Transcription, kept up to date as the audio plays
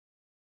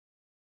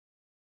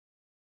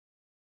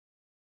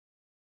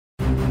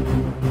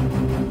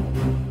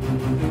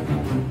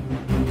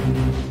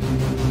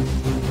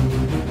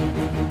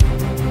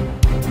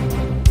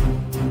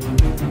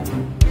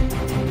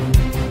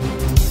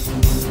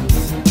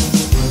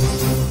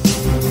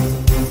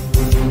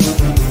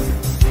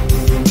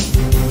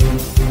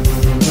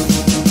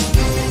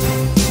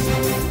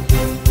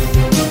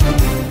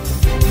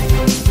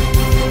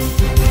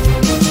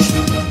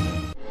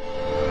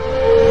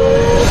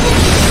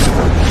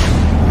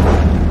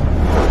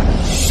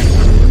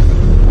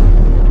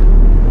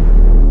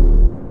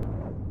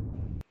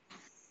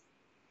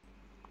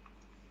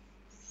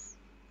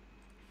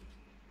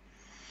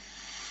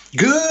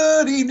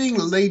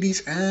evening,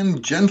 ladies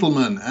and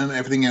gentlemen, and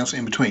everything else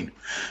in between,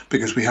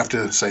 because we have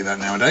to say that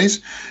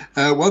nowadays.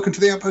 Welcome to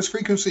the Outpost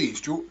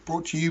Frequencies,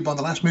 brought to you by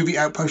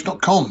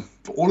thelastmovieoutpost.com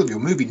for all of your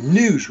movie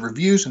news,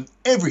 reviews, and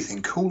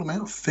everything cool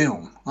about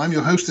film. I'm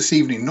your host this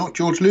evening, not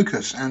George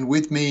Lucas, and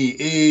with me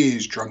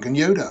is Drunken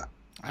Yoda.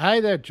 Hi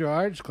there,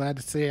 George. Glad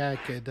to see I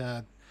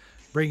could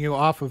bring you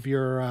off of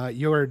your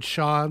and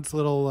Sean's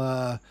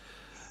little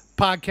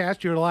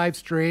podcast, your live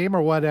stream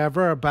or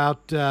whatever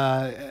about.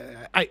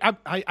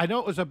 I know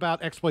it was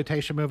about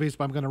exploitation movies,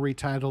 but I'm going to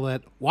retitle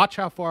it "Watch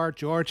How Far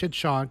George and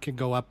Sean Can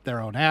Go Up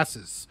Their Own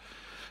Asses."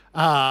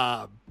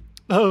 Yoda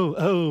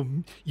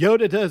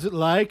doesn't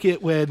like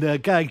it when a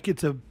guy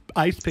gets a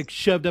ice pick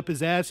shoved up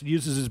his ass and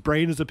uses his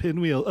brain as a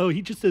pinwheel. Oh,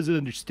 he just doesn't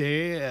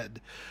understand.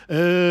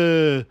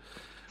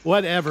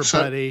 Whatever,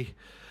 buddy.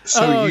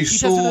 So you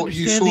saw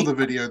the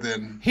video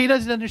then? He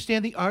doesn't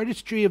understand the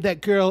artistry of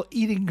that girl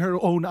eating her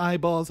own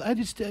eyeballs. I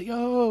just,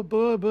 boo,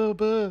 boo,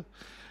 boo.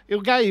 The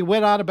guy who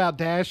went on about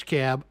dash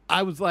cam,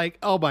 I was like,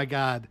 oh my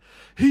God.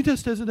 He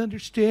just doesn't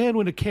understand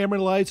when a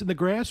camera lies in the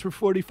grass for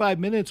 45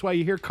 minutes while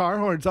you hear car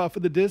horns off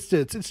in the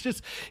distance. It's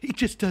just, he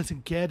just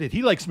doesn't get it.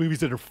 He likes movies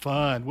that are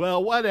fun.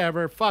 Well,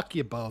 whatever. Fuck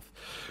you both.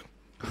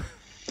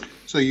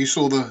 So you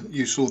saw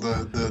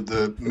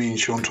the me and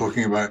Sean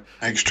talking about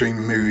extreme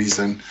movies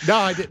then? No,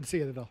 I didn't see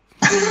it at all.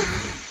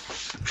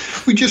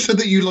 We just said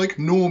that you like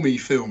normie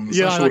films.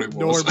 Yeah, that's I what like it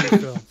was. Normie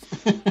films.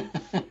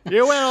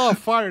 You went all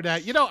far to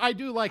that. I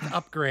do like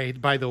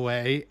Upgrade, by the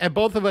way, and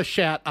both of us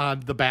shat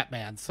on the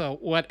Batman, so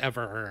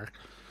whatever.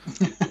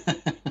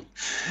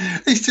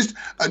 It's just,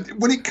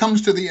 when it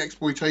comes to the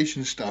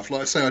exploitation stuff,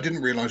 like I say, I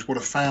didn't realise what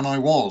a fan I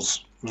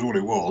was what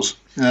it was.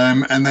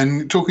 And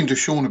then talking to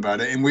Sean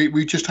about it, and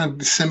we just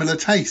had similar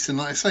tastes. And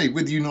like I say,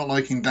 with you not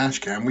liking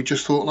Dashcam, we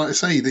just thought, like I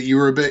say, that you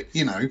were a bit,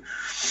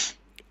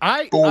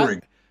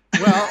 boring.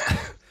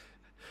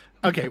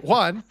 Okay,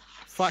 one,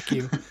 fuck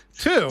you.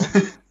 Two,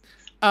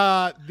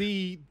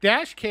 the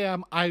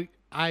Dashcam,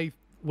 I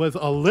was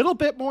a little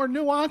bit more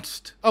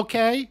nuanced.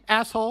 Okay,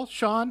 asshole,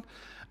 Sean.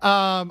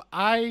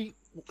 I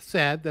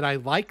said that I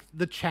liked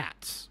the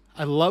chats.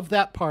 I love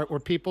that part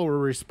where people were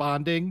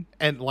responding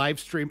and live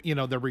stream.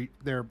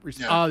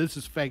 Oh, this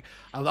is fake.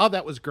 I thought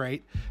that was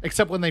great,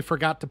 except when they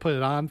forgot to put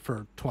it on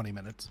for 20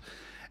 minutes.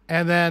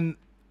 And then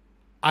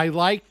I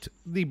liked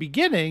the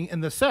beginning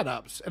and the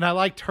setups, and I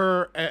liked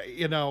her,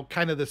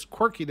 kind of this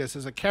quirkiness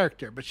as a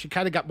character, but she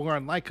kind of got more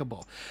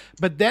unlikable.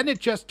 But then it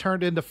just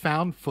turned into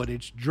found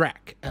footage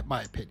dreck, in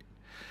my opinion.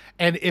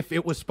 And if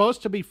it was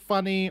supposed to be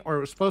funny or it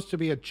was supposed to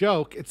be a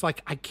joke, it's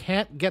like I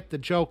can't get the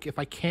joke if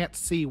I can't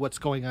see what's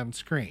going on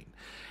screen.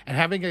 And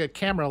having a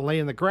camera lay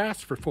in the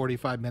grass for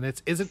 45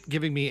 minutes isn't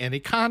giving me any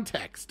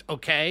context,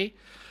 okay?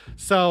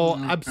 So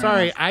I'm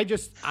sorry. I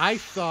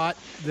thought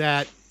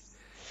that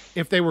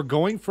if they were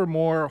going for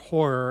more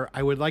horror,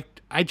 I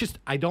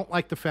don't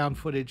like the found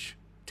footage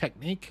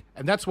technique.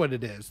 And that's what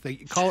it is. They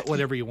call it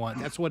whatever you want.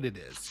 That's what it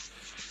is.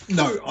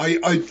 No, I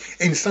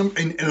in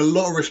a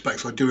lot of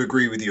respects, I do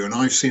agree with you, and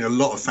I've seen a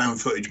lot of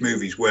found footage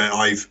movies where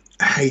I've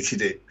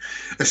hated it.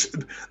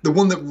 The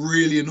one that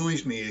really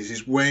annoys me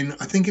is when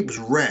I think it was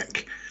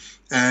Wreck,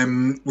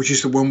 which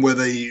is the one where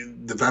the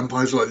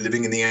vampires are like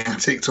living in the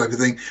attic type of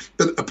thing.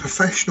 But a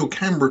professional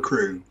camera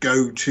crew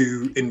go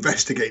to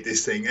investigate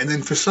this thing, and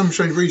then for some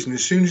strange reason,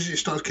 as soon as it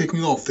starts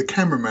kicking off, the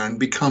cameraman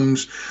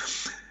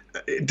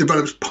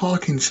develops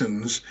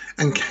Parkinson's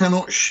and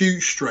cannot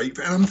shoot straight.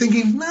 And I'm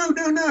thinking,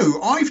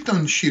 no, I've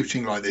done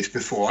shooting like this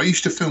before. I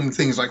used to film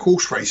things like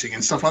horse racing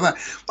and stuff like that.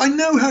 I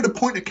know how to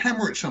point a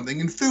camera at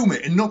something and film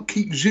it and not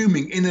keep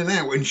zooming in and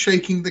out and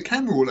shaking the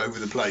camera all over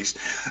the place.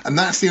 And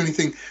that's the only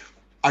thing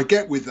I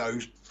get with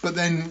those. But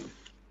then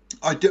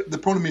the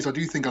problem is I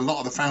do think a lot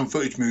of the found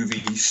footage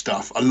movie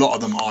stuff, a lot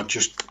of them are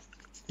just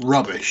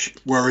rubbish.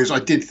 Whereas I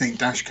did think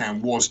Dashcam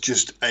was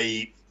just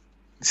a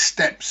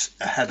steps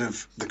ahead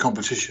of the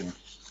competition.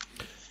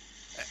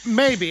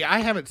 Maybe. I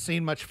haven't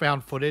seen much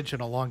found footage in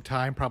a long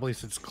time, probably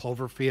since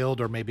Cloverfield,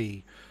 or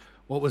maybe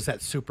what was that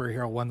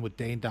superhero one with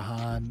Dane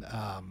DeHaan?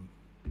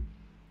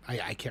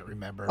 I can't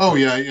remember. Oh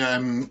yeah. I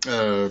know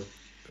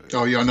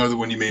the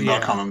one you mean,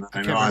 but I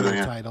can't remember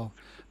the title.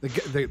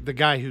 The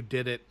guy who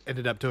did it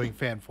ended up doing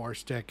Fan Four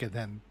Stick and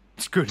then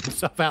screwed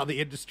himself out of the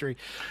industry.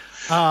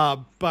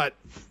 But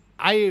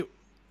it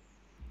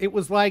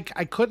was like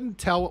I couldn't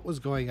tell what was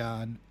going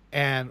on.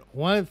 And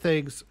one of the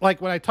things,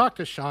 like when I talked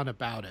to Sean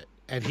about it,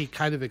 and he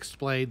kind of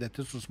explained that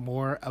this was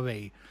more of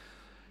I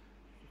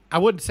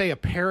wouldn't say a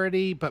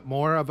parody, but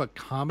more of a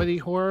comedy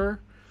horror.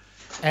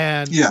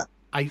 And yeah.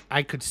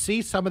 I could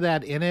see some of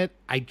that in it.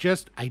 I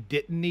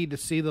didn't need to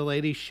see the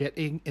lady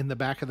shitting in the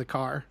back of the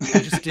car. I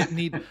didn't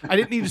need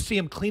to see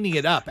him cleaning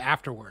it up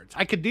afterwards.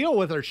 I could deal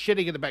with her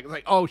shitting in the back.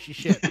 Like, oh, she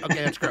shit.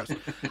 Okay, that's gross.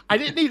 I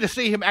didn't need to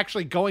see him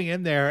actually going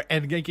in there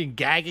and making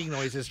gagging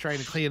noises trying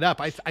to clean it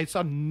up. I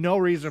saw no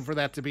reason for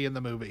that to be in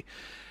the movie.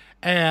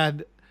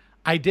 And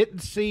I didn't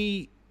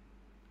see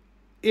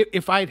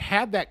if I'd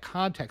had that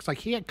context, like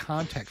he had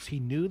context, he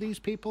knew these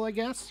people, I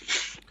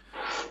guess.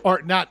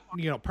 Or not,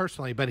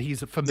 personally, but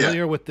he's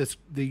familiar with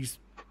these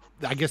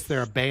I guess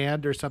they're a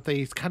band or something.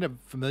 He's kind of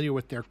familiar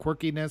with their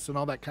quirkiness and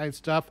all that kind of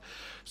stuff.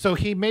 So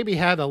he maybe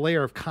had a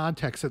layer of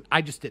context that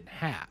I just didn't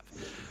have.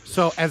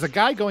 So as a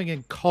guy going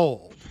in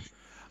cold,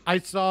 I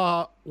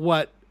saw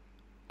what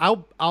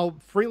I'll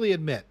freely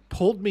admit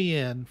pulled me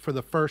in for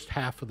the first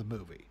half of the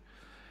movie.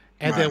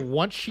 And then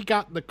once she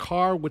got in the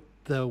car with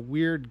the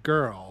weird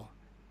girl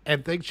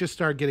and things just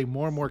started getting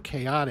more and more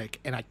chaotic,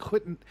 and I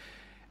couldn't,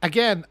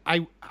 again,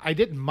 I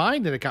didn't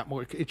mind that it got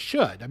more, it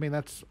should. I mean,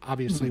 that's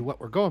obviously what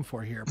we're going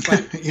for here.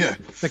 But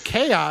the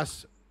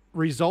chaos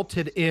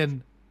resulted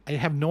in, I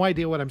have no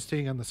idea what I'm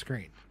seeing on the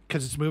screen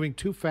because it's moving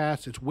too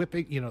fast. It's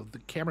whipping, the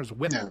camera's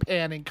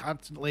panning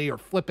constantly or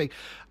flipping.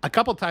 A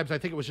couple of times I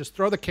think it was just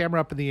throw the camera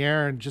up in the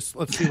air and just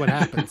let's see what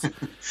happens.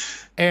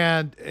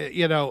 And,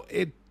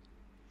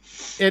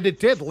 it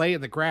did lay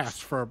in the grass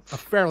for a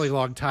fairly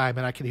long time,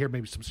 and I could hear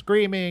maybe some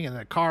screaming and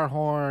then a car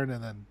horn,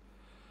 and then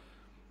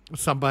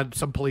some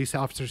police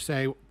officers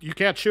say, "You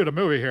can't shoot a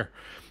movie here."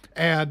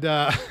 And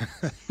have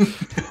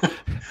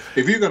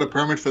you got a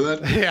permit for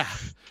that? Yeah.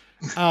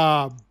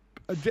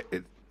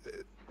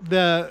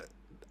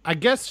 I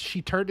guess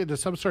she turned into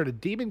some sort of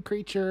demon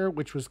creature,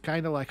 which was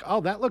kind of like, oh,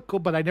 that looked cool,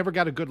 but I never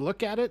got a good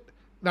look at it.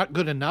 Not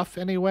good enough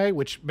anyway,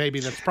 which maybe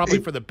that's probably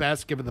for the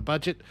best given the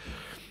budget.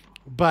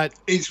 But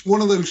it's one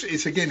of those.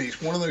 It's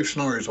one of those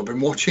scenarios. I've been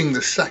watching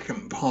the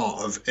second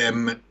part of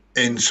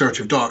In Search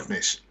of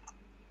Darkness,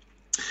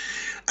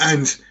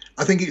 and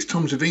I think it's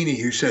Tom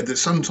Savini who said that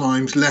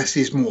sometimes less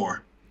is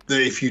more.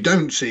 That if you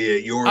don't see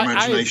it, your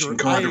imagination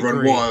kind of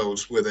run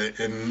wild with it.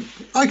 And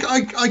I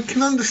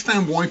can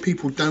understand why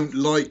people don't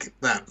like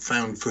that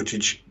found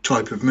footage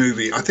type of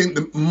movie. I think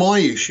that my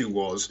issue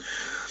was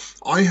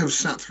I have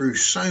sat through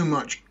so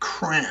much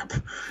crap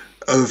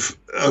of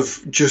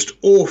just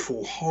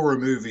awful horror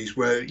movies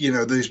where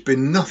there's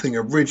been nothing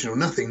original,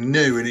 nothing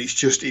new, and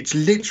it's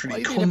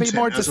literally content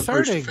more as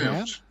opposed to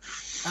films.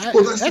 Man.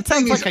 Well, that's that the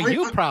thing sounds like is, a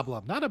you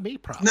problem, not a me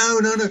problem. No.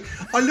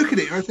 I look at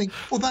it and I think,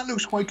 well, that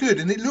looks quite good,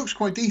 and it looks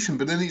quite decent,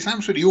 but then it's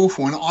absolutely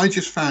awful. And I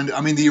just found,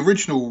 the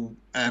original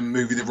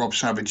movie that Rob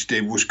Savage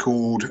did was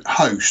called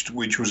Host,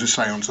 which was a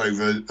seance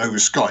over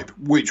Skype,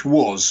 which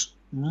was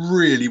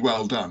really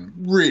well done,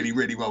 really,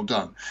 really well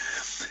done.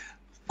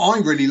 I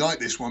really like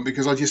this one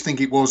because I just think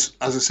it was,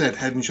 as I said,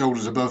 head and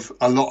shoulders above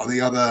a lot of the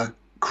other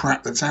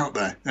crap that's out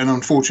there. And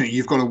unfortunately,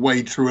 you've got to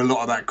wade through a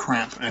lot of that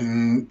crap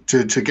and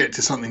to get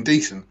to something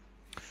decent.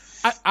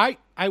 I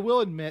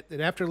will admit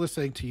that after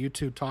listening to you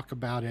two talk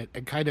about it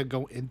and kind of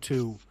go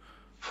into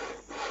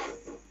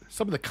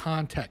some of the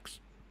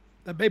context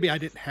that maybe I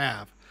didn't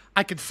have,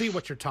 I can see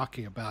what you're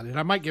talking about, and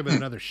I might give it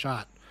another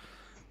shot.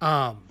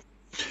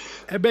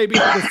 And maybe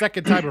the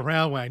second time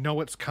around, when I know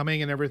what's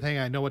coming and everything,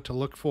 I know what to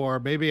look for.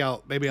 Maybe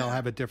I'll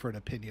have a different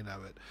opinion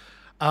of it.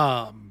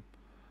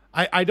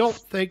 I don't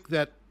think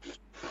that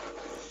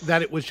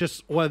it was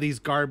just one of these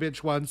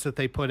garbage ones that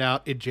they put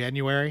out in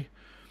January.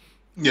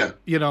 Yeah,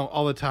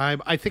 all the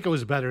time. I think it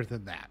was better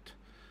than that.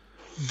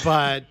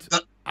 But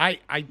I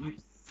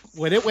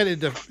when it went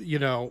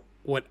into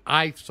what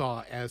I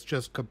saw as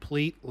just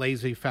complete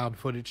lazy found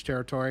footage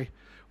territory,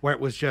 where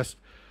it was just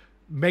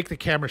make the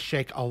camera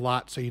shake a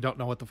lot so you don't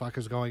know what the fuck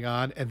is going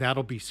on, and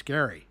that'll be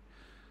scary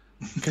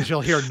because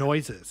you'll hear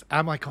noises.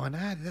 I'm like going,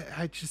 and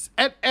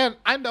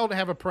I don't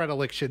have a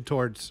predilection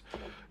towards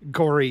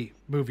gory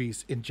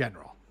movies in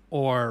general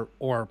or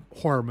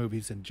horror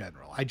movies in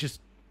general. I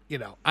just,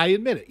 I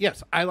admit it.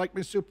 Yes, I like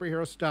my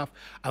superhero stuff.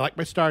 I like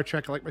my Star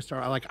Trek.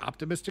 I like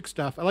optimistic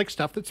stuff. I like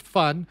stuff that's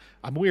fun.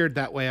 I'm weird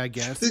that way, I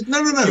guess.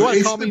 No.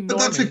 But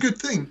that's a good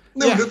thing.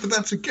 But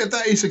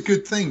that is a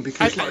good thing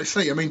because, like I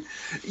say,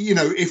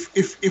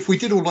 if we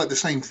did all like the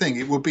same thing,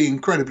 it would be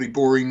incredibly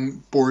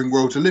boring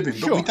world to live in.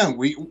 But we don't.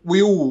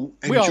 We all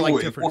enjoy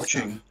like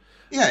watching. Stuff.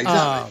 Yeah,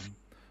 exactly.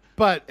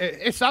 But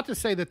it's not to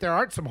say that there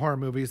aren't some horror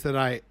movies that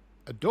I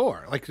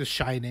adore, like The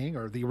Shining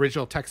or the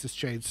original Texas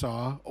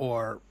Chainsaw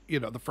or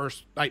the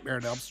first Nightmare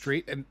on Elm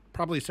Street, and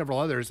probably several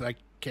others that I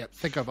can't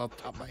think of off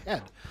the top of my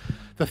head.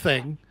 The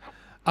Thing,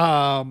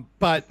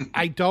 but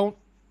I don't,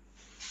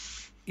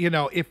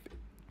 if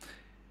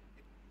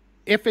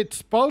it's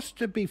supposed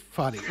to be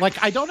funny,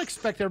 like I don't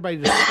expect everybody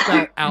to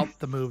spell out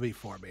the movie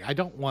for me. I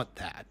don't want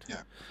that.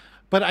 Yeah.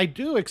 But I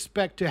do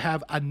expect to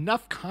have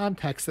enough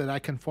context that I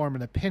can form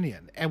an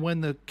opinion. And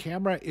when the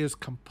camera is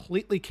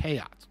complete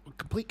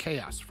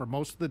chaos for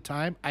most of the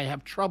time, I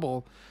have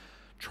trouble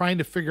trying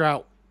to figure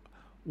out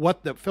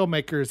what the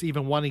filmmaker is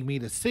even wanting me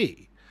to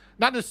see.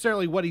 Not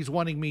necessarily what he's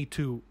wanting me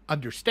to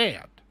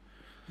understand.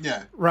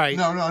 Yeah. Right.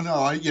 No.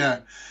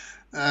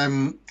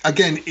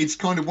 Again, it's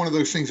kind of one of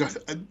those things.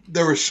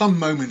 There are some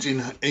moments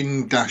in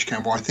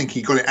Dashcam where I think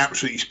he got it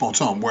absolutely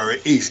spot on, where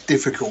it is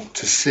difficult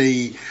to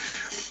see,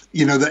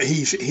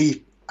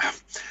 that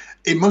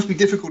it must be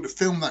difficult to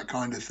film that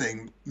kind of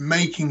thing,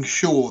 making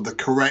sure the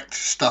correct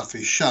stuff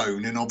is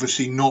shown, and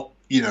obviously not,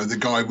 the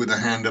guy with a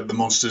hand up the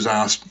monster's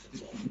ass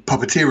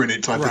puppeteering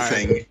it type of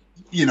thing.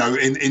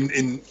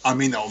 I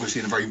mean that obviously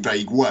in a very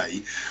vague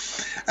way.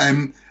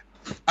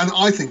 And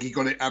I think he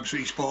got it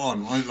absolutely spot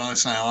on. Like I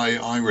say,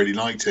 I really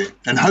liked it.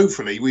 And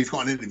hopefully we've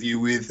got an interview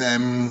with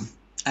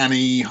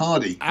Annie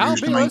Hardy, I'll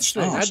who's be the main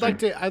listening. star.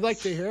 I'd like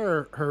to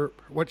hear her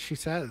what she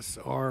says,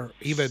 or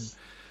even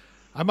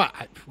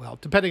well,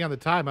 depending on the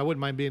time, I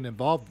wouldn't mind being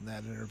involved in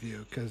that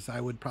interview because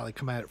I would probably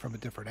come at it from a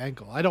different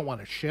angle. I don't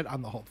want to shit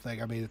on the whole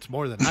thing. I mean, it's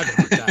more than I've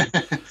ever done.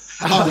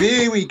 Oh,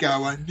 here we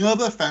go,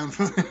 another fan.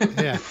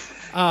 Yeah.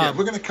 Yeah,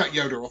 we're going to cut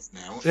Yoda off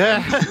now.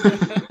 Yeah.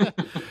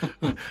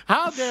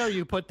 How dare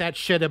you put that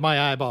shit in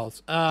my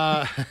eyeballs?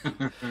 But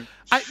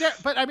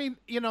I mean,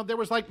 there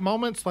was like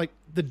moments like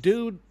the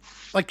dude,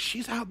 like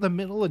she's out in the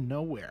middle of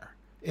nowhere.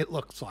 It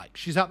looks like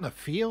she's out in the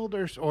field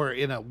or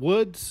in a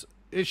woods.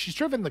 She's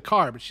driven the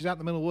car, but she's out in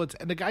the middle of the woods,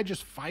 and the guy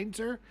just finds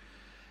her.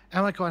 And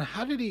I'm like going,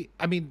 how did he?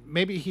 I mean,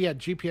 maybe he had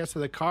GPS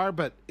of the car,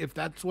 but if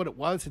that's what it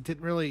was, it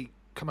didn't really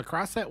come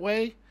across that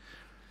way.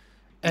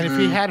 And if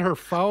he had her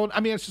phone, I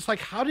mean, it's just like,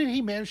 how did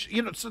he manage?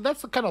 So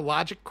that's the kind of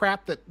logic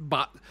crap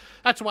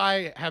that's why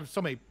I have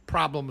so many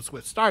problems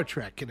with Star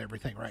Trek and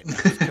everything right now.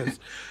 Because,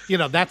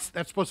 that's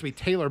supposed to be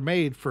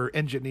tailor-made for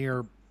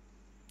engineer,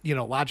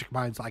 logic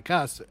minds like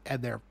us,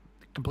 and they're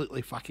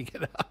completely fucking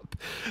it up.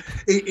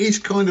 It is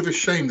kind of a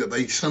shame that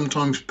they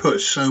sometimes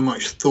put so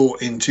much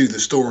thought into the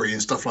story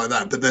and stuff like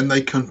that, but then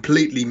they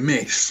completely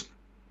miss,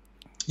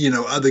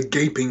 other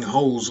gaping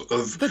holes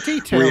of the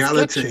details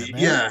reality.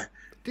 Yeah.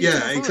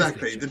 Yeah,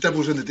 exactly. The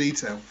devil's in the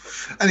detail.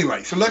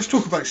 Anyway, so let's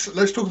talk about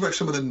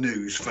some of the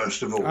news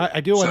first of all. I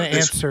do want to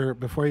answer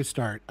before you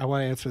start. I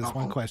want to answer this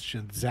one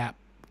question, Zap,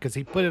 because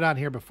he put it on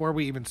here before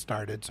we even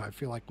started, so I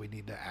feel like we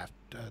need to ask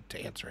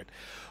to answer it.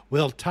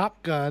 Will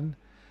Top Gun,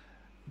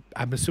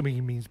 I'm assuming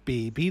he means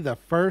be the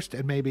first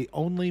and maybe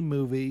only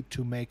movie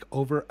to make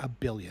over $1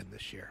 billion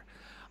this year?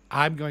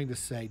 I'm going to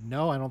say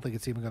no. I don't think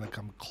it's even going to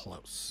come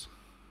close.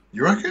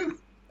 You reckon?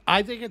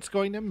 I think it's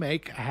going to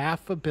make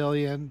 $500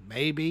 million,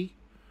 maybe.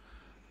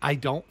 I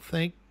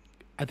think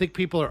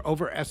people are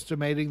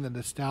overestimating the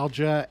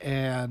nostalgia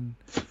and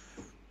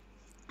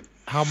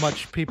how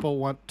much people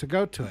want to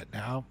go to it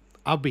now.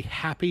 I'll be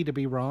happy to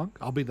be wrong.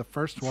 I'll be the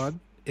first one.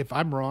 If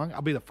I'm wrong,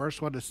 I'll be the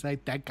first one to say,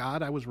 thank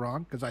God I was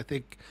wrong, because I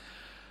think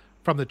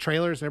from the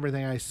trailers and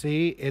everything I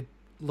see, it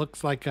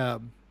looks like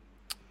an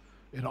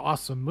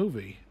awesome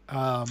movie.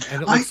 And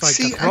it looks like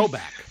a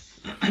throwback.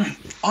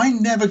 I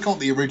never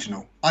got the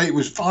original. I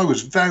was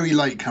very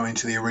late coming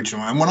to the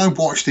original, and when I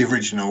watched the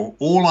original,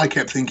 all I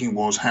kept thinking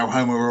was how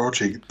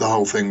homoerotic the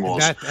whole thing was.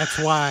 That's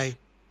why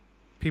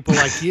people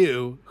like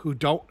you who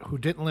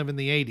didn't live in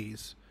the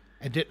 80s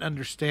and didn't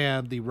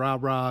understand the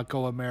rah-rah,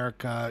 go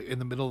America in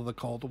the middle of the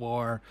Cold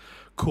War,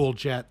 cool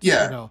jets.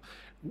 Yeah.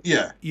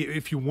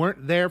 If you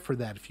weren't there for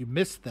that, if you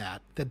missed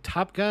that, then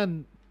Top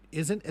Gun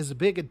isn't as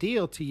big a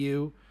deal to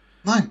you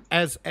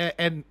as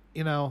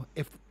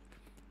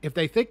if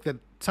they think that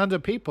tons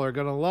of people are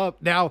going to love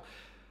now,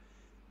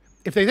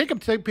 if they think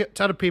a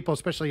ton of people,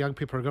 especially young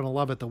people, are going to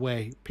love it the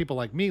way people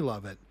like me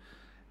love it,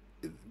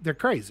 they're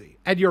crazy.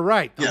 And you're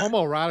right. The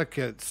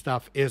homoerotic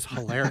stuff is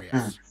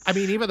hilarious. I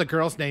mean, even the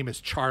girl's name is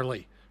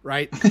Charlie,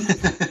 right?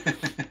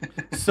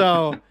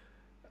 So,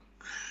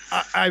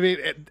 I mean,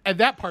 and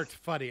that part's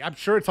funny. I'm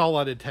sure it's all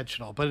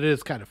unintentional, but it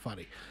is kind of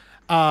funny.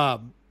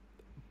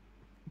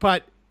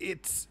 But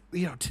it's,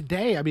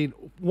 today, I mean,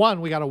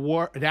 one, we got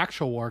an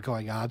actual war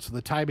going on, so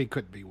the timing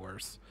couldn't be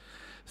worse.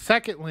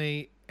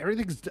 Secondly,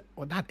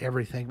 not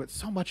everything, but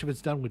so much of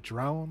it's done with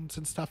drones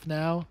and stuff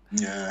now.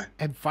 Yeah.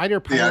 And fighter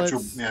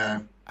pilots.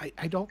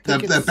 I don't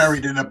think they're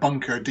buried in a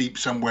bunker deep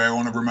somewhere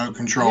on a remote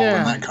control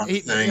and that kind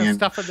of thing. And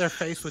stuff in their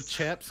face with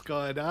chips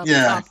going up.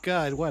 Top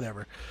Gun,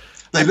 whatever.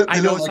 They look I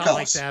know like it's not us.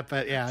 like that,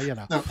 but yeah,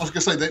 No, I was going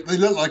to say, they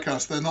look like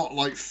us. They're not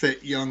like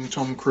fit young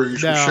Tom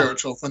Cruise with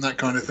shirts off and that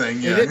kind of thing.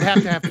 They didn't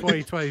have to have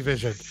 20/20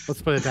 vision.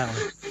 Let's put it that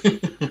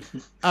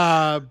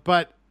way.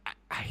 But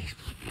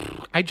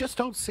I just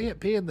don't see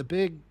it being the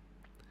big...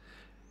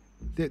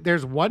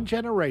 There's one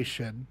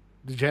generation,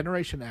 the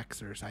Generation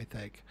Xers, I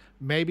think,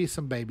 maybe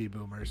some baby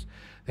boomers,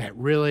 that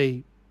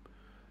really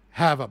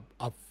have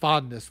a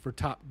fondness for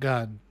Top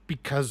Gun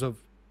because of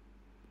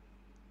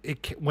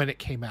it when it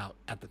came out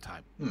at the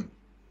time.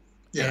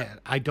 Yeah. And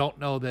I don't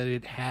know that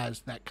it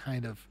has that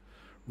kind of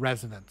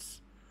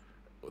resonance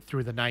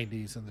through the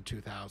 90s and the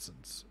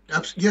 2000s.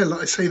 Yeah,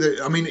 like I say,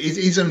 that. I mean, it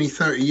is only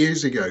 30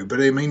 years ago,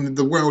 but I mean,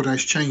 the world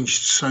has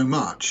changed so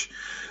much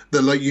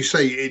that, like you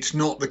say, it's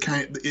not the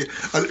kind.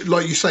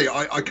 Like you say,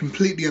 I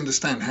completely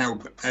understand how,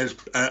 as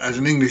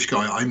an English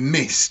guy, I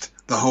missed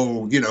the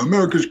whole,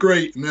 America's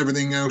great and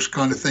everything else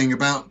kind of thing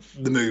about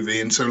the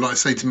movie. And so, like I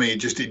say, to me,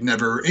 it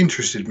never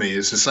interested me.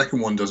 As the second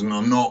one doesn't,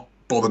 I'm not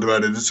bothered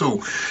about it at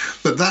all.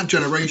 But that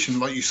generation,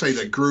 like you say,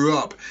 that grew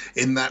up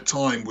in that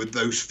time with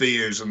those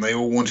fears, and they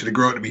all wanted to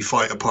grow up to be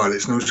fighter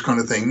pilots and those kind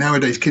of thing.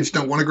 Nowadays, kids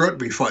don't want to grow up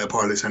to be fighter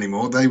pilots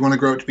anymore. They want to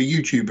grow up to be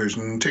YouTubers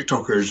and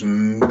TikTokers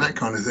and that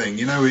kind of thing.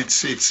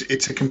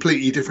 It's a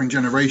completely different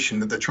generation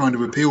that they're trying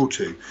to appeal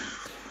to.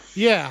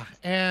 Yeah,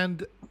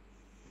 and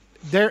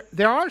there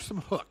are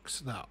some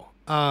hooks though.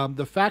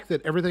 The fact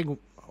that everything,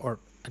 or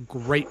a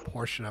great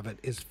portion of it,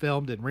 is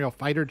filmed in real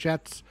fighter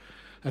jets,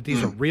 that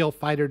these are real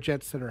fighter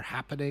jets that are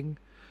happening,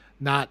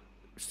 not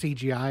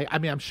CGI. I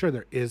mean, I'm sure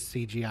there is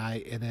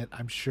CGI in it.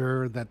 I'm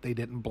sure that they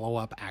didn't blow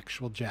up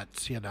actual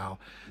jets,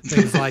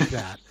 things like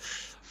that.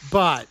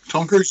 But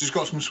Tom Cruise has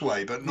got some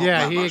sway, but not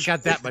that he much. ain't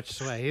got that much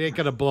sway. He ain't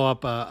gonna blow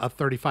up a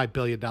 $35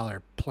 billion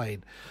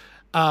plane.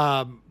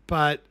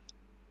 But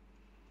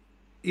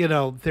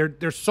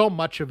there's so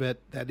much of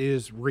it that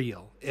is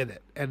real in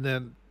it, and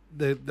then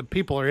the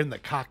people are in the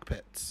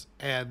cockpits,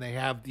 and they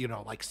have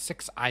like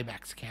 6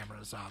 IMAX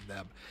cameras on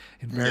them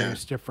in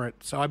various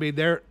different. So I mean,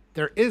 there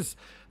is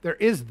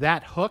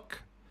that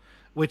hook,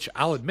 which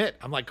I'll admit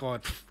I'm like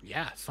going,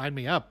 yeah, sign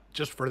me up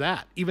just for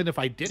that. Even if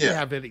I didn't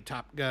have any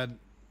Top Gun,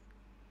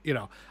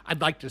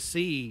 I'd like to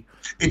see.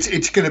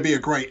 It's going to be a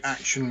great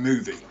action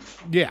movie.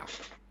 Yeah.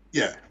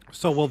 Yeah.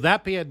 So will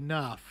that be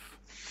enough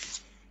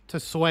to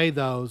sway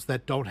those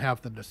that don't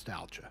have the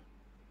nostalgia?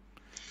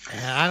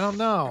 And I don't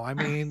know. I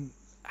mean,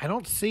 I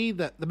don't see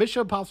that the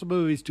Mission Impossible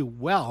movies do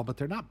well, but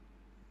they're not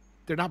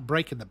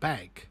breaking the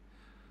bank.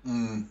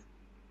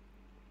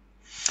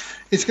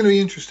 It's going to be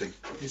interesting.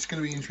 It's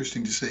going to be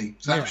interesting to see.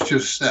 Zap's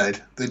just said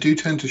they do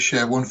tend to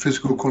share one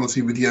physical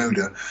quality with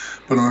Yoda,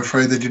 but I'm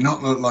afraid they do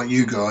not look like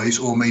you guys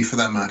or me for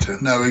that matter.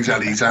 No,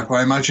 exactly, Zap.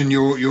 I imagine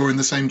you're in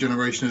the same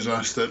generation as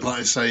us. That, like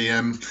I say,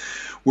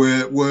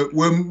 we're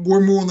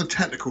more on the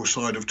technical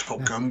side of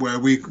Top Gun, where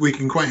we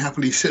can quite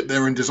happily sit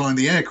there and design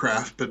the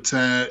aircraft, but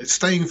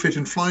staying fit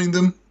and flying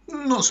them,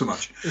 not so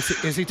much.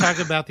 Is he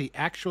talking about the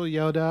actual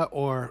Yoda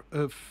or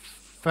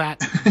fat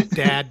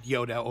dad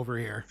Yoda over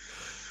here?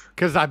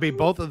 Because I mean,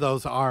 both of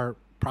those are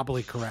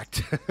probably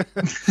correct.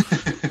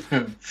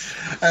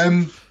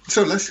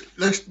 So let's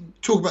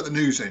talk about the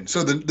news then.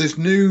 So there's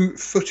new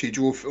footage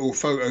or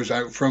photos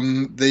out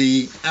from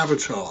the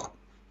Avatar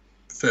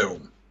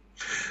film.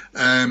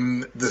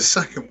 The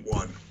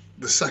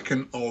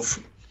second of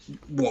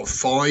what,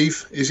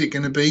 5 is it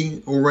going to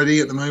be already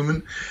at the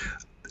moment?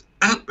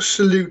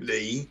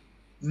 Absolutely.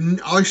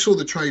 I saw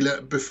the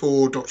trailer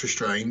before Doctor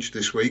Strange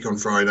this week on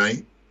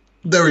Friday.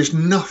 There is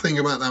nothing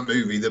about that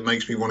movie that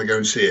makes me want to go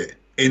and see it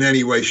in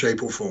any way,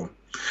 shape, or form.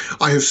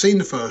 I have seen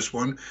the first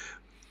one.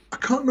 I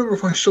can't remember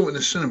if I saw it in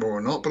the cinema or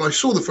not, but I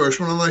saw the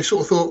first one and I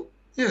sort of thought,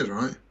 yeah, it's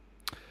right.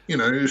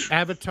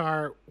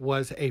 Avatar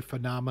was a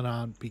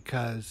phenomenon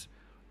because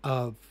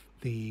of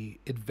the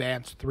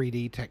advanced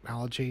 3D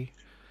technology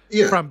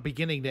from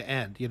beginning to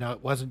end.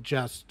 It wasn't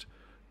just,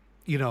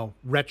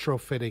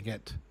 retrofitting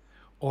it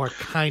or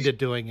kind of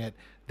doing it.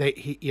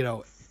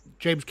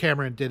 James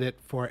Cameron did it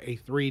for a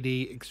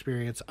 3D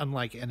experience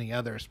unlike any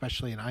other,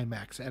 especially in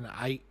IMAX. And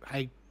I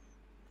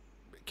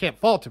can't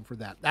fault him for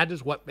that. That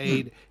is what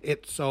made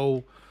it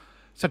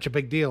such a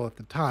big deal at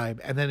the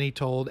time. And then he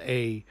told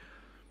a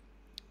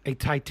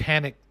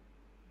Titanic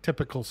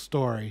typical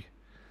story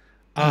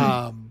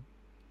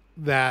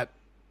that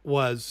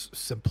was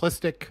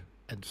simplistic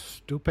and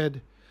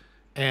stupid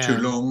and too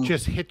long.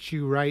 Just hits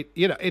you right.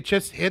 It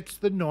just hits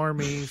the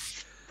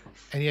normies.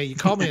 And you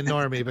call me a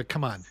normie, but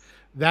come on.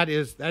 That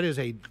is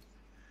a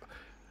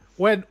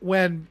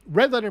when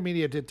Red Letter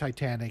Media did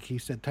Titanic, he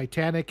said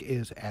Titanic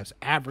is as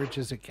average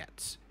as it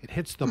gets. It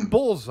hits the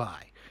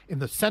bullseye in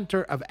the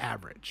center of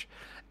average,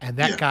 and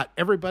that got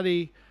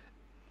everybody.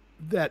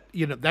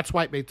 That's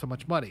why it made so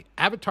much money.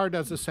 Avatar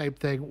does the same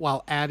thing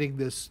while adding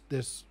this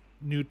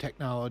new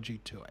technology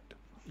to it.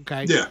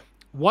 Okay. Yeah.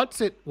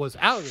 Once it was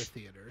out of the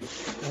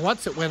theaters, and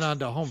once it went on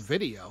to home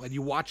video, and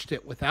you watched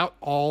it without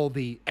all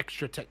the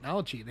extra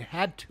technology, and it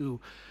had to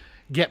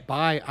get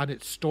by on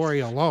its story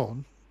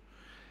alone,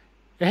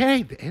 it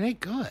ain't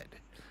good.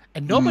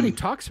 And nobody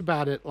talks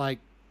about it like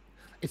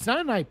it's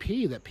not an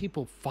IP that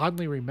people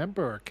fondly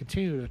remember or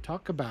continue to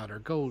talk about or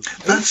go.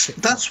 That's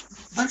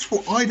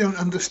what I don't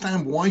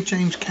understand. Why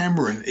James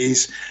Cameron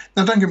is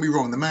now? Don't get me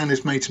wrong. The man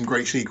has made some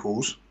great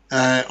sequels.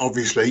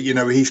 Obviously,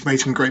 he's made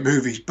some great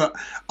movies, but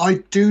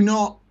I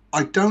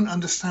don't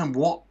understand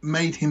what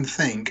made him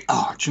think,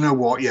 do you know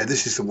what? Yeah,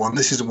 this is the one.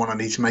 This is the one I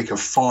need to make a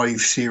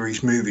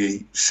 5-series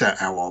movie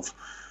set out of.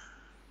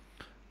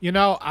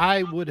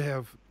 I would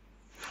have,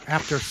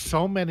 after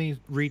so many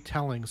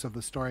retellings of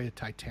the story of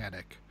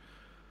Titanic,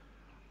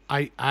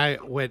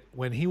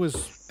 when he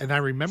was, and I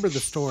remember the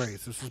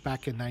stories, this was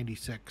back in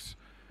 96,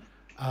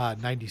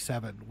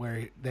 97,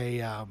 where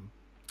they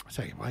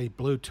say, well, he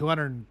blew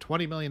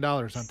 $220 million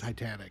on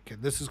Titanic,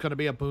 and this is going to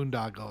be a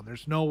boondoggle, and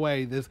there's no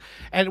way this,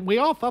 and we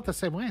all felt the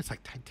same way. It's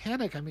like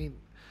Titanic. I mean,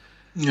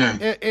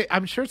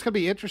 I'm sure it's going to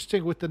be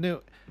interesting with the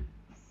new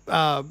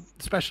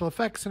special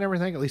effects and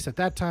everything, at least at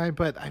that time.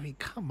 But I mean,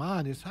 come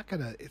on, there's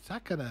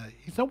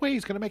no way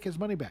he's going to make his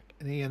money back.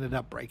 And he ended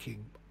up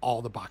breaking all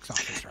the box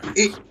office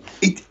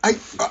records.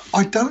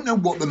 I don't know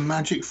what the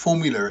magic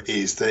formula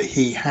is that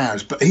he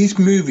has, but his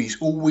movies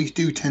always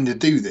do tend to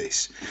do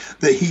this,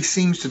 that he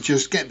seems to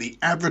just get the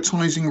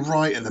advertising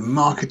right and the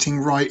marketing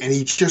right, and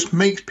he just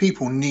makes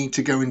people need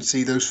to go and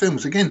see those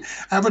films. Again,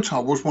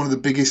 Avatar was one of the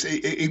biggest,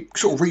 it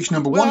sort of reached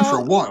number one for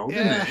a while,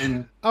 didn't it?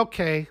 And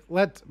okay,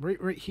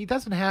 he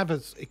doesn't have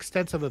as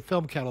extensive a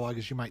film catalog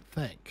as you might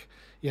think,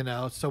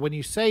 so when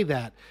you say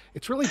that,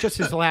 it's really just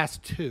his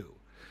last two.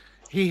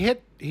 he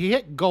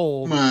hit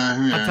gold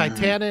on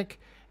Titanic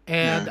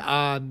and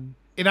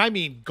I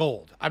mean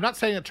gold. I'm not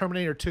saying that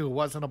Terminator 2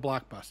 wasn't a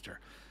blockbuster,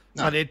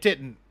 but it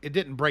didn't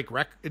break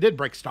It didn't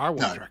break Star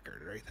Wars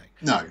record or anything.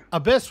 No.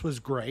 Abyss was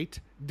great,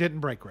 didn't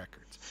break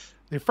records.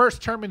 The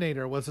first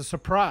Terminator was a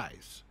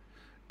surprise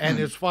and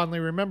is fondly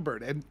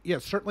remembered, and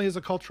certainly is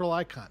a cultural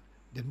icon.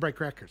 Didn't break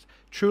records.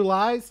 True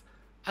Lies,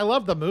 I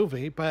love the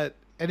movie, but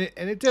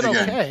it did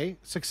okay,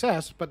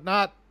 success, but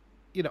not,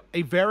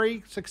 a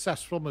very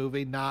successful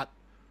movie. Not,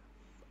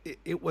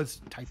 it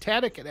was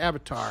Titanic and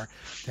Avatar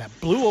that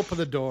blew open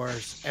the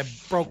doors and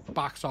broke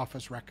box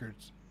office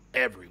records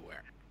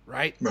everywhere,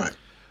 right? Right.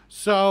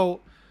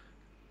 So,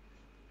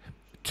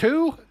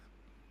 2,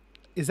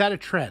 is that a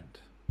trend?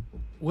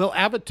 Will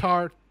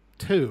Avatar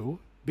 2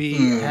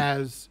 be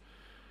as?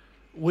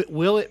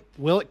 Will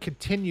it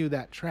continue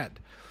that trend?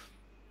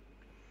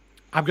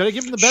 I'm going to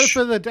give him the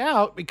benefit of the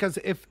doubt because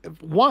if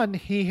one,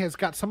 he has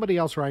got somebody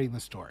else writing the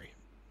story.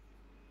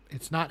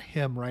 It's not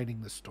him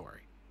writing the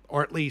story,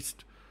 or at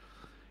least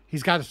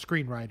he's got a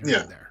screenwriter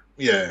in there.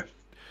 Yeah.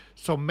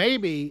 So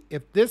maybe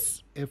if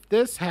this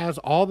has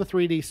all the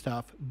 3D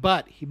stuff,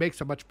 but he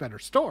makes a much better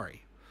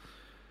story,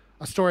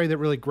 a story that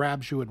really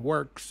grabs you and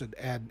works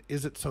and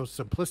isn't so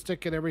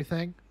simplistic and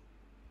everything.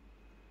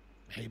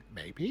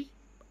 Maybe.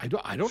 I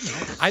don't know.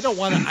 I don't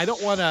want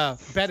to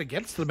bet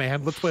against the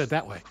man. Let's put it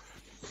that way.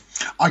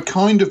 I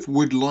kind of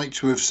would like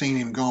to have seen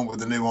him gone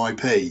with a new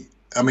IP.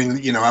 I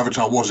mean,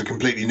 Avatar was a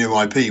completely new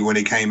IP when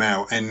it came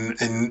out, and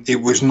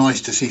it was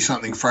nice to see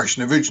something fresh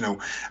and original.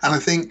 And I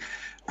think,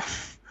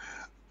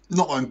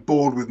 not that I'm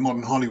bored with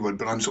modern Hollywood,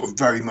 but I'm sort of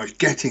very much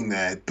getting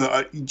there.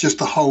 But just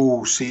the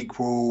whole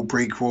sequel,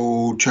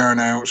 prequel, churn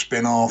out,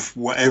 spin-off,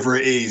 whatever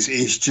it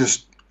is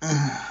just,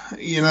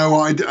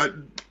 that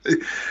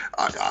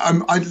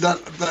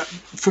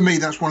for me,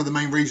 that's one of the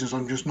main reasons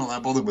I'm just not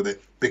that bothered with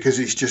it, because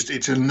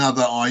it's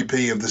another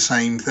IP of the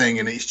same thing,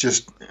 and it's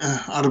just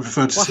I'd have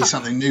preferred to see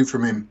something new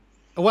from him.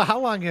 Well, how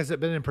long has it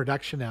been in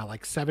production now?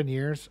 Like 7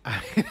 years?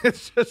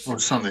 It's just or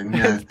something.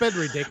 Yeah, it's been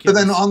ridiculous. But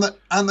then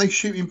and they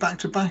shooting back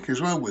to back as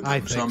well with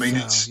them.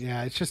 It's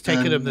just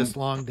taken him this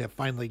long to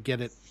finally get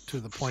it to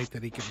the point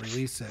that he can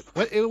release it.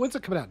 When's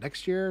it coming out?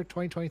 Next year,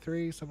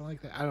 2023, something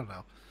like that. I don't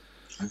know.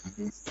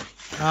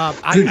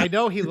 I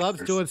know he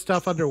loves doing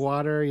stuff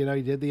underwater. He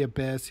did The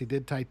Abyss, he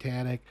did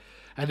Titanic,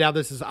 and now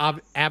this is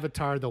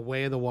Avatar: The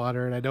Way of the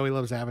Water. And I know he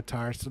loves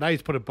Avatar, so now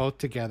he's putting both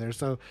together.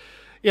 So,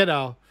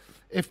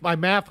 if my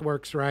math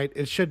works right,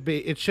 it should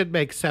make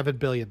 $7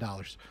 billion.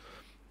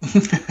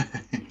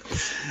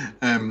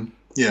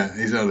 Yeah,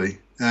 exactly.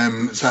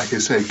 Zach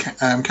has said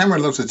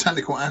Cameron loves the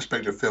technical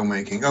aspect of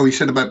filmmaking. Oh, he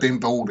said about being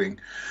balding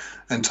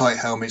and tight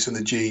helmets and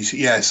the G's.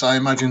 Yes, I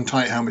imagine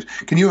tight helmets.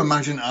 Can you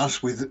imagine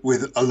us with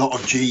a lot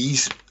of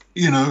G's?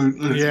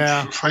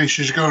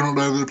 Faces going all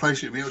over the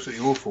place. It'd be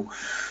absolutely awful.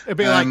 It'd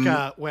be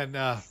like when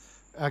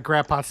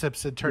Grandpa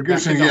Simpson turned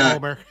back into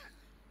Homer.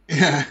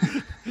 Yeah.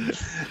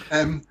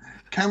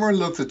 Cameron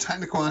loves the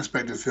technical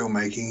aspect of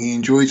filmmaking. He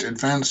enjoys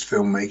advancing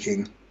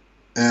filmmaking.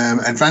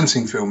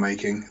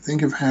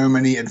 Think of how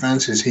many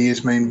advances he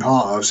has made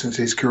part of since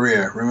his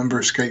career.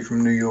 Remember Escape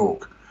from New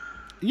York?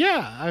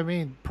 Yeah, I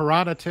mean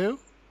Piranha 2.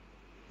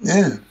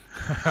 Yeah.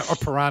 Or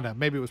Piranha.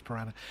 Maybe it was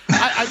Piranha.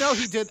 I know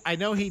he did. I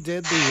know he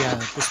did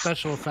the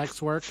special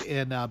effects work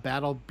in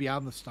Battle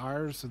Beyond the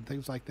Stars and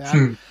things like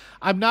that.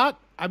 I'm not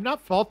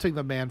faulting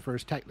the man for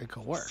his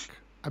technical work.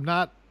 I'm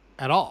not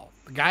at all.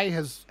 The guy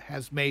has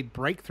made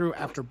breakthrough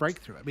after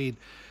breakthrough. I mean,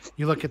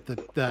 you look at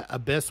the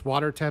Abyss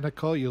water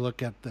tentacle. You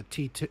look at the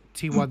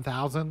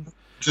T-1000.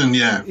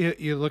 Yeah.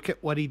 You look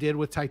at what he did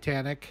with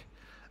Titanic.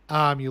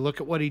 You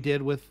look at what he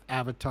did with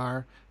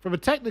Avatar. From a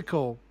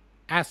technical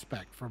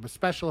aspect, from a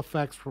special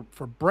effects,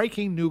 for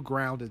breaking new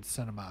ground in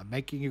cinema,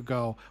 making you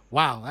go,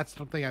 wow, that's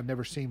something I've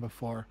never seen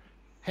before.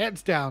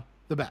 Hands down,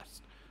 the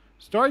best.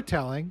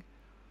 Storytelling.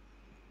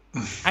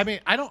 I mean,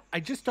 I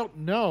just don't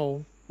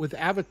know with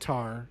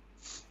Avatar.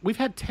 We've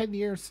had 10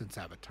 years since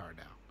Avatar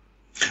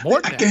now.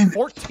 More than that,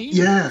 14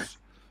 years.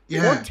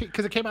 Yeah. 14,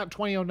 because it came out in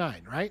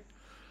 2009, right?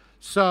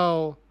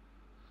 So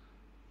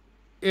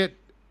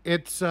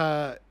it's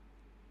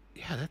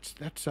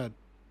that's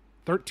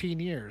 13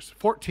 years,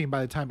 14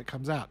 by the time it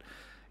comes out.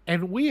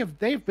 And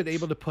they've been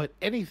able to put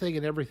anything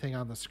and everything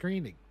on the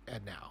screen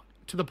and now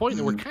to the point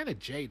that we're kind of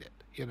jaded,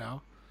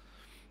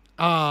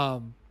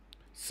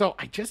 So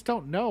I just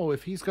don't know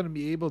if he's going to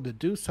be able to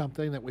do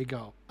something that we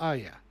go, oh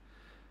yeah.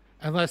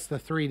 Unless the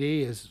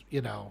 3D is,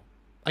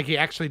 like he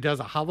actually does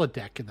a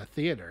holodeck in the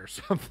theater or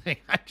something.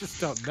 I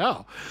just don't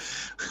know.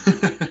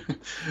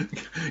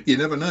 You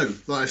never know.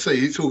 Like I say,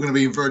 it's all going to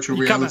be in virtual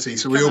reality,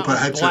 so we all put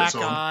headsets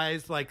on. Black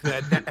eyes, like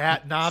the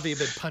Navi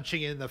been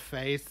punching in the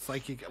face. It's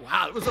like,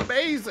 wow, it was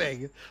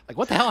amazing. Like,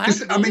 what the hell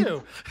happened to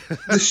you?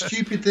 The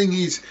stupid thing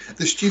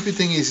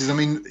is, I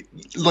mean,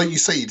 like you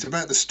say, it's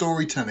about the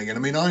storytelling. And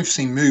I mean, I've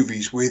seen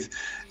movies with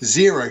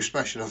zero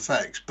special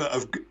effects, but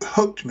have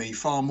hooked me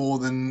far more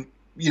than...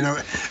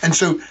 and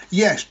so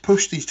yes,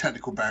 push these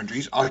technical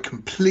boundaries. I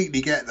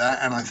completely get that,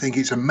 and I think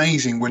it's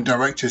amazing when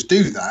directors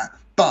do that.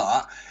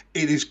 But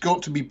it has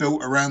got to be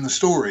built around the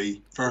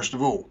story first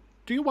of all.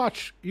 Do you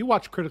watch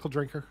Critical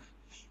Drinker?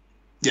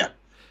 Yeah.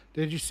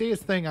 Did you see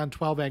his thing on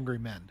 12 Angry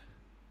Men?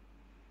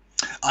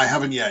 I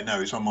haven't yet. No,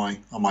 it's on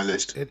my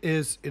list. It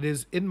is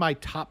in my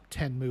top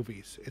 10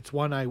 movies. It's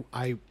one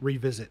I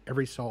revisit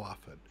every so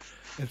often.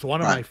 It's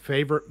one of my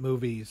favorite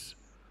movies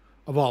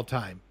of all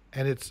time,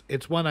 and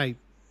it's one I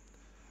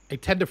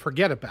tend to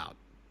forget about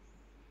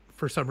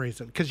for some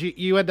reason, because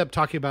you end up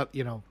talking about,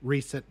 you know,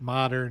 recent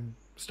modern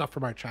stuff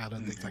from our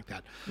childhood, things like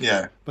that.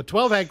 Yeah. But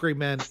 12 Angry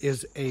Men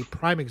is a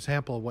prime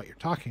example of what you're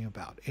talking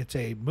about. It's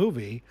a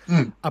movie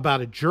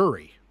about a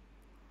jury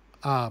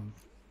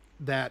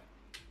that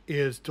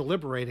is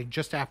deliberating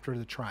just after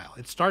the trial.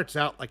 It starts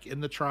out like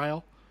in the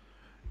trial,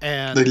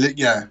 and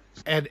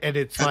and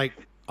it's like,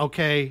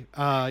 okay,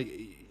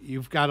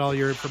 you've got all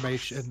your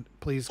information,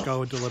 please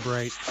go and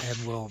deliberate,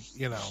 and we'll,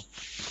 you know.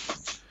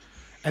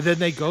 And then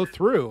they go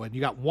through, and you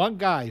got one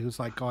guy who's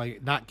like going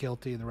not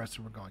guilty, and the rest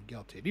of them are going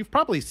guilty. And you've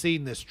probably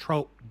seen this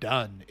trope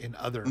done in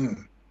other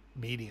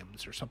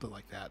mediums or something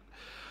like that.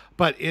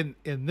 But in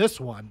this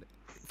one,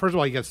 first of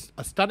all, you get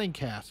a stunning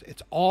cast.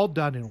 It's all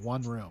done in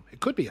one room. It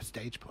could be a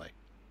stage play.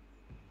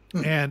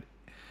 And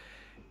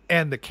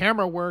the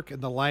camera work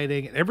and the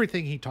lighting and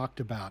everything he talked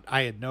about,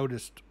 I had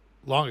noticed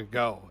long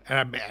ago.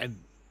 And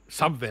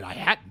some of it I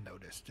hadn't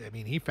noticed. I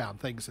mean, he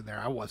found things in there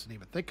I wasn't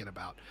even thinking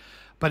about.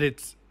 But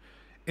it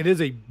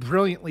is a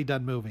brilliantly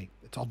done movie.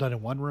 It's all done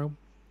in one room.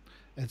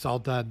 It's all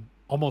done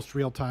almost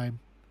real time.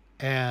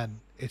 And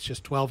it's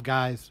just 12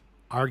 guys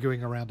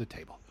arguing around a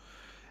table.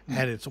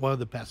 And it's one of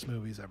the best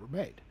movies ever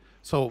made.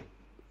 So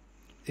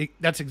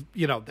that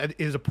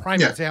is a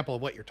prime example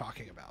of what you're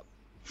talking about.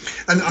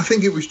 And I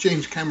think it was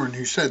James Cameron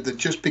who said that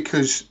just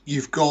because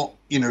you've got,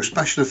 you know,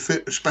 special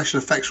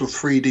effects or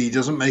 3D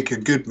doesn't make a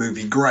good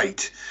movie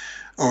great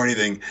or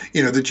anything.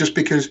 You know, that just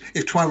because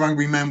if 12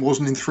 Angry Men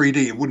wasn't in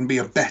 3D, it wouldn't be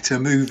a better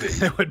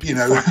movie. It would be, you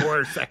know, far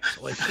worse,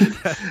 actually.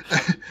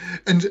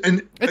 and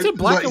it's in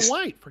black and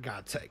white, for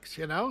God's sakes.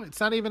 You know, it's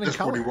not even in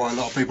color. That's probably why a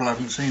lot of people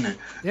haven't seen it.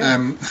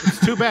 Yeah,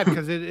 it's too bad,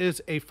 because it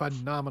is a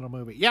phenomenal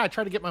movie. Yeah, I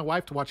tried to get my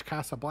wife to watch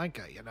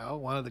Casablanca. You know,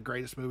 one of the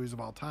greatest movies of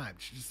all time.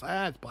 She just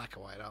it's black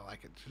and white. I don't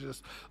like it. She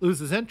just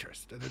loses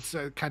interest, and it's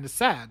kind of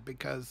sad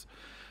because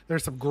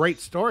there's some great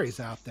stories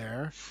out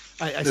there.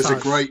 I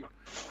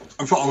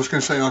was going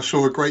to say I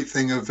saw a great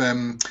thing of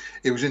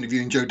it was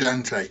interviewing Joe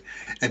Dante,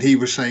 and he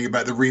was saying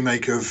about the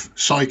remake of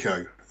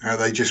Psycho, how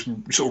they just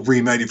sort of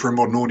remade it for a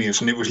modern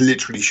audience, and it was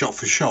literally shot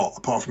for shot,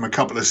 apart from a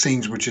couple of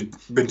scenes which had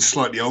been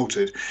slightly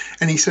altered.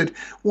 And he said,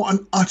 "What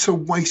an utter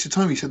waste of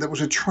time!" He said that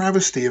was a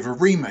travesty of a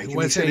remake. It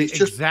was an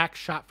exact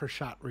shot for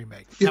shot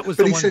remake. That was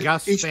the one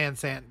Gus Van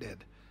Sant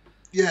did.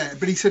 Yeah,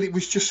 but he said it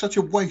was just such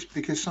a waste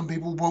because some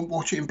people won't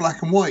watch it in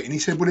black and white. And he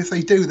said, well, if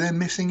they do, they're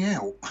missing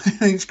out.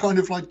 It's kind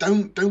of like,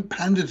 don't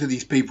pander to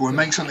these people and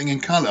make something in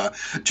colour.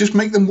 Just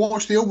make them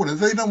watch the old one. If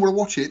they don't want to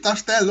watch it,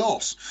 that's their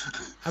loss.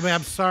 I mean,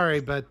 I'm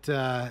sorry, but,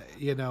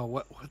 you know,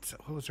 what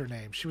was her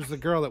name? She was the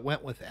girl that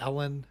went with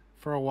Ellen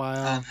for a while.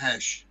 Anne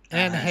Hesh.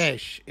 Anne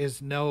Hesh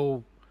is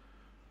no...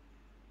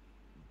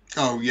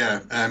 Oh,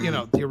 yeah. You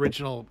know, the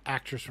original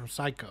actress from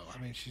Psycho.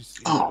 I mean, she's...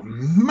 Oh,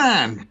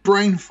 man.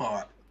 Brain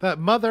fart. The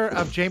mother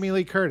of Jamie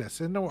Lee Curtis.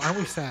 Aren't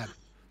we sad?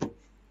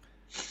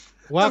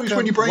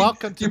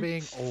 Welcome to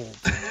being old.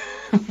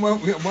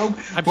 well, I'm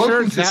welcome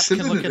sure to Zap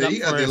can look it up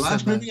Solidity at the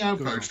last movie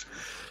outpost.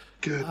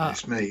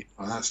 Goodness me.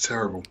 Oh, that's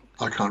terrible.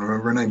 I can't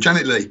remember her name.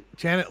 Janet Leigh.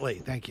 Janet Leigh,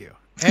 thank you.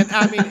 And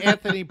I mean,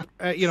 Anthony,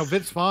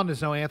 Vince Vaughn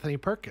is no Anthony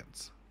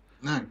Perkins.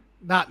 No.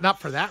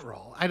 Not for that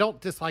role. I don't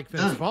dislike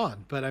Vince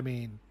Vaughn, but I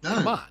mean,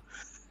 come on.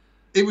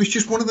 It was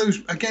just one of those,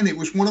 again, it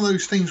was one of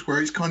those things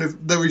where it's kind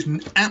of, there is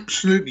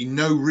absolutely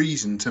no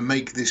reason to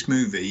make this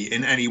movie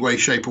in any way,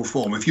 shape or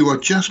form. If you are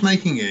just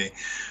making it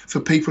for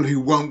people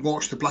who won't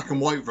watch the black and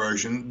white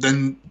version,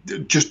 then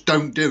just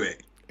don't do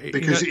it.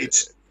 Because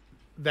it's...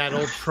 That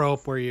old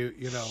trope where you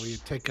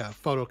take a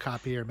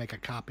photocopier and make a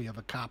copy of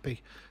a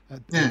copy,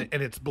 and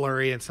it's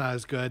blurry, it's not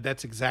as good.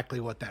 That's exactly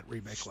what that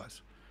remake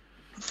was.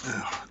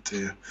 Oh,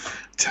 dear.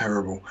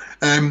 Terrible.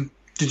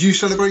 Did you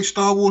celebrate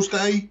Star Wars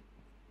Day?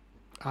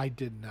 I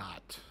did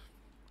not.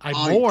 I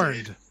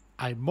mourned.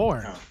 I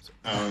mourned.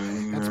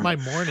 That's my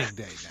mourning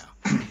day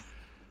now.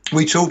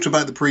 We talked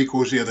about the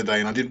prequels the other day,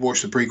 and I did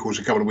watch the prequels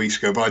a couple of weeks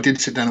ago, but I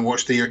did sit down and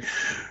watch the,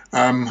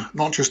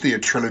 not just the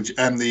trilogy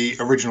and the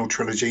original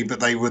trilogy, but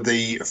they were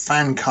the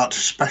fan cut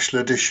special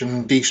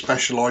edition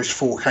despecialized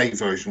 4K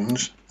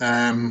versions,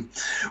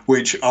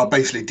 which are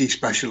basically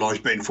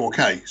despecialized but in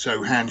 4K.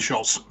 So Han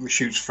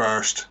shoots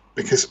first,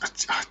 because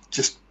I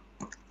just,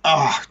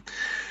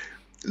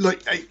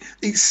 like,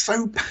 it's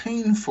so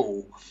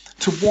painful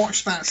to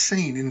watch that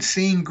scene and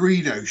seeing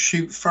Greedo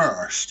shoot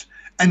first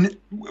and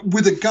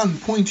with a gun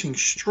pointing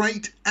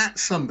straight at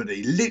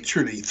somebody,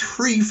 literally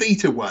 3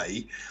 feet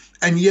away,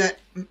 and yet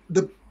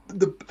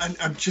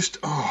I'm just,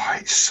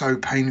 it's so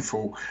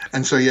painful.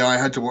 And so I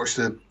had to watch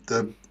the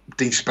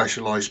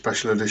despecialized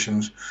special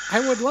editions.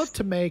 I would love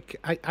to make.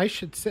 I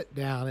should sit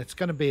down. It's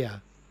going to be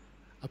a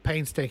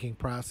painstaking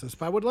process,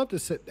 but I would love to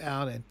sit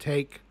down and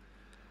take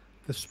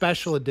the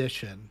special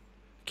edition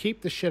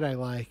keep the shit I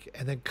like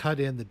and then cut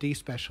in the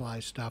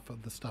despecialized stuff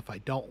of the stuff I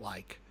don't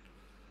like.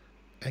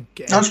 And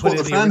That's what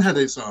the fan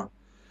edits are.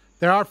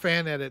 There are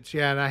fan edits,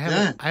 yeah, and I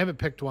haven't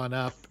picked one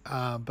up,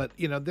 but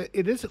you know,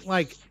 it isn't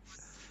like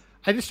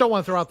I just don't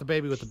want to throw out the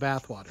baby with the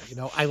bathwater. You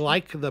know, I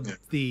like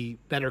the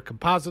better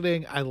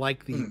compositing. I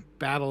like the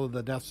Battle of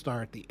the Death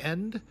Star at the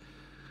end.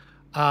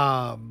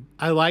 I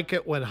like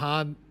it when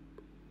Han,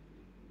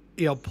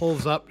 you know,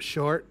 pulls up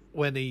short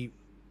when he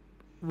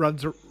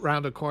runs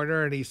around a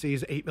corner and he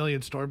sees 8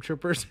 million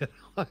stormtroopers.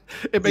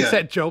 It makes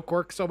that joke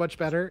work so much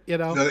better, you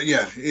know?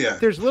 Yeah.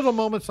 There's little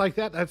moments like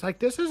that. That's like,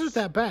 this isn't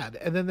that bad.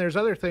 And then there's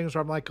other things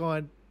where I'm like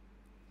going,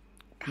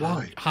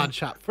 why? Han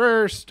shot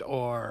first,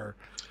 or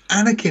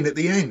Anakin at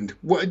the end.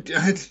 What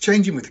I had to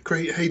change him with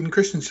Hayden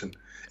Christensen,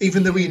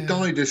 even though he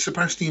died as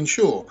Sebastian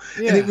Shaw.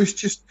 Yeah. And it was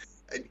just...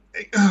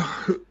 It's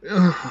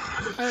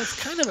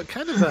kind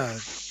of a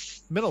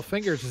middle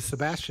finger to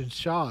Sebastian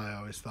Shaw, I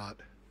always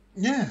thought.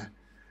 Yeah.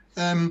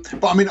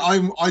 But I mean,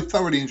 I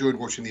thoroughly enjoyed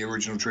watching the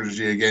original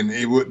trilogy again.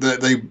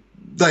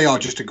 They are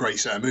just a great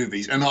set of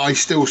movies, and I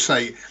still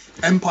say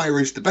Empire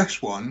is the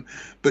best one,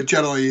 but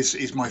Jedi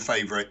is my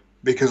favourite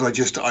because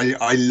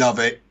I love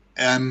it.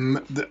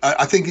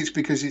 I think it's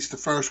because it's the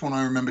first one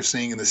I remember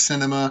seeing in the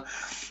cinema.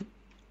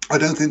 I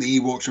don't think the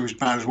Ewoks are as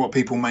bad as what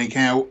people make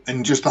out,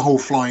 and just the whole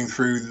flying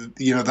through,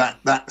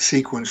 that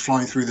sequence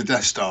flying through the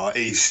Death Star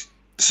is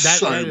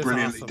so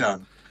brilliantly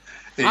done.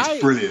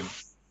 It's brilliant.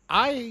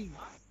 I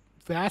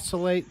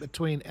vacillate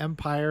between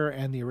Empire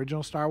and the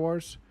original Star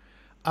Wars.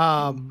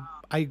 I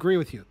agree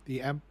with you.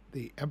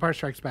 The Empire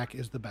Strikes Back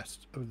is the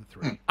best of the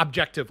three.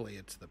 Objectively,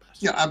 it's the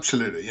best. Yeah,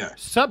 absolutely. Yeah.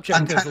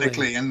 Subjectively, and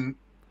technically, and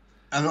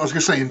I was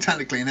going to say, and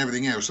technically, and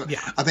everything else. Yeah.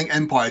 I think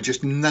Empire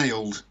just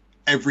nailed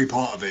every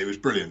part of it. It was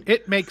brilliant.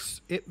 It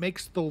makes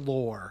the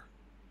lore,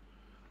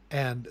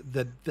 and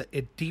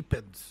it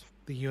deepens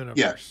the universe.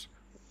 Yeah.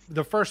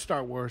 The first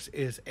Star Wars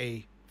is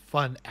a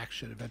fun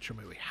action adventure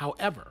movie.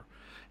 However,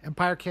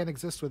 Empire can't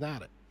exist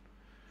without it.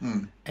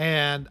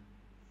 And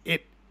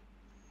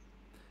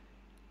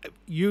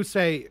you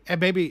say,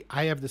 and maybe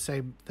I have the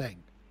same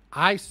thing.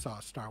 I saw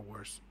Star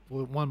Wars,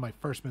 one of my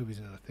first movies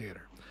in the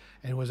theater,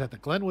 and it was at the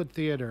Glenwood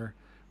Theater,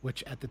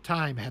 which at the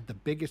time had the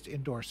biggest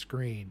indoor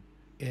screen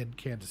in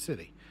Kansas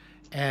City,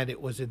 and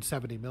it was in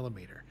 70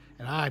 millimeter.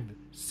 And I'm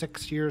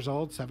 7 years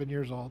old,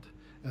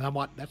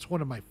 and that's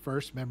one of my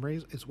first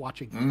memories is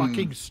watching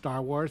fucking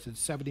Star Wars in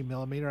 70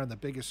 millimeter on the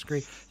biggest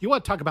screen. You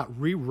want to talk about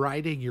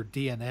rewriting your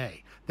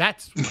DNA?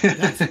 That's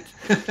it.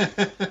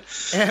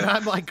 And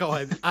I'm like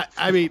going,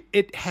 I mean,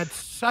 it had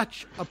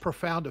such a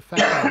profound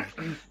effect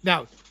on me.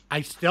 Now,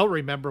 I still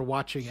remember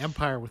watching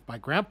Empire with my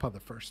grandpa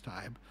the first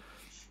time,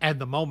 and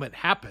the moment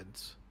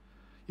happens,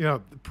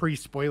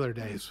 pre-spoiler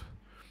days.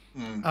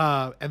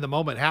 And the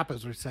moment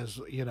happens where it says,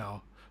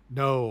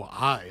 no,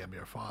 I am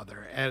your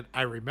father. And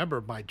I remember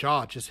my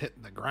jaw just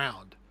hitting the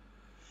ground.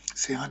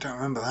 See, I don't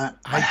remember that.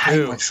 I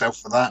hate myself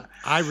for that.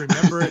 I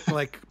remember it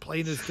like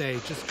plain as day,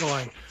 just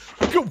going,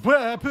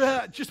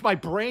 just my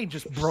brain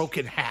just broke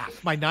in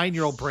half. My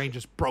 9-year-old brain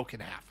just broke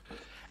in half.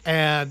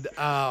 And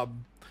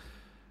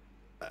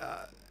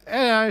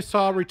I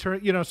saw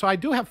Return, so I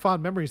do have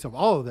fond memories of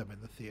all of them in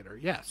the theater,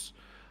 yes.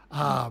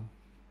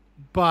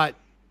 But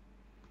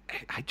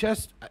I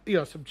just,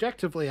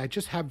 subjectively, I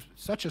just have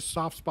such a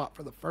soft spot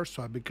for the first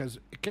one because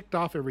it kicked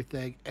off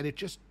everything, and it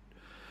just,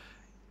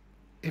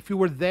 if you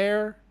were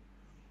there,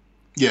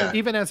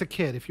 even as a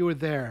kid, if you were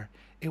there,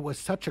 it was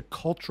such a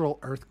cultural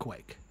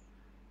earthquake,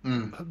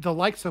 the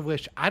likes of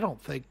which I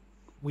don't think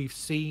we've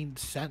seen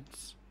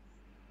since.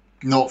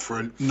 Not for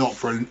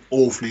an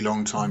awfully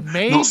long time.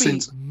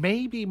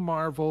 Maybe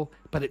Marvel,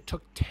 but it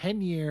took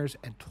 10 years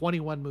and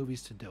 21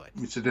 movies to do it.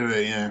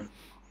 Yeah.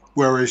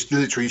 Whereas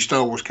literally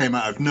Star Wars came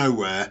out of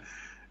nowhere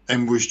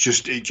and it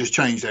just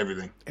changed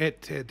everything.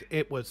 It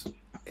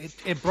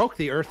broke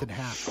the earth in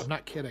half. I'm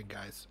not kidding,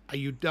 guys.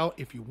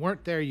 If you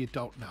weren't there, you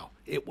don't know.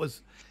 It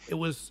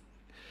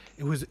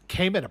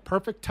came at a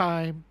perfect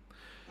time.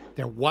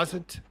 There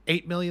wasn't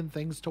 8 million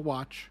things to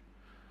watch.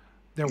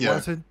 There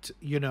wasn't,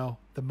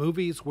 the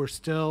movies were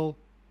still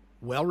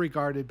well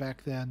regarded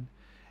back then.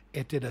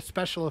 It did a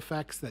special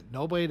effects that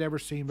nobody had ever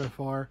seen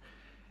before.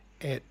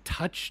 It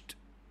touched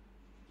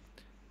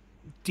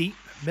deep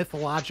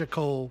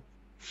mythological,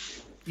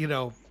 it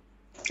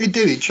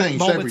did. It changed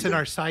moments everything in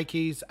our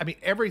psyches. I mean,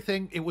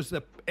 everything. It was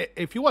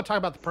if you want to talk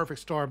about the perfect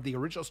storm, the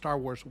original Star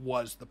Wars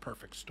was the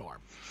perfect storm,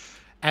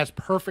 as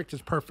perfect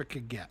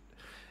could get.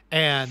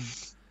 And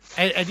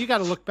you got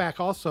to look back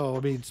also. I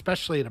mean,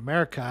 especially in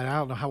America, and I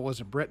don't know how it was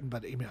in Britain,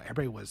 but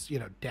everybody was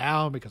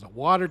down because of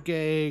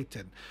Watergate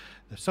and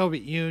the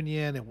Soviet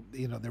Union,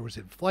 and there was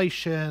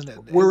inflation.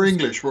 And we're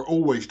English. We're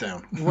always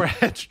down.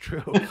 That's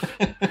true.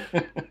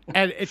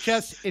 And it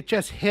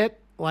just hit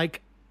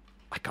like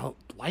a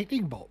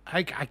lightning bolt.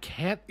 I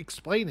can't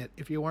explain it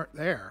if you weren't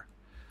there.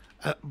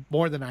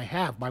 More than I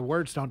have. My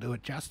words don't do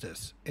it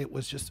justice. It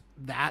was just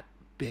that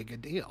big a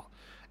deal.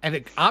 And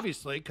it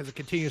obviously, because it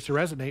continues to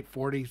resonate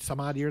 40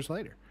 some odd years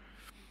later.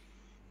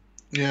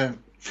 Yeah.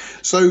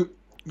 So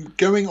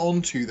going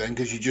on to then,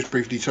 because you just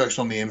briefly touched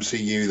on the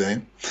MCU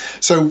then.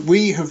 So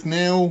we've had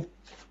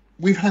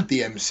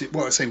the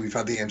well, I say we've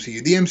had the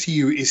MCU. The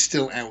MCU is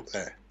still out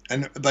there,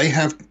 and they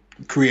have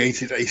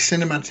created a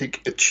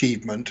cinematic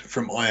achievement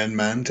from Iron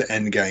Man to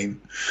Endgame.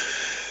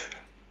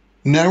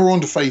 Now we're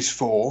on to Phase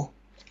 4,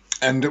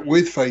 and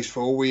with Phase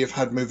 4 we have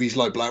had movies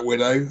like Black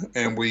Widow,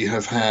 and we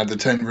have had The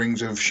Ten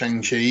Rings of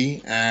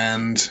Shang-Chi,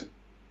 and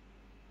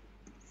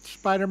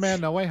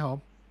Spider-Man No Way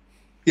Home.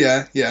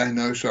 Yeah,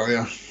 no, sorry,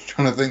 I'm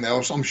trying to think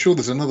else. I'm sure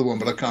there's another one,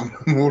 but I can't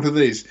remember what it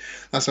is.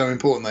 That's how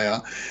important they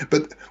are.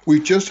 But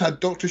we've just had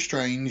Doctor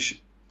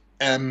Strange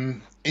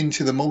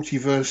into the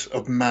Multiverse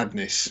of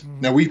Madness.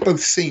 Mm. Now, we've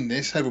both seen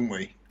this, haven't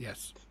we?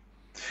 Yes.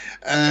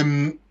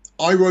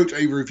 I wrote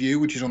a review,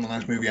 which is on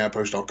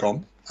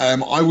thelastmovieoutpost.com.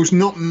 I was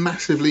not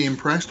massively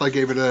impressed. I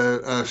gave it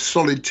a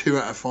solid 2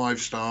 out of 5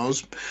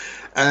 stars.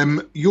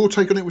 Your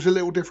take on it was a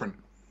little different.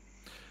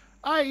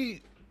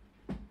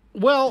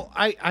 Well,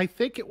 I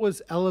think it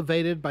was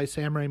elevated by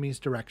Sam Raimi's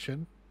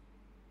direction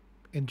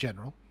in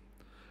general.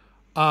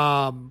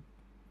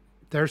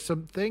 There's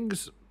some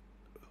things.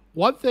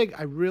 One thing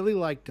I really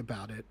liked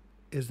about it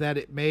is that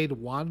it made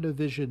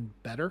WandaVision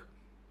better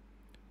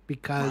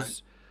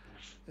because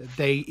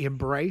they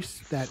embrace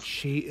that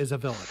she is a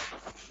villain.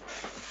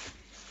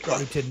 Right.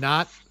 They did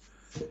not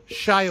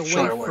shy away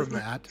from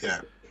that.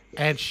 Yeah.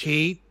 And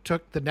she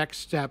took the next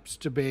steps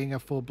to being a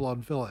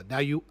full-blown villain. Now,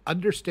 you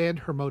understand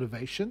her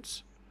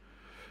motivations.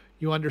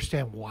 You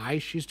understand why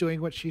she's doing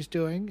what she's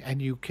doing,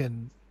 and you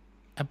can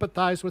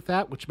empathize with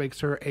that, which makes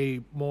her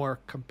a more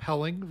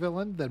compelling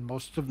villain than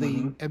most of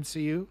the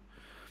MCU.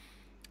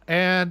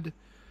 And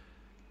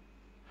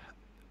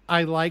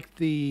I like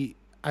the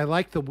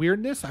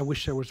weirdness. I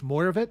wish there was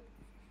more of it.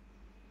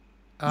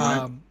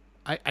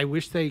 I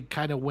wish they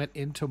kind of went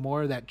into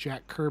more of that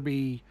Jack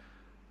Kirby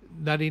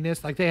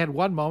nuttiness. Like they had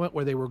one moment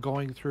where they were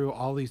going through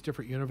all these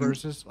different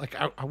universes. Like,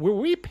 were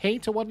we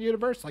paid to one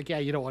universe? Like, yeah,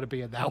 you don't want to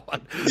be in that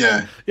one.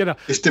 Yeah,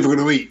 it's difficult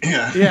to eat.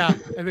 Yeah, yeah.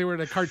 And they were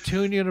in a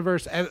cartoon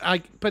universe, and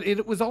but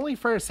it was only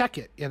for a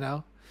second. There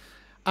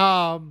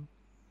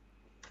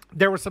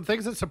were some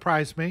things that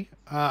surprised me.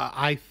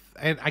 I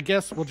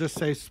guess we'll just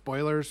say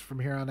spoilers from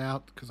here on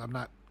out because I'm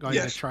not going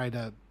to try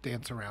to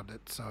dance around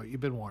it. So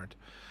you've been warned.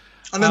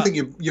 I don't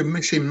think you're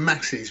mixing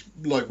masses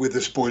like with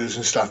the spoilers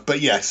and stuff, but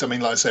yes, I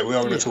mean, like I say, we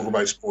are going to talk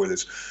about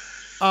spoilers.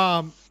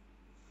 I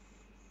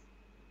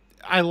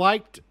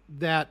liked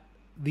that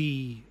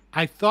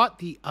I thought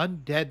the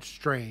undead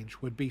Strange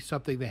would be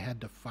something they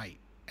had to fight,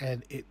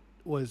 and it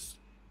was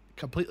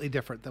completely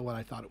different than what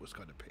I thought it was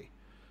going to be.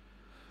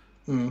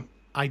 Mm.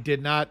 I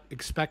did not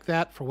expect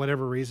that for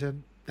whatever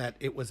reason, that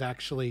it was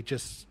actually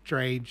just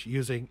Strange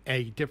using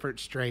a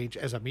different Strange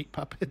as a meat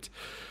puppet.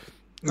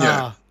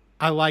 Yeah.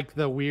 I like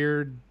the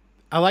weird.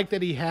 I like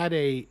that he had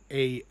a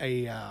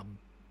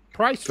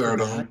price for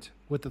that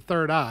with the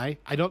third eye.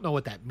 I don't know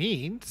what that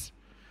means,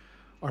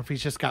 or if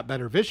he's just got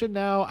better vision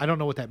now. I don't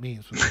know what that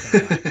means. With the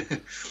third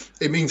eye.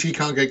 It means he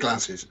can't get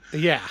glasses.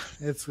 Yeah,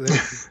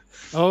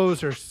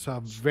 those are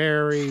some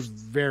very,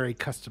 very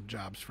custom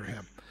jobs for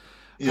him.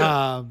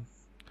 Yeah.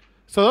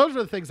 So those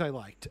are the things I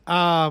liked.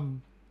 I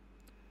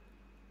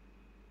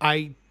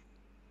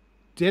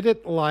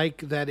didn't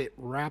like that it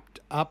wrapped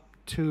up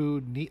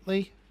too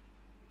neatly.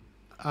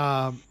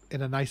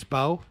 In a nice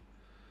bow.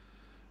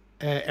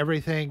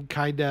 Everything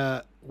kind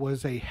of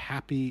was a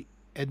happy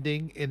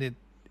ending in it,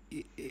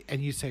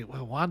 and you say,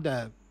 well,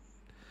 Wanda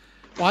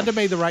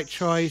made the right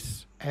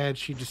choice, and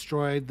she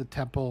destroyed the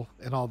temple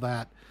and all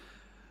that,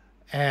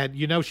 and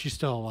she's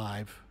still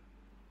alive.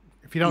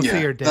 If you don't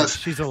see her dead,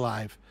 she's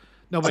alive.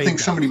 Nobody. I think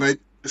somebody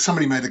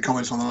made the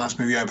comments on the Last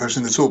Movie Outpost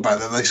in the talk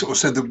about that. They sort of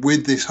said that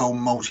with this whole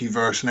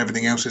multiverse and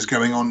everything else that's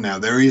going on now,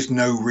 there is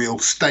no real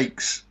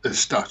stakes as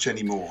such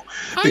anymore.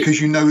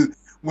 Because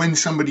when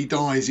somebody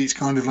dies, it's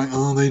kind of like,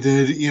 oh, they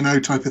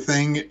did, type of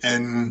thing.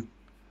 And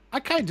I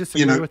kind of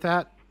disagree with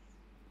that.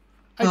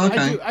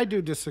 I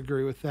do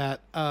disagree with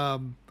that. I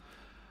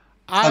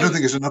don't think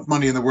there's enough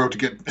money in the world to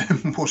get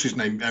what's his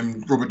name,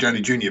 Robert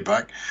Downey Jr.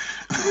 back.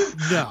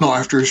 No. Not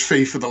after his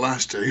fee for the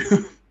last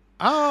two.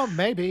 Oh,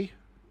 maybe.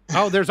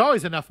 Oh, there's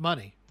always enough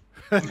money.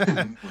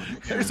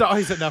 There's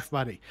always enough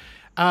money,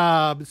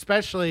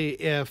 especially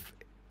if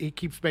he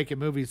keeps making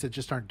movies that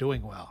just aren't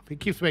doing well. If he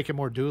keeps making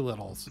more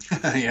Doolittles.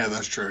 Yeah,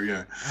 that's true.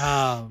 Yeah.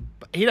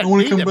 But he doesn't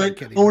need to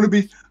make any. I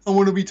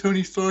want to be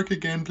Tony Stark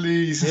again,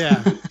 please.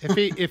 Yeah.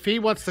 If he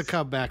wants to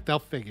come back, they'll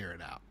figure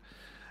it out.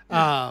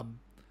 Yeah.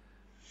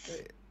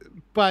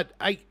 But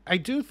I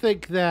do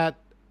think that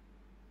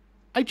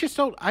I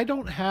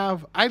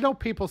know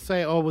people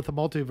say, oh, with the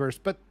multiverse,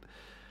 but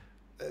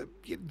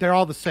they're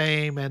all the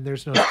same and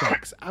there's no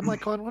stakes. I'm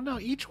like going, well, no,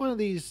 each one of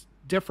these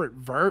different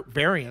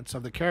variants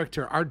of the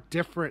character are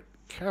different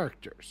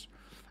characters.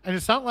 And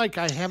it's not like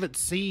I haven't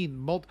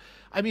seen one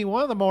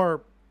of the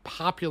more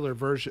popular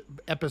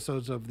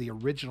episodes of the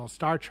original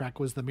Star Trek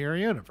was the Mirror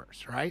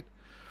Universe, right?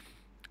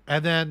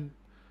 And then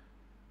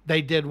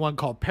they did one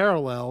called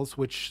Parallels,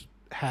 which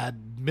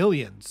had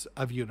millions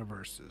of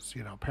universes,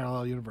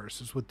 parallel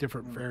universes with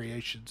different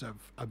variations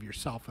of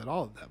yourself in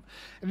all of them.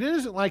 And it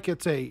isn't like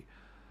it's a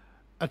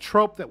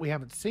trope that we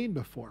haven't seen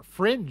before.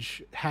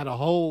 Fringe had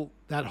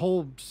that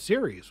whole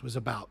series was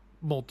about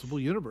multiple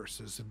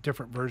universes and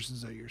different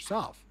versions of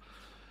yourself.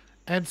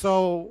 And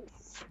so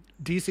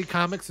DC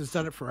Comics has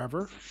done it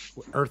forever.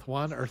 Earth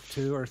 1, Earth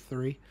 2, Earth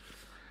 3.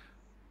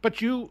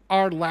 But you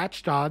are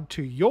latched on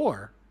to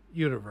your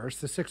universe,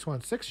 the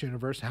 616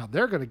 universe, how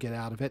they're going to get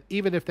out of it,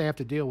 even if they have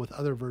to deal with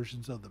other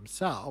versions of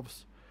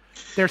themselves.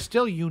 They're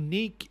still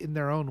unique in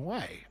their own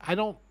way. I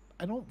don't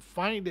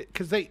find it,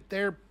 because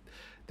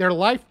their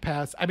life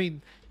paths. I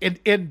mean,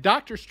 in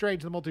Doctor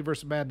Strange: The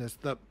Multiverse of Madness,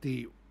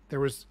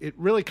 it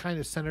really kind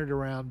of centered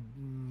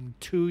around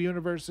 2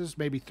 universes,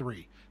 maybe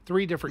 3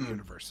 different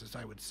universes,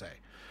 I would say.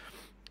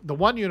 The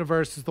one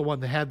universe is the one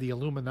that had the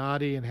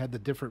Illuminati and had the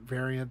different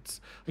variants.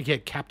 Like you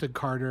had Captain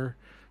Carter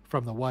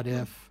from the What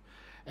If,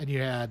 and you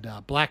had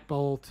Black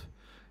Bolt,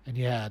 and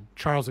you had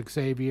Charles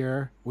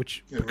Xavier,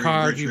 which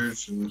Picard, you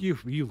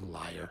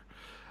liar.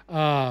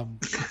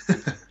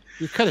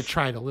 You could have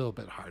tried a little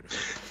bit harder.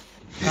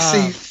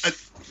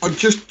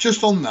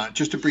 Just on that,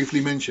 just to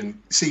briefly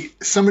mention,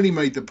 somebody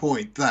made the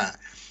point that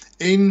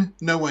in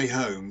No Way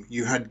Home,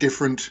 you had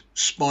different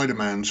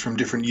Spider-Mans from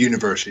different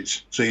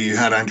universes. So you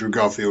had Andrew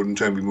Garfield and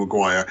Tobey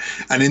Maguire,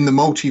 and in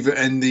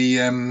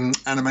the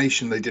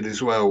animation they did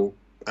as well.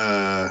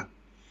 I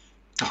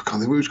can't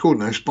think what it was called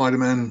now.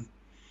 Spider-Man,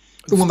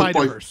 the one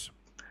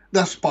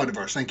that's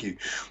Spider-Verse. Thank you.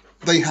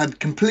 They had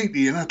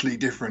completely and utterly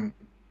different,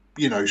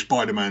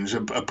 Spider-Man's,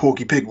 a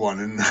Porky Pig one,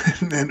 and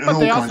but all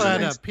they kinds also of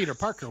had things. a Peter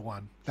Parker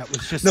one that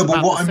was just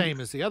about the same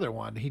as the other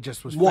one. He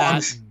just was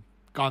fat and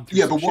gone through.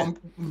 Yeah, but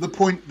the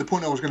point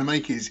I was going to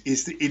make is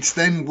that it's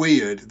then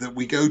weird that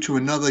we go to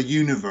another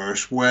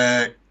universe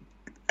where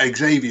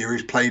Xavier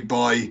is played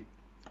by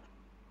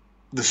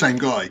the same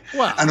guy,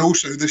 and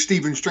also the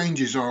Stephen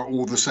Stranges are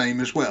all the same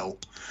as well.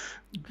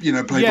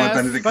 Played by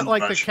Benedict Cumberbatch. But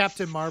like the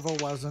Captain Marvel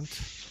wasn't.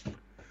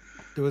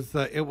 It was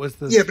the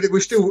but it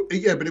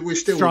was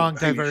still strong,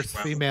 diverse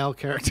female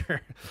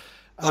character.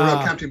 No,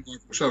 Captain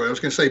Marvel. Sorry, I was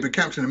going to say, but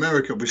Captain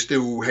America was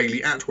still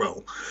Haley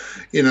Atwell.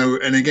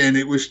 And again,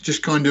 it was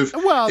just kind of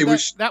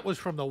that was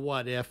from the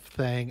What If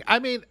thing. I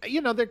mean,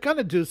 they're going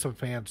to do some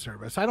fan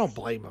service. I don't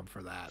blame them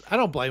for that. I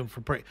don't blame them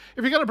for if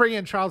you're going to bring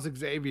in Charles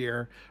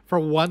Xavier for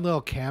one little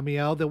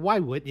cameo, then why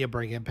wouldn't you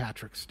bring in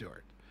Patrick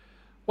Stewart?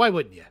 Why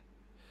wouldn't you?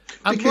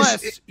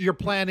 Unless you're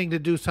planning to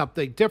do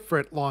something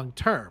different long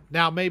term.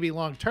 Now, maybe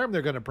long term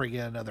they're going to bring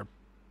in another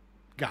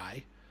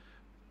guy.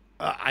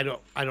 I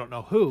don't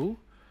know who,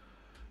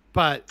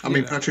 but I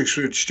mean, Patrick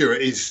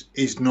Stewart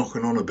is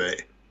knocking on a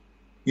bit.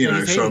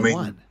 He's So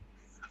 81.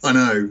 I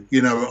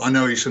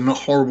know it's a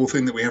horrible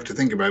thing that we have to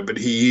think about, but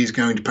he is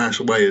going to pass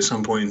away at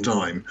some point in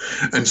time,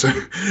 and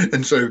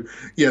so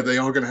yeah, they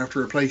are going to have to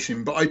replace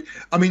him. But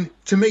I mean,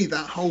 to me,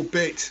 that whole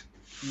bit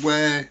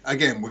where,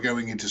 again, we're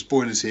going into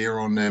spoilers here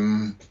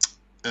on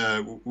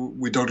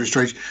with Doctor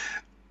Strange,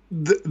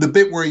 the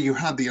bit where you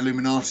had the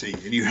Illuminati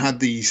and you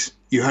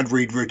had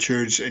Reed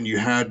Richards and you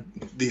had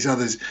these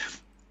others,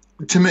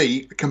 to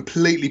me,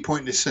 completely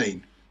pointless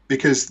scene,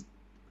 because,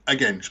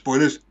 again,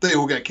 spoilers, they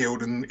all get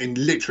killed in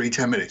literally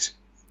 10 minutes.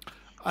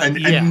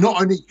 And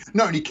not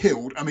only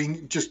killed, I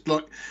mean, just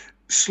like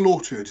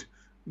slaughtered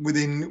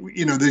within,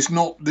 there's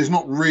not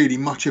really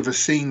much of a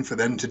scene for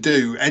them to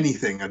do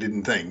anything, I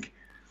didn't think.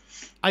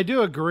 I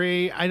do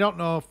agree. I don't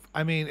know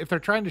if they're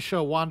trying to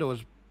show Wanda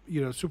was,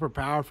 super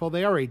powerful,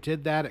 they already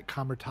did that at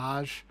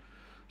Kamar-Taj,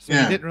 so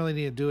they didn't really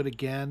need to do it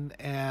again.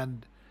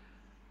 And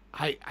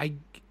I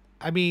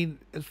mean,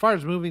 as far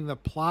as moving the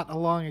plot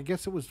along, I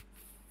guess it was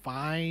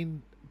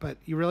fine, but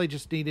you really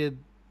just needed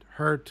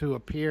her to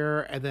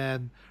appear and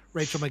then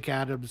Rachel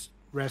McAdams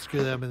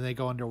rescue them and they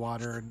go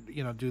underwater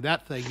and, do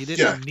that thing. You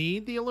didn't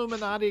need the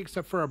Illuminati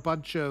except for a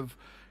bunch of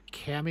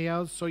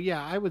cameos. So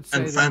yeah, I would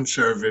say fan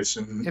service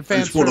and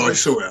that's what I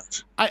saw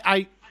it.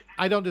 I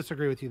don't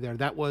disagree with you there.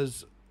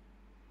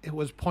 It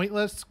was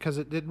pointless because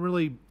it didn't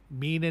really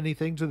mean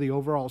anything to the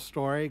overall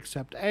story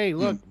except, hey,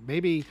 look,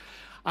 maybe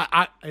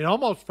it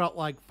almost felt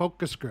like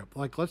focus group.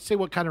 Like, let's see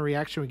what kind of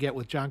reaction we get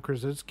with John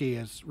Krasinski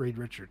as Reed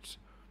Richards.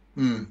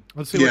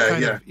 Let's see what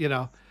kind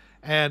of,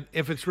 and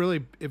if it's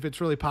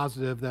really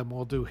positive, then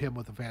we'll do him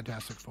with a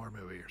Fantastic Four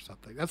movie or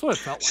something. That's what it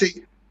felt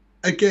like.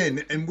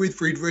 Again, and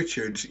with Reed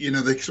Richards,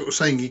 they sort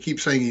of he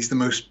keeps saying he's the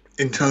most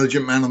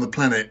intelligent man on the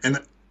planet, and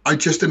I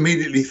just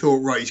immediately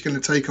thought, right, he's going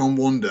to take on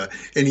Wanda,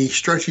 and he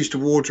stretches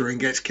towards her and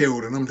gets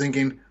killed, and I'm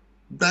thinking,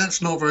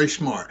 that's not very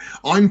smart.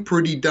 I'm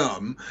pretty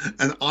dumb,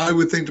 and I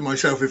would think to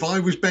myself, if I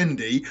was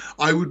Bendy,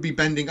 I would be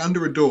bending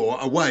under a door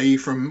away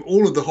from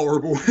all of the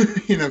horrible,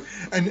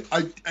 and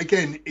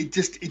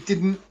it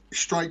didn't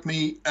strike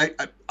me.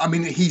 I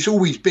mean, he's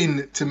always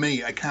been, to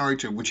me, a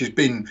character which has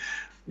been,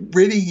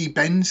 really, he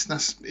bends.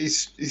 That's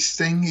his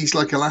thing. He's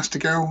like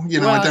Elastigirl.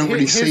 I don't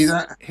really see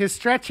that. His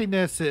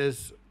stretchiness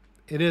is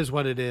it is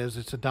what it is.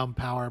 It's a dumb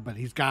power, but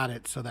he's got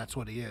it, so that's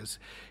what he is.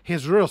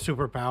 His real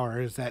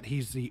superpower is that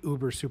he's the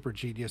uber super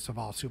genius of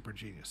all super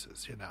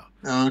geniuses, you know.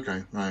 Oh,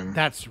 okay. Right.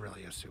 That's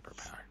really a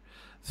superpower.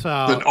 So,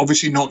 but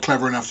obviously not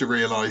clever enough to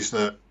realize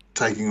that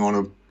taking on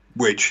a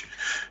witch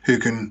who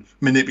can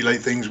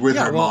manipulate things with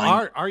her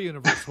mind. Our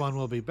universe one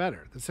will be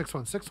better. The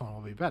 616 one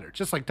will be better.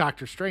 Just like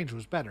Doctor Strange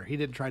was better. He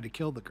didn't try to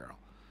kill the girl.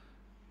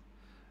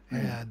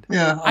 And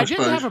yeah, I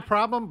didn't have a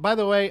problem. By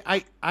the way,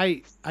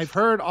 I've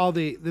heard all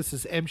this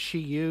is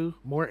MCU,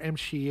 more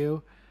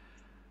MCU.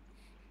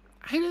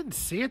 I didn't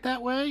see it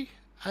that way.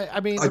 I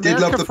mean,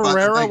 America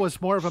Ferrera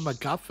was more of a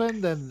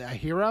MacGuffin than a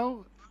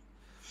hero.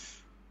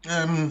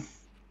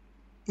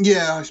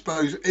 Yeah, I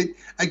suppose.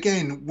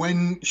 Again,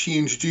 when she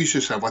introduced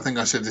herself, I think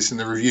I said this in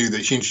the review,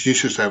 that she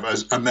introduced herself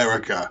as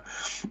America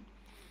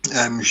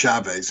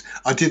Chavez.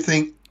 I did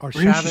think, or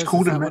Chavez, is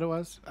that what it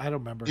was? I don't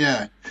remember.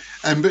 Yeah,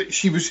 but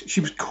she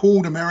was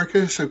called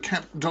America, so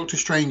Doctor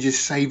Strange is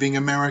saving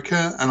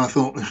America, and I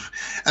thought,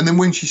 and then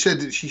when she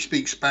said that she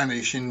speaks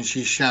Spanish and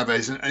she's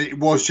Chavez, and it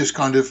was just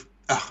kind of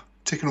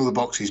ticking all the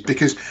boxes,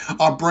 because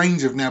our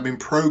brains have now been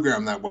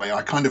programmed that way.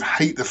 I kind of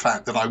hate the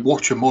fact that I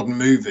watch a modern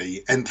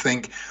movie and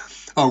think,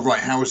 oh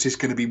right, how is this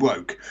going to be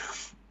woke?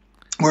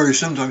 Whereas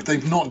sometimes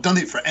they've not done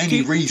it for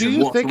any reason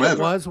whatsoever. Do you think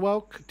it was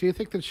woke? Do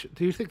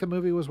you think the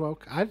movie was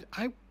woke? I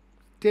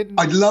didn't.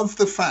 I love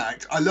the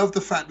fact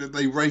that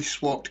they race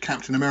swapped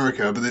Captain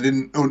America, but they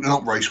didn't. Oh,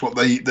 not race swap.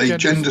 They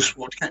gender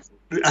swapped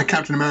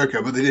Captain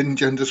America, but they didn't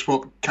gender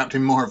swap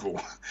Captain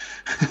Marvel.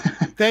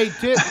 They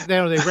did.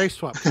 No, they race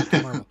swapped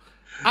Captain Marvel.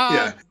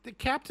 Yeah. The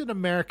Captain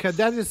America.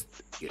 That is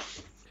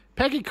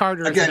Peggy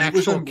Carter is an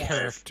actual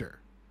character.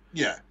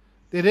 Yeah.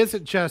 It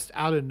isn't just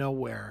out of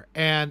nowhere,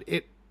 and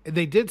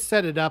they did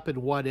set it up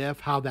in What If,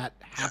 how that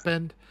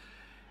happened.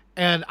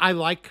 And I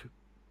like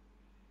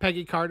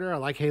Peggy Carter. I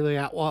like Haley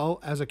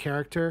Atwell as a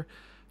character.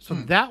 So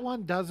that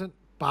one doesn't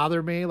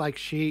bother me. Like,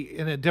 she,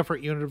 in a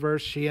different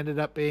universe, she ended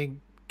up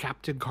being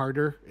Captain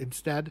Carter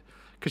instead,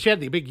 because she had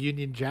the big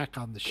Union Jack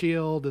on the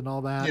shield and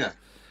all that. Yeah.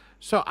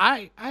 So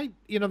I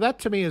that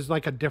to me is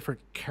like a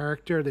different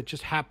character that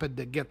just happened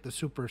to get the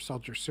super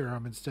soldier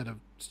serum instead of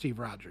Steve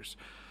Rogers.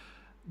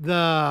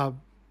 The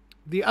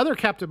other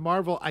Captain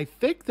Marvel, I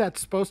think that's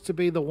supposed to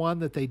be the one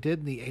that they did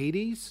in the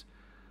 80s.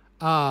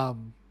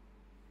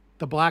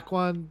 The black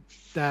one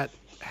that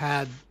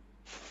had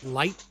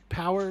light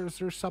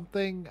powers or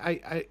something.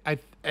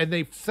 And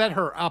they've set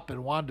her up in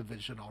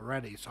WandaVision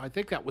already. So I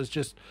think that was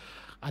just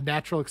a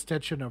natural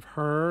extension of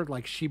her.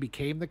 Like, she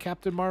became the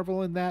Captain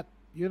Marvel in that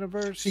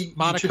universe.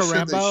 Monica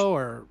Rambeau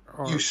or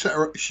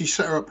she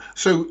set her up.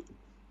 So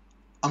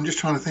I'm just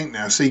trying to think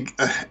now. See,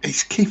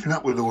 it's keeping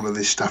up with all of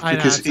this stuff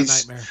because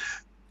it's a nightmare.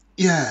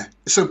 Yeah.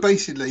 So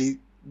basically,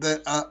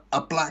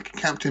 a black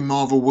Captain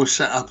Marvel was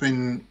set up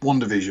in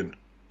WandaVision.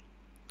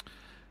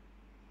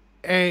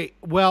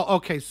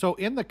 Okay. So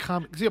in the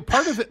comics,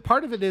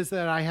 part of it is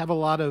that I have a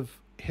lot of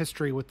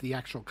history with the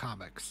actual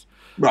comics.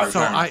 Right. So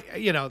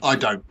I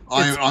don't.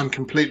 I'm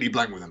completely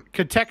blank with them.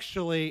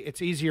 Contextually,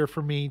 it's easier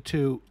for me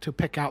to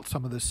pick out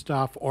some of this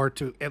stuff, or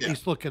to at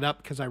least look it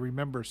up, because I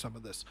remember some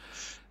of this.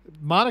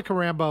 Monica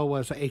Rambeau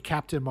was a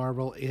Captain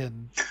Marvel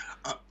in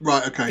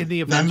right. Okay. In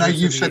the Avengers. Now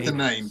you've said the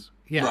name.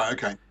 Yeah. Right.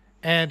 Okay.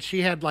 And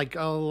she had like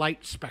a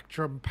light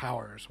spectrum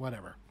powers,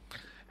 whatever,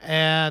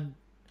 and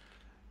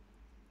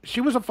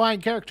she was a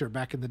fine character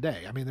back in the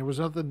day. I mean, there was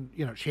nothing.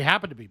 She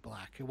happened to be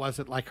black. It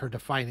wasn't like her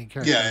defining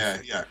character.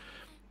 Yeah.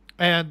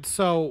 And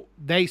so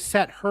they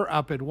set her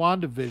up in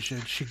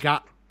WandaVision. She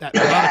got that.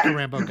 Monica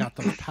Rambeau got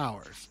those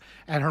powers,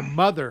 and her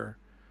mother.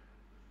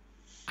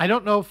 I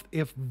don't know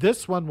if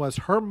this one was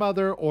her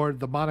mother or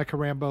the Monica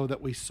Rambeau that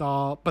we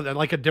saw, but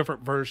like a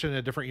different version,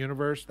 a different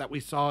universe that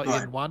we saw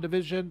in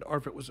WandaVision, or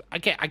if it was, I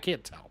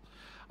can't tell.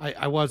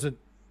 I wasn't.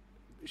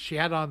 She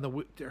had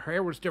on her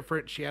hair was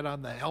different. She had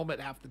on the helmet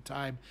half the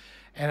time,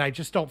 and I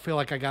just don't feel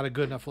like I got a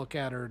good enough look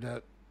at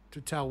her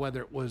to tell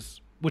whether it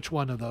was which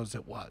one of those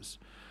it was.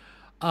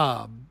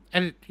 And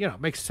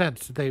it makes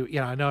sense that they,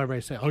 I know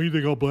everybody say, oh, you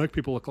think all black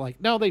people look alike?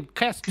 No, they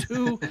cast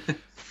two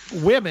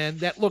women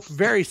that look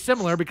very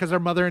similar because they're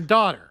mother and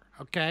daughter.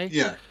 Okay.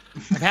 Yeah.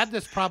 I've had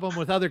this problem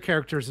with other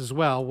characters as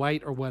well,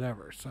 white or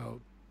whatever.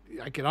 So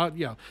I can,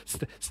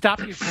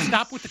 stop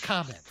with the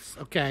comments.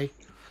 Okay.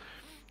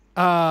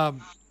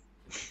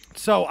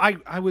 So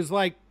I was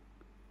like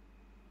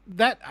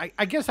that.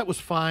 I guess that was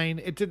fine.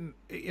 It didn't,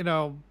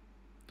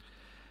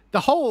 the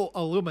whole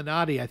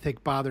Illuminati, I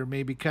think, bothered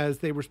me because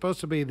they were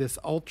supposed to be this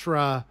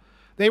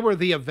they were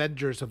the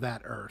Avengers of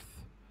that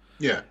Earth.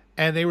 Yeah.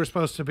 And they were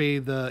supposed to be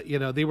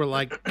they were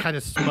like kind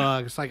of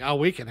smug. It's like, oh,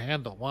 we can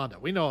handle Wanda.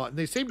 We know, and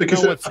they seem to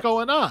know what's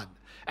going on.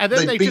 And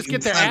then they just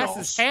get their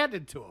asses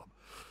handed to them.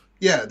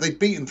 Yeah, they've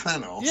beaten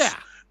Thanos. Yeah.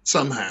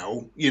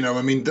 Somehow,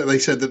 I mean, they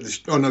said that this,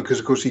 because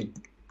of course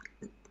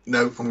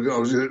I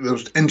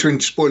was entering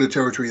spoiler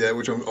territory there,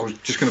 which I was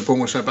just going to pull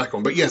myself back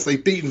on. But yes,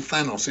 they've beaten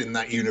Thanos in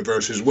that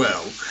universe as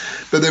well.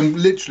 But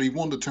then literally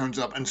Wanda turns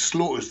up and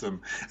slaughters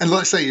them. And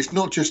like I say, it's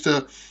not just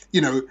I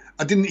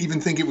didn't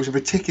even think it was a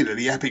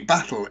particularly epic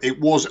battle.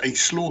 It was a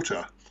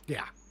slaughter.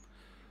 Yeah.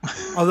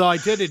 Although I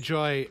did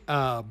enjoy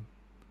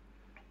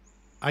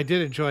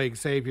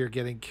Xavier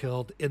getting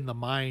killed in the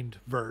mind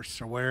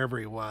verse or wherever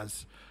he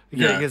was.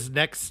 Getting his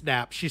neck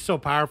snapped. She's so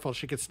powerful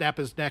she could snap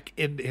his neck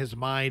into his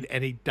mind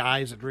and he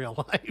dies in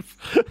real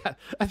life.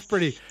 That's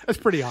pretty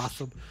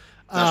awesome.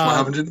 That's what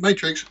happened in the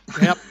Matrix.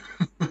 Yep.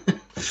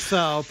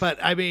 So, but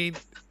I mean,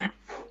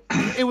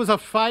 it was a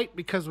fight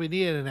because we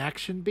needed an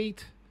action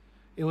beat.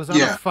 It was not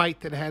a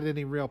fight that had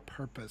any real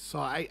purpose. So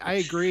I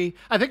agree.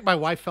 I think my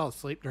wife fell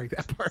asleep during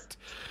that part.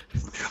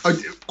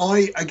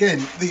 Again,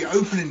 the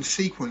opening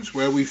sequence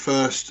where we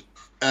first,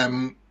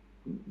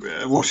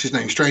 what's his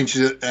name? Strange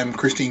is at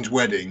Christine's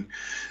wedding.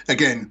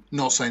 Again,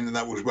 not saying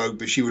that was woke,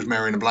 but she was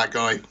marrying a black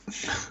guy.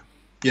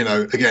 You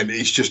know, again,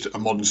 it's just a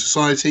modern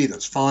society.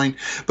 That's fine.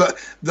 But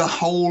the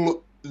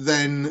whole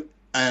then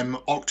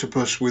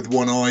octopus with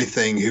one eye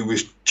thing who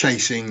was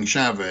chasing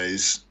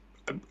Chavez,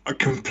 I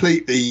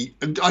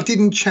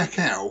didn't check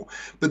out,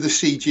 but the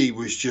CG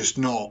was just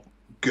not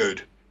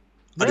good.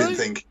 Really? I didn't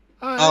think.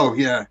 Oh,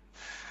 yeah.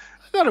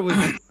 I thought it was.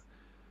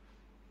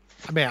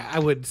 I mean, I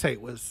wouldn't say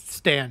it was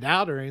stand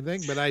out or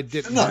anything, but I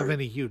didn't have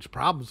any huge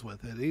problems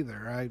with it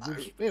either.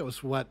 It was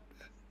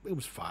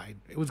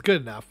fine. It was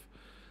good enough.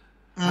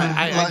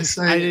 I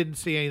didn't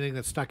see anything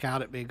that stuck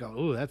out at me and go,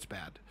 "Ooh, that's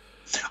bad."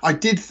 I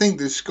did think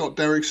that Scott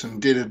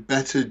Derrickson did a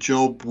better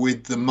job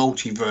with the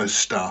multiverse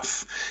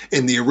stuff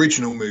in the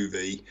original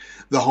movie.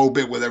 The whole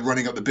bit where they're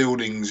running up the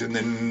buildings and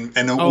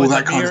all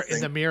that kind of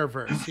thing. In the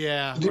Mirrorverse,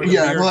 yeah.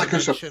 Yeah, all that kind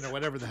of stuff. Or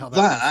whatever the hell that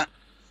was.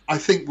 I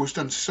think was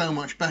done so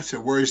much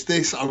better. Whereas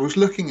this, I was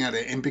looking at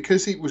it, and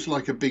because it was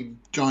like a big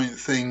giant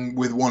thing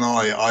with one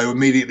eye, I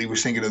immediately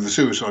was thinking of the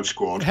Suicide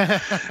Squad.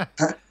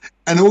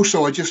 And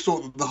also, I just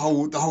thought that the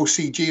whole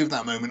CG of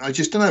that moment, I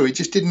just don't know, it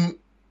just didn't.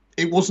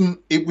 It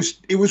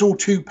was all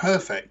too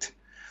perfect.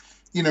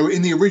 You know,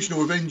 in the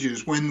original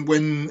Avengers,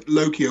 when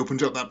Loki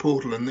opens up that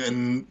portal and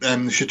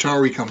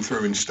Chitauri come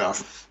through and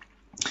stuff,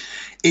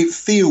 it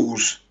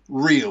feels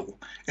real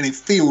and it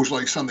feels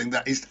like something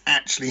that is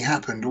actually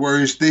happened.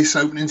 Whereas this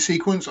opening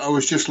sequence, I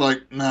was just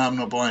like, no, I'm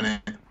not buying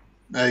it.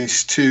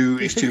 It's too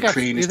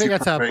clean. Do you think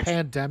that's a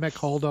pandemic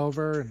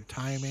holdover and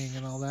timing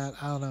and all that?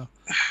 I don't know.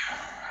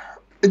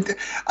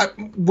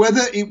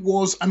 Whether it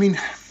was, I mean,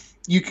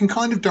 you can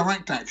kind of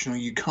direct action or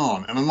you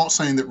can't. And I'm not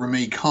saying that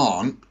Rami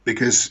can't,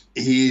 because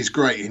he is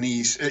great and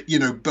he's,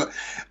 but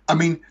I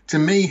mean, to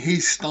me,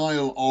 his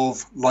style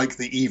of like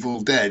the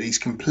Evil Dead is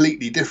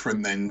completely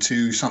different then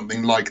to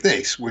something like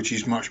this, which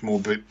is much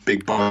more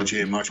big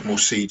budget and much more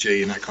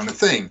CG and that kind of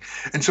thing.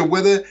 And so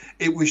whether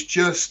it was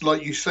just,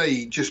 like you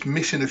say, just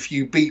missing a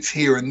few beats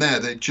here and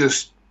there that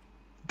just,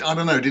 I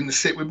don't know, didn't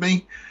sit with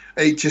me.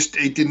 It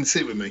didn't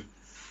sit with me.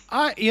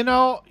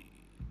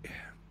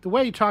 The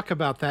way you talk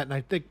about that, and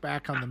I think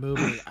back on the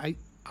movie,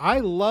 I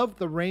love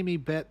the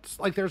Raimi bits.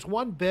 Like, there's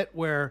one bit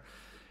where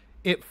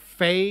it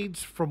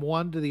fades from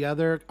one to the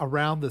other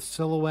around the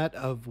silhouette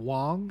of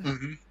Wong.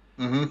 Mm-hmm.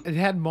 Mm-hmm. It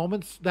had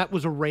moments, that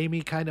was a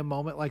Raimi kind of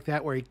moment like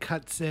that, where he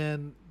cuts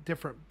in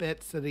different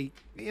bits that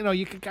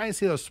you can kind of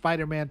see those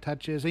Spider-Man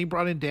touches. And he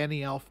brought in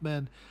Danny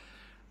Elfman.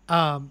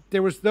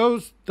 There was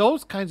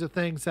those kinds of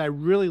things that I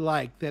really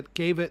liked that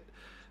gave it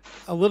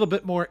a little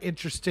bit more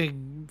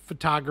interesting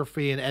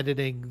photography and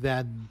editing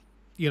than,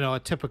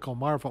 a typical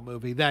Marvel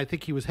movie. That I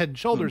think he was head and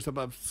shoulders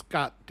above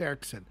Scott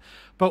Derrickson.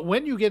 But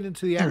when you get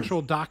into the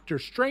actual Doctor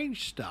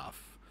Strange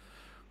stuff,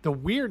 the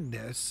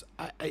weirdness,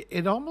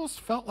 it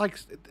almost felt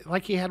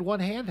like he had one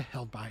hand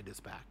held behind his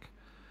back.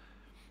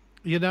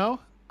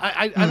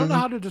 I don't know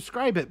how to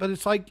describe it, but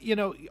it's like,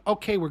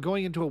 okay, we're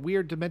going into a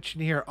weird dimension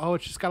here. Oh,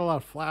 it's just got a lot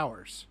of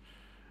flowers,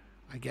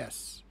 I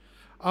guess.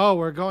 Oh,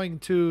 we're going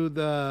to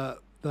the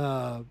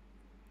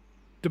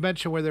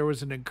dimension where there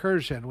was an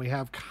incursion. We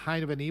have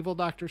kind of an evil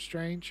Doctor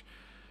Strange,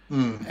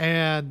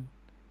 and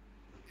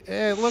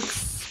it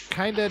looks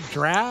kind of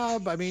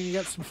drab. I mean, you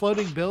got some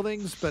floating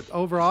buildings, but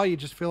overall you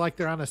just feel like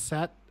they're on a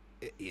set.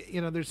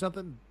 There's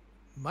nothing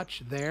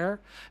much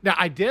there. Now,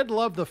 I did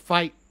love the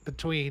fight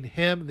between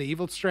him and the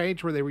evil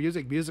Strange where they were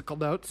using musical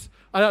notes.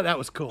 I thought that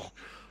was cool.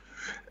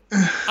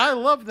 I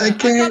love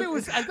that.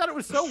 I thought it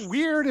was so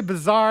weird and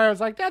bizarre. I was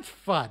like, that's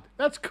fun.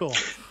 That's cool.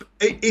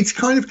 It's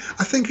kind of,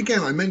 I think,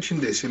 again, I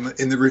mentioned this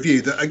in the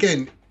review, that,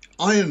 again,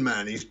 Iron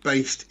Man is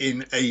based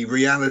in a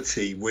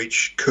reality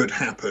which could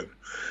happen.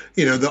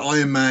 The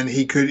Iron Man,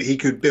 he could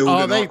build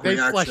an arc reactor.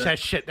 They flushed that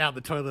shit down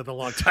the toilet a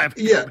long time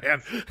ago, yeah.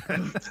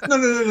 Man.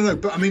 No.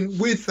 But, I mean,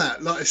 with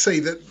that, like I say,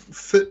 that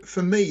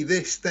for me,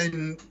 this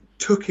then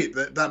took it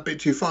that bit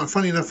too far. And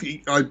funny enough,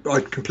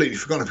 I completely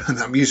forgot about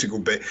that musical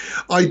bit.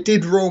 I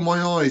did roll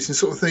my eyes and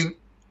sort of think,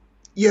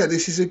 yeah,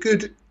 this is a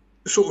good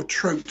sort of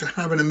trope to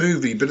have in a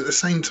movie, but at the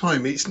same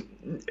time,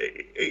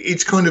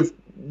 it's kind of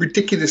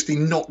ridiculously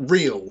not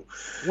real.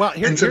 Well,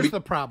 here's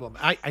the problem.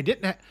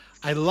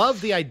 I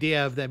love the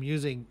idea of them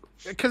using,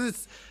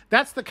 because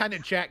that's the kind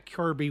of Jack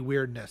Kirby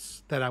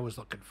weirdness that I was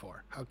looking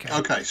for.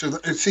 Okay. So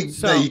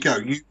there you go.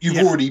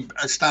 You've already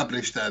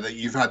established there that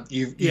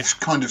you've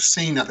kind of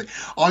seen nothing.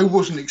 I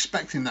wasn't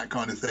expecting that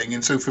kind of thing,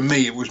 and so for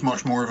me, it was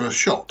much more of a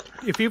shock.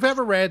 If you've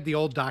ever read the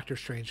old Doctor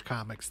Strange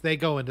comics, they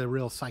go into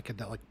real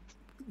psychedelic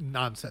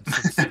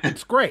nonsense.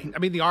 It's great. I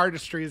mean, the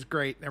artistry is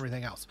great and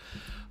everything else.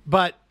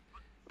 But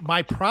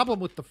my problem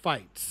with the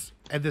fights,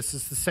 and this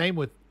is the same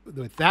with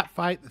that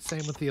fight, the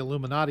same with the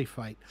Illuminati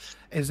fight,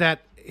 is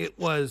that it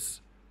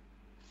was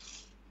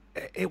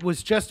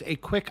just a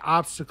quick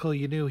obstacle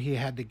you knew he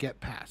had to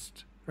get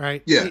past,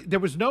 right? Yeah. There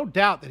was no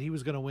doubt that he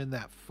was going to win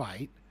that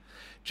fight.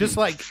 Just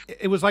like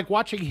it was like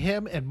watching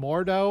him and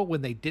Mordo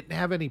when they didn't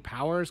have any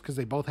powers because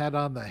they both had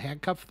on the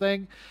handcuff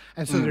thing.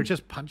 And so they're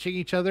just punching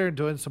each other and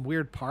doing some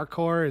weird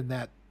parkour in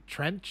that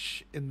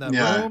trench in the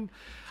room.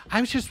 I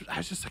was just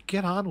like,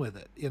 get on with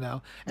it, you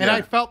know? And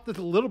I felt that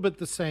a little bit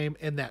the same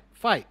in that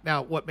fight.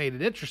 Now, what made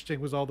it interesting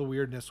was all the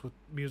weirdness with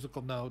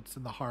musical notes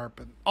and the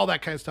harp and all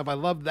that kind of stuff. I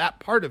loved that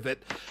part of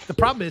it. The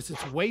problem is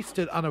it's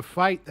wasted on a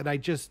fight that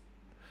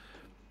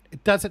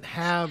it doesn't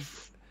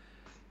have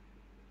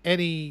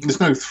any... There's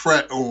no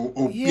threat or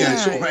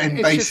sort of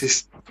end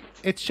basis.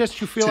 It's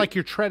just you feel like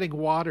you're treading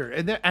water.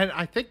 And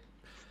I think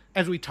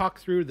as we talk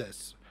through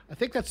this, I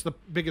think that's the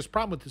biggest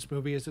problem with this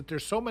movie is that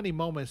there's so many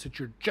moments that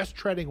you're just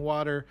treading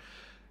water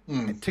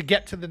to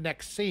get to the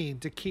next scene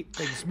to keep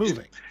things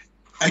moving.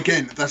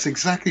 Again, that's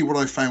exactly what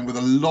I found with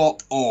a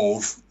lot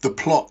of the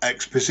plot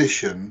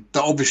exposition.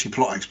 That obviously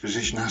plot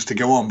exposition has to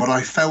go on, but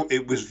I felt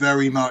it was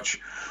very much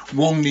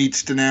one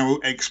needs to now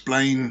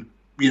explain,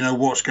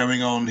 what's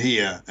going on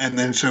here, and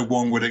then so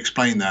one would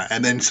explain that,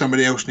 and then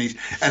somebody else needs.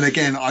 And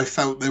again, I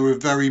felt there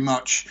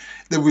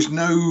was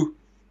no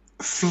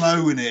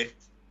flow in it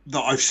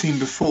that I've seen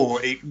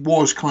before. It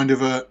was kind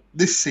of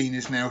this scene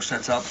is now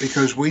set up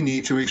because we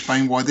need to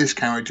explain why this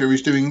character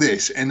is doing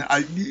this, and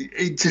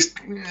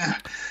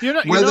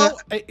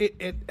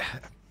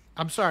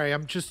I'm sorry,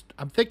 I'm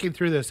thinking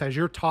through this as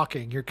you're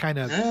talking. You're kind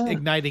of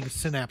igniting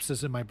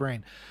synapses in my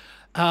brain.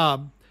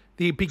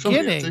 The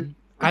beginning,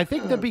 I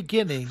think the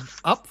beginning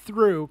up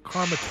through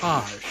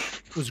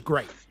Carmitage was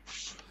great.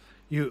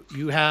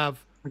 You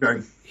have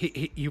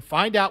you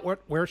find out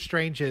where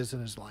Strange is in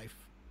his life.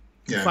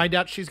 You find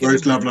out she's getting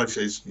love life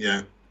is,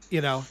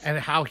 and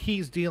how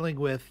he's dealing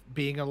with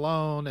being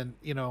alone, and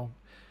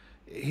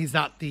he's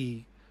not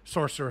the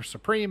Sorcerer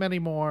Supreme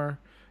anymore.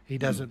 He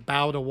doesn't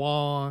bow to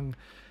Wong.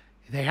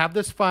 They have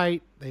this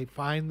fight. They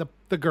find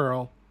the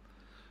girl.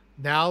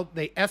 Now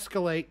they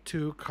escalate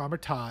to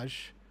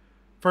Carmitage.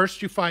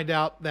 First, you find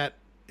out that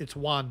it's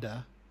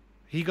Wanda.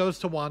 He goes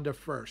to Wanda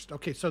first.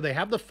 Okay, so they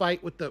have the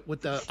fight with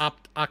the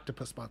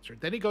octopus monster.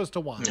 Then he goes to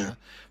Wanda,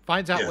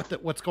 finds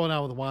out what's going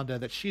on with Wanda,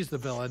 that she's the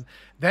villain.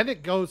 Then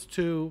it goes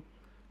to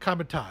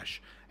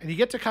Carmitage. And you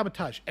get to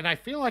Carmitage, and I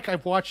feel like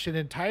I've watched an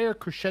entire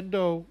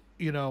crescendo,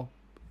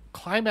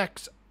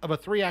 climax of a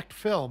 3-act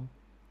film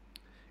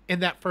in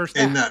that first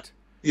act.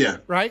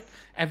 Right?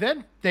 And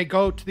then they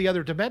go to the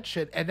other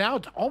dimension, and now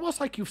it's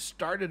almost like you've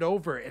started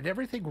over, and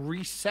everything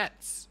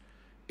resets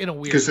in a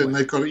weird way. Because then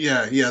they've got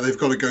to, they've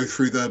got to go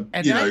through the,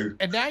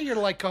 And now you're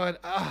like going,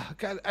 oh,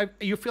 God,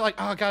 you feel like,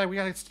 oh, God, we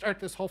got to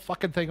start this whole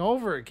fucking thing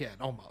over again,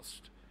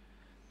 almost.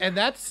 And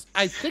I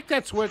think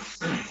that's what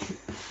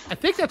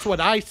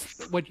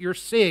you're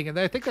seeing. And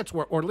I think that's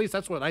or at least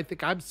that's what I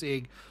think I'm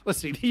seeing,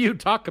 listening to you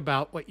talk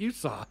about what you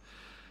saw.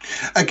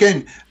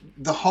 Again,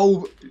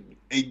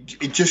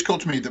 it just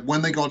got to me that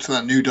when they got to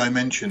that new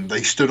dimension,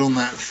 they stood on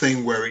that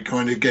thing where it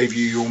kind of gave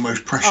you your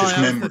most precious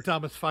memory. Was the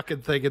dumbest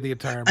fucking thing in the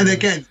entire movie. And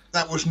again,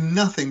 that was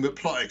nothing but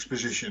plot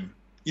exposition.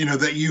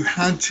 That you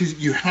had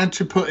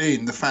to put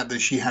in the fact that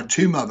she had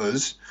two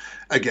mothers.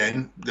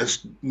 Again,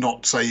 let's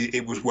not say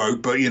it was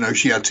woke, but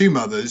she had two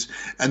mothers,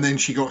 and then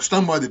she got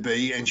stung by the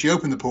bee, and she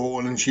opened the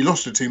portal, and she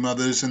lost her two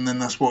mothers, and then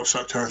that's what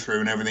sucked her through,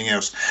 and everything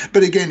else.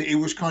 But again, it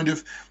was kind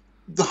of.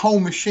 The whole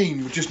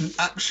machine just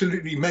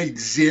absolutely made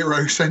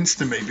zero sense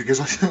to me,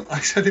 because I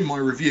said in my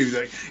review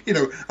that,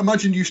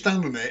 imagine you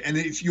stand on it and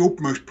it's your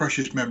most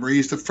precious memory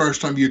is the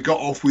first time you got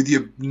off with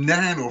your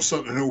nan or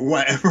something or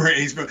whatever it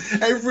is, but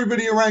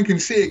everybody around can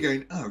see it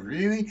going, oh,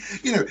 really?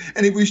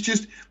 And it was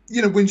just,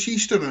 when she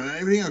stood on it and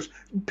everything else,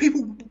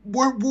 people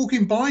weren't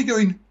walking by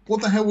going,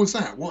 what the hell was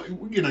that? What,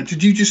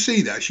 did you just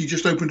see that? She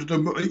just opened it,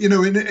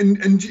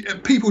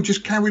 and people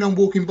just carried on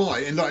walking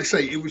by. And like I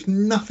say, it was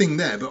nothing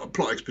there but a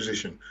plot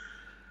exposition.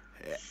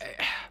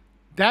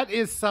 That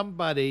is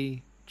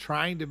somebody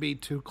trying to be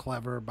too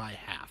clever by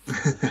half.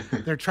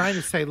 They're trying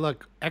to say,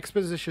 look,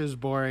 exposition is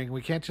boring.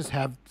 We can't just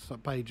have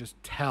somebody just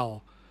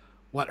tell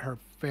what her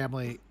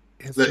family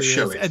history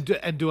is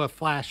and do a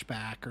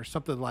flashback or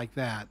something like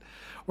that.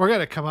 We're going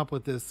to come up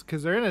with this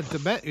because they're in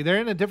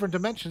a different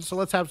dimension, so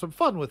let's have some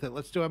fun with it.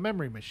 Let's do a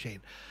memory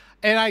machine.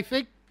 And I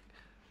think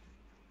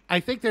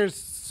there's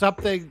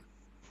something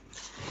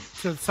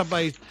to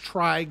somebody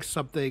trying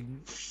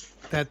something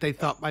that they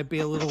thought might be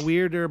a little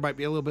weirder, might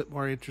be a little bit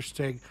more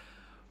interesting.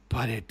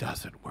 but it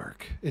doesn't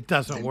work. It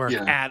doesn't work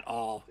Yeah. at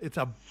all.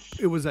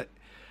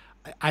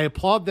 I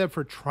applaud them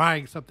for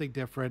trying something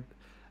different,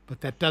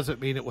 but that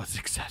doesn't mean it was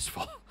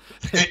successful.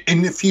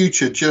 In the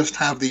future, just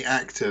have the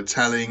actor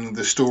telling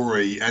the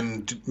story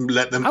and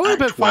let them I would have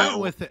been act well. fine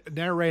with it,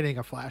 narrating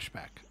a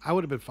flashback. I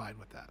would have been fine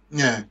with that.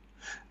 Yeah.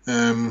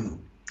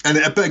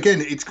 But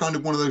again, it's kind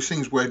of one of those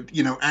things where,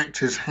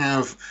 actors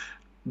have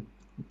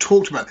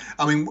talked about.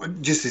 I mean,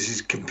 just this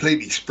is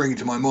completely springing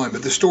to my mind,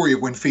 but the story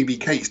of when Phoebe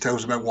Cates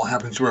tells about what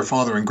happened to her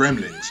father in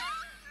Gremlins.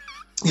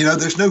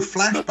 There's no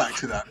flashback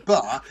to that,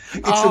 but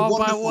it's a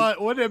wonderful...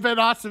 What wouldn't it have been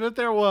awesome if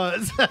there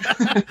was?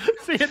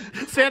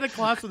 Santa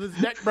Claus with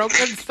his neck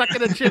broken, stuck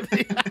in a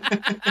chimney.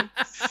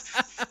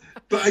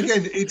 But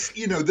again, it's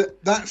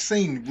that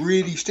scene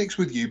really sticks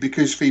with you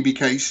because Phoebe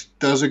Cates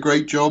does a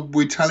great job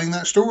with telling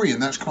that story,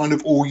 and that's kind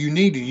of all you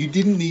needed. You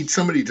didn't need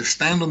somebody to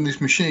stand on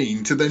this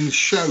machine to then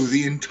show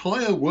the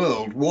entire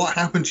world what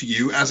happened to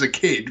you as a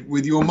kid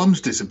with your mum's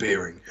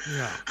disappearing.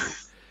 Yeah,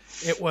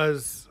 it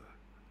was.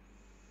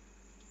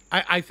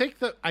 I think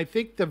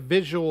the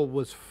visual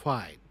was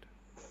fine.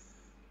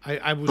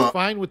 I was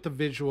fine with the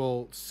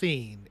visual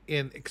scene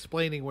in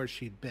explaining where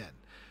she'd been.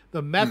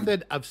 The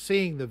method of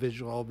seeing the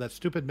visual, that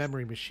stupid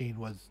memory machine,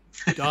 was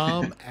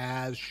dumb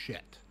as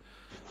shit.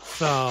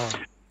 So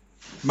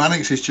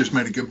Mannix has just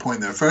made a good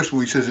point there. First of all,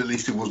 he says at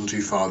least it wasn't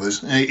two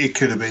fathers. It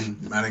could have been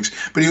Mannix.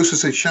 But he also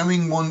said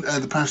showing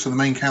the past of the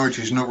main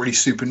character is not really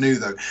super new,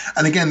 though.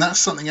 And again, that's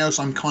something else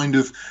I'm kind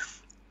of...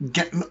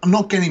 I'm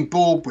not getting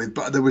bored with,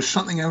 but there was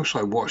something else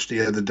I watched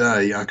the other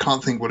day. I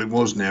can't think what it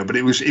was now, but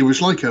it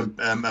was like a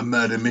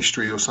murder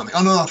mystery or something.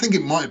 Oh no, I think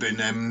it might have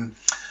been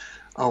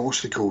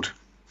what's it called?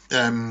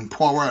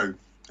 Poirot.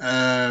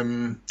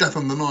 Death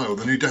on the Nile,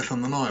 the new Death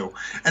on the Nile.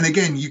 And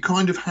again, you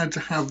kind of had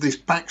to have this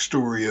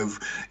backstory of,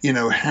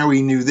 how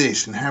he knew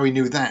this and how he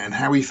knew that and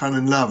how he fell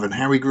in love and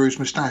how he grew his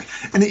moustache.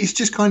 And it's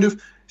just kind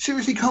of,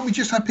 seriously, can't we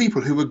just have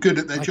people who are good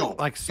at their job?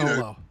 Like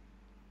Solo.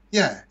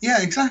 Yeah,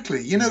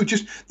 exactly.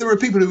 Just there are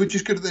people who are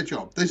just good at their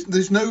job.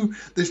 There's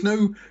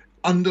no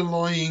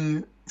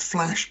underlying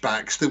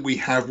flashbacks that we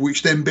have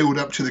which then build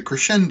up to the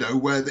crescendo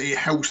where it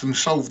helps them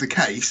solve the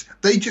case.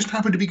 They just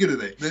happen to be good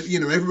at it.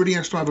 Everybody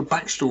has to have a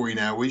backstory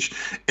now which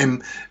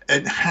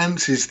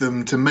enhances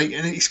them to make,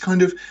 and it's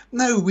kind of,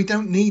 no, we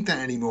don't need that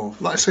anymore.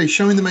 Like I say,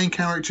 showing the main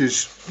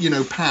characters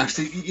past,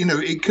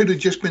 it could have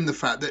just been the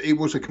fact that it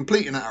was a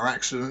complete and utter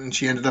accident and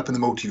she ended up in the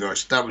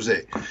multiverse. That was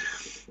it.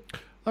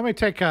 Let me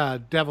take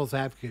a devil's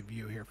advocate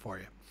view here for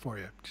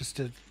you, just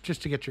to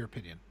get your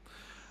opinion.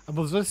 I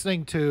was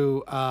listening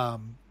to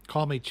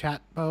Call Me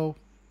Chatbo,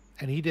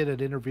 and he did an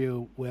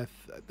interview with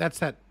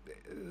that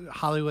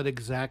Hollywood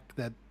exec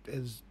that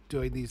is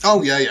doing these.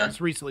 Oh yeah.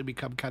 It's recently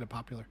become kind of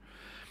popular.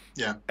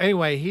 Yeah.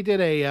 Anyway, he did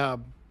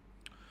an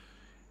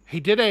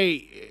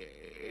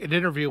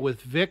interview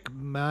with Vic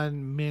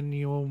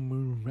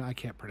Mignogna. I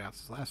can't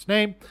pronounce his last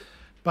name.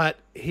 But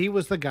he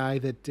was the guy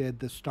that did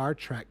the Star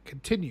Trek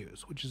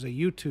Continues, which is a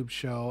YouTube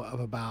show of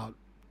about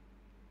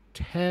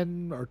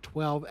 10 or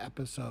 12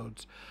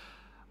 episodes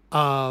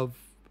of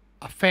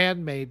a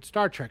fan-made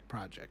Star Trek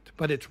project.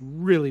 But it's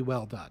really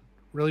well done,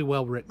 really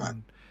well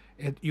written.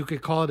 Right. You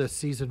could call it a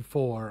season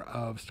 4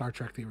 of Star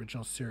Trek, the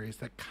original series,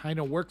 that kind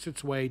of works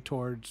its way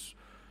towards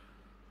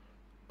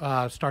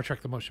Star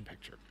Trek, the motion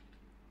picture.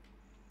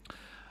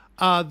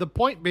 The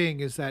point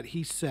being is that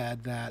he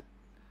said that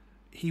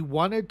he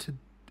wanted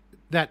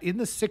that in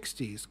the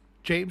 60s,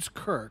 James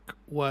Kirk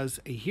was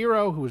a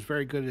hero who was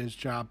very good at his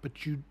job, but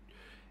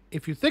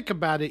if you think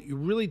about it, you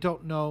really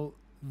don't know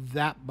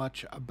that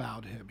much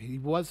about him. He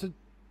wasn't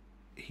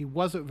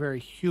very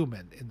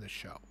human in the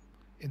show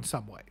in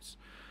some ways.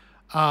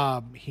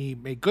 He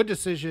made good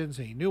decisions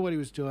and he knew what he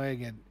was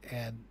doing,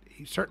 and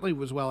he certainly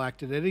was well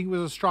acted, and he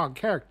was a strong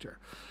character.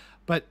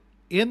 But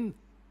in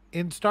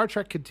Star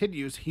Trek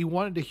Continues, he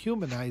wanted to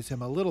humanize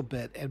him a little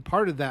bit, and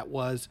part of that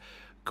was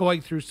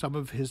going through some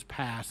of his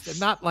past, and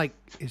not like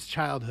his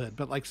childhood,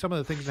 but like some of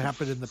the things that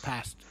happened in the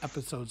past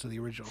episodes of the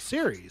original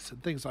series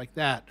and things like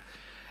that,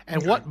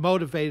 and what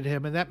motivated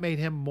him, and that made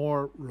him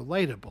more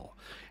relatable.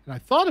 And I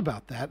thought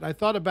about that, and I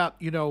thought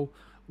about,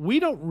 we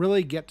don't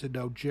really get to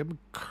know Jim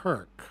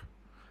Kirk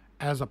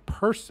as a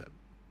person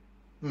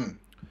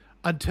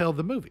until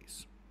the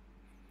movies.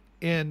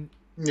 In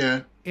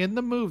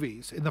the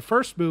movies, in the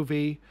first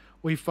movie,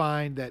 we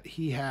find that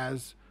he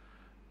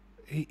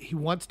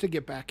wants to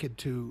get back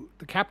into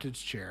the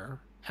captain's chair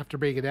after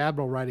being an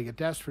admiral riding a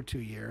desk for 2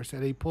 years,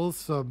 and he pulls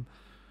some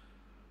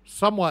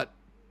somewhat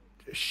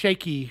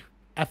shaky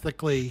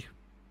ethically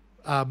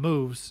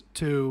moves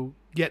to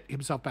get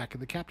himself back in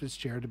the captain's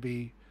chair to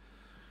be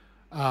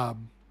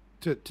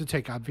to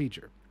take on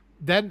V'ger.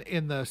 Then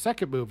in the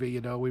second movie,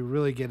 we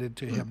really get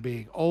into him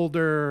being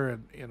older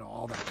and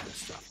all that kind of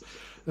stuff.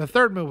 The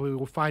third movie,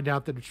 we'll find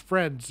out that his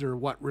friends are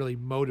what really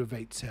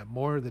motivates him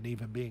more than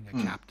even being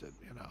a captain.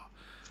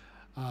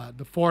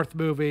 The fourth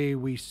movie,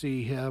 we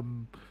see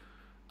him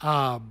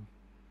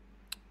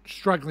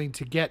struggling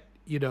to get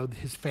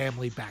his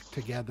family back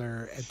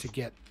together and to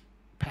get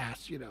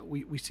past. You know,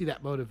 we see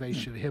that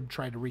motivation, him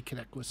trying to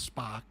reconnect with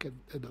Spock and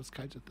those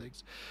kinds of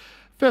things.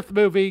 Fifth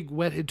movie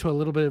went into a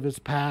little bit of his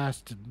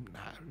past, and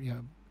you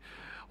know,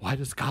 why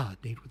does God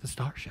need with a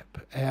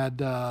starship? And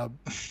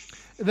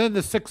then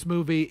the sixth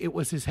movie, it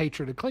was his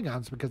hatred of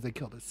Klingons because they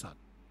killed his son.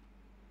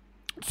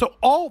 So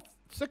all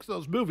six of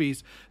those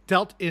movies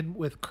dealt in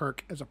with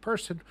Kirk as a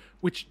person,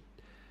 which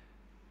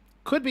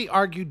could be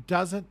argued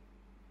doesn't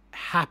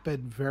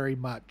happen very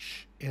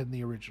much in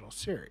the original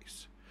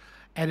series.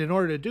 And in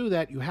order to do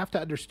that, you have to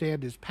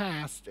understand his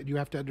past and you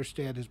have to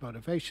understand his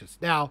motivations.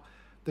 Now,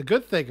 the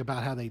good thing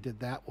about how they did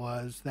that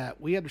was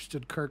that we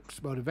understood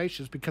Kirk's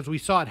motivations because we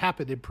saw it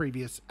happen in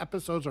previous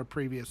episodes or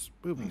previous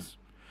movies.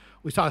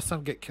 We saw his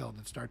son get killed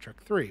in Star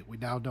Trek 3. We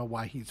now know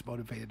why he's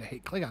motivated to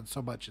hate Klingons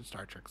so much in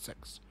Star Trek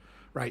 6,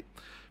 right?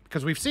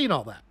 Because we've seen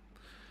all that.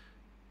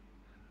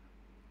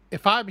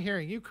 If I'm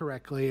hearing you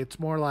correctly, it's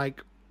more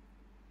like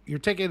you're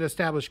taking an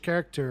established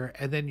character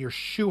and then you're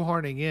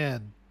shoehorning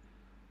in,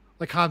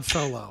 like Han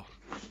Solo,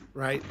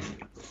 right?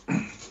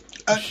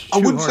 I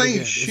wouldn't say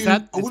it's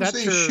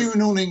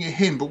shoehorning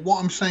him, but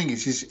what I'm saying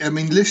is, I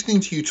mean, listening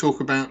to you talk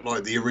about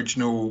like the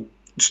original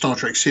Star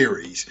Trek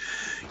series,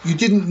 you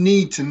didn't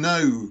need to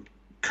know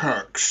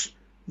Kirk's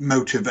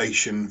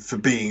motivation for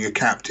being a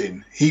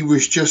captain. He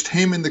was just,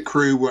 him and the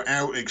crew were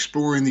out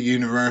exploring the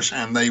universe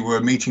and they were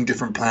meeting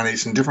different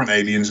planets and different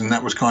aliens, and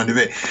that was kind of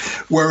it.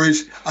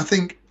 Whereas I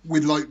think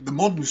with like the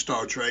modern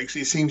Star Treks,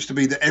 it seems to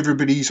be that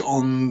everybody's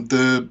on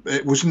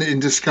wasn't it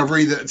in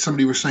Discovery that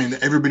somebody was saying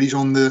that everybody's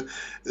on the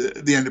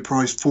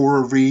Enterprise for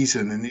a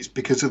reason, and it's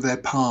because of their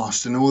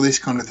past and all this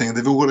kind of thing.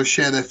 They've all got to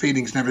share their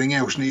feelings and everything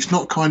else, and it's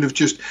not kind of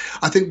just,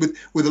 I think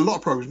with a lot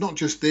of programs, not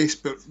just this,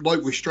 but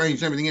like with Strange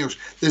and everything else,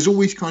 there's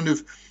always kind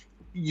of,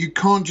 you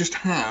can't just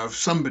have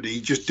somebody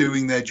just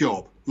doing their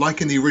job.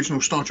 Like in the original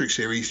Star Trek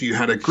series, you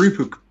had a group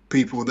of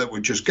people that were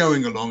just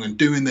going along and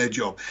doing their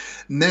job.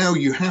 Now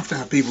you have to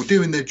have people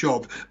doing their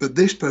job, but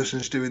this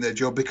person's doing their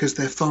job because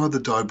their father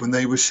died when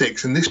they were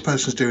 6, and this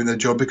person's doing their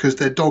job because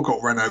their dog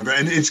got run over.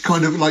 And it's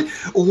kind of like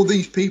all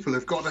these people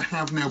have got to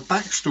have now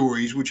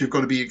backstories which have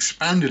got to be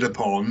expanded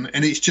upon,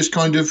 and it's just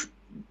kind of,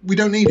 we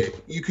don't need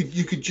it. You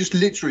could just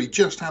literally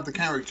just have the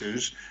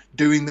characters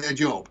doing their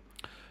job.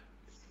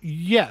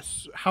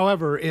 Yes.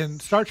 However, in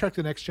Star Trek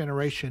The Next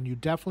Generation, you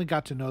definitely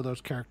got to know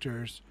those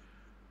characters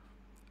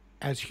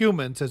as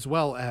humans as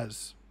well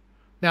as,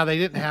 now they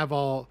didn't have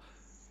all,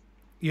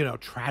 you know,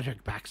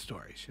 tragic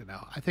backstories, you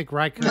know. I think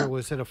Riker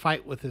was in a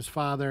fight with his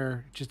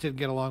father, just didn't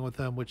get along with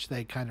him, which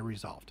they kind of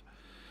resolved.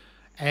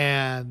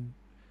 And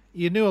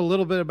you knew a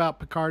little bit about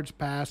Picard's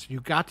past. You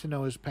got to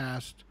know his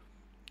past,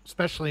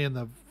 especially in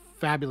the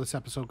fabulous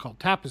episode called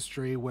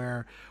Tapestry,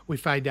 where we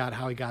find out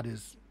how he got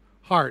his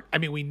heart. I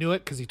mean, we knew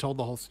it because he told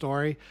the whole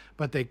story,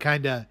 but he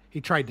tried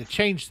to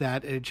change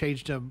that, and it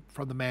changed him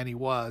from the man he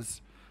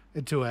was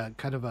into a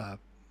kind of a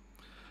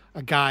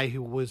guy who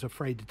was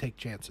afraid to take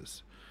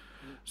chances.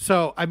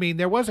 So, I mean,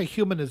 there was a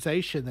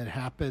humanization that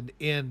happened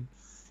in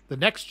the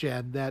Next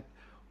Gen that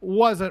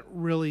wasn't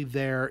really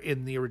there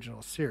in the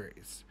original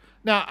series.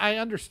 Now, I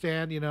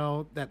understand, you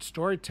know, that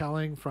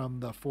storytelling from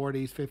the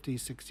 40s,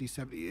 50s, 60s,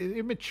 70s,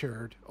 it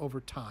matured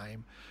over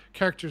time.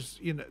 Characters,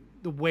 you know,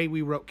 the way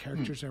we wrote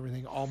characters and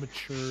everything all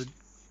matured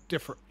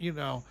different, you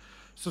know.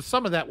 So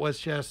some of that was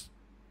just,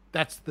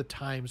 that's the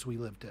times we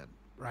lived in,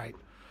 right?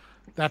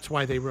 That's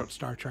why they wrote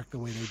Star Trek the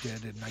way they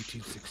did in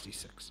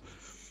 1966.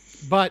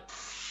 But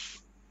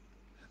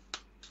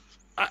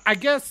I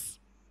guess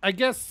I'm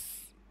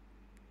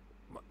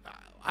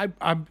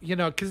you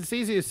know, because it's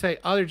easy to say,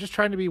 oh, they're just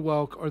trying to be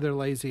woke or they're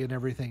lazy and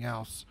everything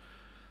else.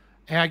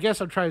 And I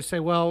guess I'm trying to say,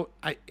 well,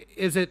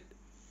 is it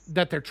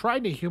that they're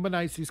trying to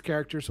humanize these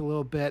characters a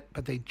little bit,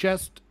 but they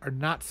just are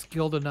not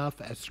skilled enough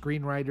as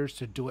screenwriters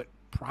to do it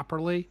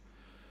properly?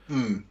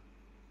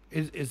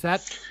 Is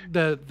that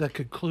the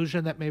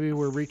conclusion that maybe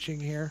we're reaching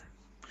here?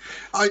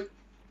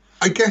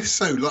 I guess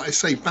so. Like I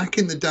say, back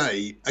in the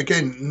day,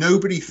 again,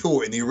 nobody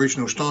thought in the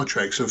original Star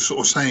Treks of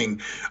sort of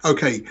saying,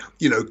 okay,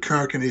 you know,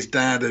 Kirk and his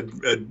dad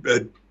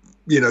had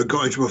you know,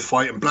 got into a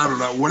fight and blah, blah,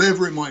 blah,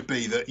 whatever it might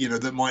be that, you know,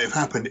 that might have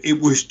happened.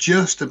 It was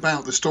just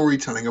about the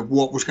storytelling of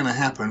what was going to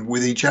happen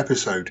with each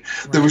episode.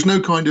 Right. There was no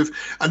kind of,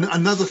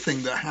 another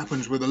thing that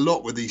happens with a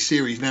lot with these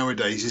series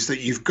nowadays is that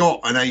you've got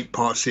an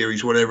 8-part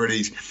series, whatever it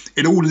is,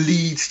 it all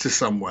leads to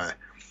somewhere.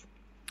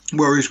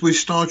 Whereas with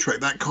Star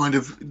Trek, that kind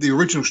of, the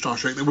original Star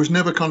Trek, there was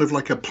never kind of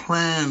like a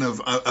plan of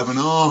an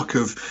arc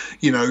of,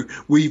 you know,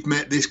 we've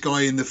met this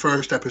guy in the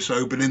first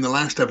episode, but in the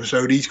last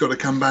episode, he's got to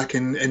come back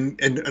and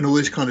all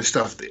this kind of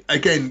stuff.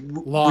 Again,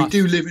 Lost.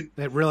 We do live in...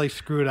 That really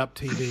screwed up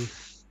TV.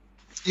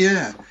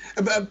 Yeah.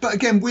 But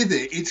again, with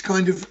it, it's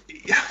kind of,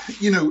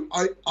 you know,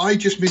 I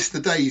just miss the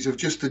days of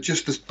just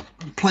the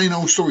plain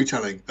old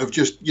storytelling of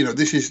just, you know,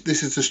 this is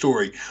the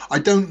story. I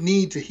don't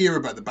need to hear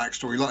about the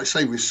backstory. Like I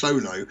say with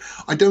Solo,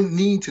 I don't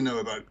need to know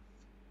about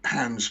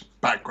Han's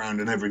background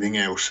and everything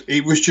else.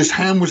 It was just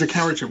Han was a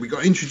character we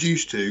got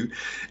introduced to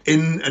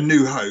in A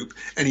New Hope,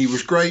 and he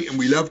was great, and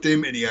we loved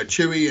him, and he had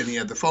Chewie, and he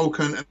had the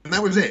Falcon, and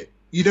that was it.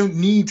 You don't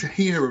need to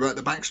hear about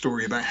the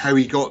backstory about how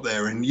he got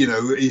there and, you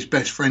know, his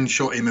best friend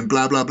shot him and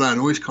blah, blah, blah, and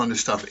all this kind of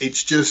stuff.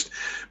 It's just,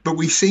 but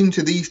we seem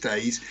to these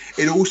days,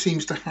 it all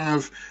seems to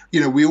have,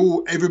 you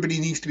know, everybody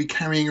needs to be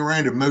carrying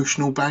around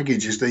emotional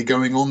baggage as they're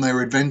going on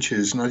their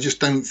adventures. And I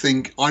don't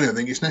think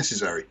it's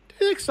necessary.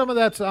 Do you think some of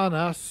that's on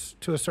us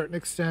to a certain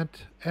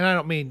extent? And I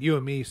don't mean you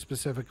and me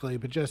specifically,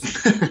 but just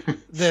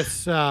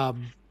this, I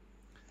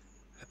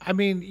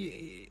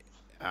mean,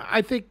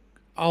 I think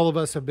all of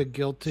us have been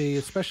guilty,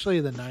 especially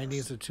in the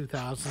 90s and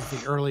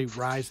 2000s, the early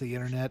rise of the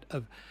internet,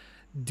 of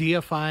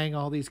deifying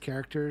all these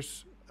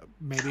characters,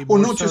 maybe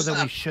more so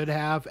than we should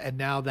have. And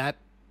now that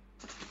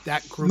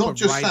group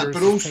of writers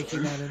is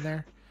taking that in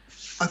there.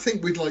 I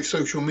think with like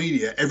social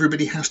media,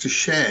 everybody has to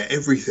share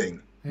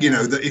everything. Yeah. You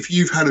know, that if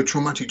you've had a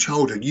traumatic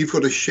childhood, you've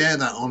got to share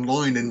that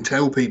online and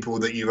tell people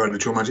that you've had a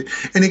traumatic.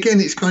 And again,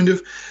 it's kind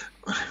of,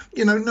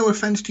 you know, no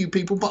offense to you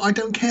people, but I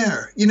don't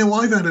care. You know,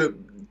 I've had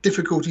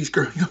difficulties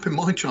growing up in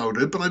my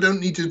childhood, but I don't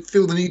need to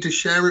feel the need to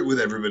share it with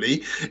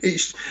everybody.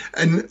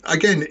 And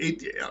again,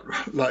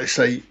 like I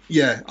say,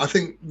 yeah, I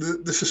think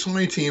the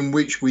society in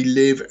which we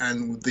live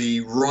and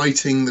the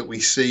writing that we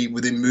see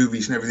within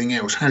movies and everything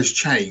else has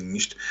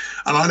changed,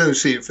 and I don't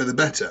see it for the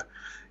better.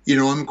 You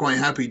know, I'm quite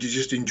happy to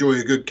just enjoy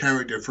a good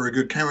character for a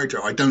good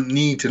character. I don't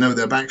need to know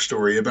their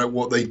backstory about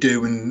what they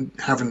do and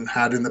haven't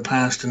had in the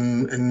past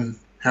and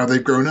how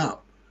they've grown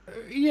up.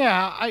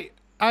 Yeah,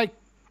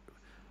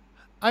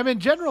 I'm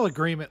in general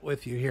agreement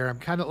with you here. I'm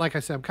kind of, like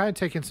I said, I'm kind of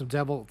taking some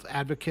devil's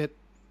advocate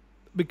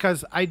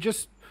because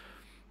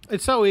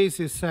it's so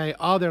easy to say,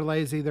 oh, they're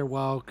lazy, they're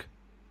woke.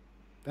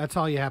 That's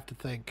all you have to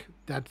think.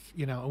 That's,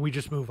 you know, and we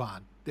just move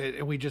on.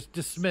 And we just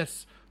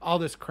dismiss all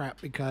this crap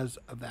because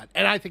of that.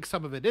 And I think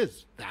some of it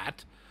is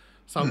that.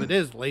 Some of it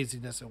is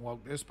laziness and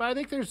wokeness. But I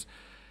think there's,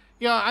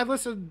 you know,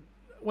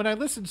 when I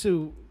listened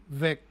to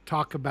Vic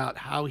talk about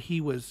how he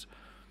was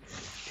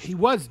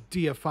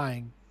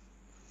deifying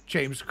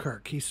James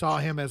Kirk. He saw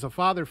him as a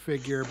father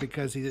figure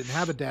because he didn't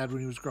have a dad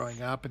when he was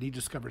growing up, and he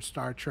discovered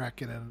Star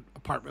Trek in an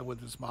apartment with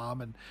his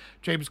mom, and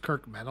James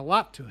Kirk meant a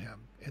lot to him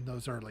in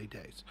those early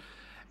days.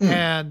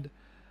 And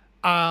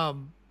I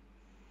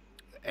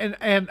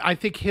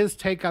think his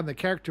take on the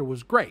character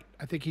was great.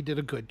 I think he did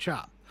a good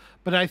job.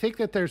 But I think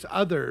that there's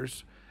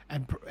others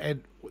and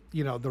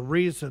you know, the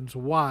reasons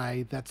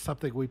why that's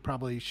something we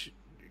probably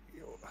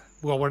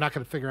well, we're not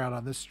going to figure out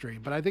on this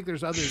stream, but I think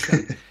there's others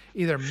that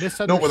either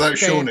misunderstand. Not without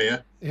Sean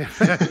here.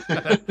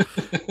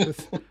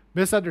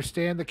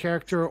 Misunderstand the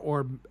character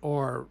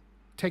or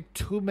take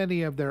too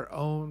many of their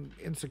own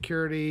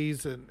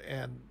insecurities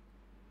and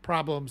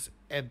problems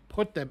and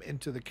put them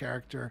into the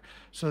character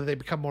so that they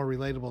become more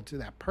relatable to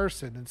that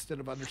person instead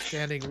of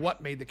understanding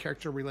what made the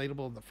character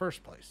relatable in the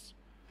first place.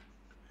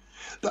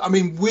 I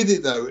mean, with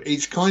it though,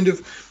 it's kind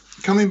of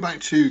coming back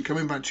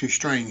to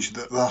Strange,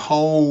 that the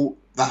whole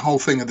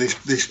thing of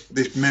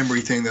this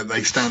memory thing that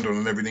they stand on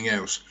and everything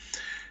else.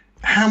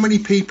 How many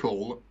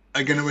people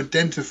are going to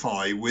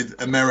identify with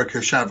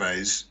America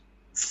Chavez,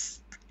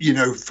 you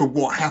know, for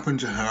what happened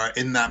to her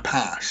in that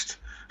past?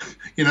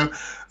 You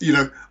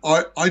know,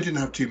 I didn't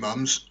have two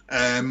mums.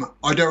 I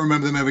don't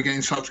remember them ever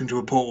getting sucked into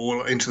a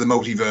portal into the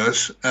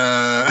multiverse.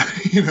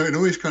 You know, and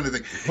all this kind of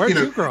thing. Where'd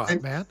you grow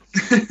up, man?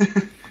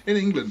 In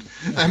England.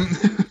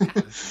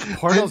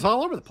 Portals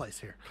all over the place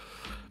here.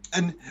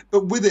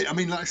 But with it, I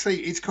mean, like I say,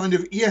 it's kind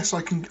of, yes,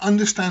 I can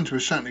understand to a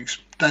certain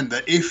extent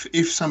that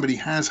if somebody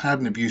has had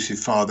an abusive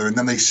father and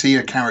then they see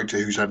a character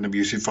who's had an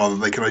abusive father,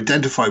 they can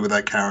identify with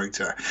that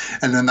character,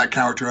 and then that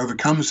character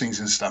overcomes things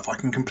and stuff. I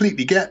can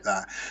completely get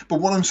that. But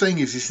what I'm saying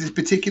is this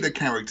particular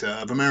character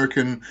of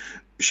American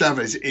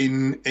Chavez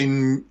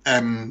in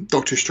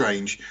Doctor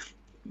Strange,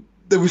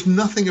 there was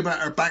nothing about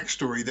her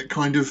backstory that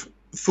kind of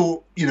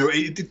thought, you know,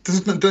 it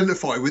doesn't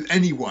identify with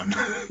anyone.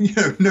 You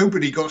know,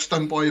 nobody got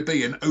stung by a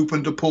bee and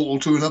opened a portal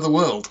to another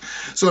world.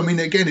 So I mean,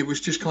 again, it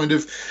was just kind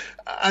of,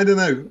 I don't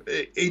know,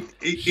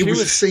 it was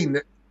a scene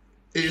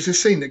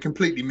that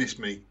completely missed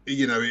me.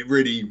 You know, it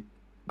really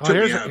took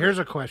me out. Here's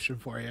a question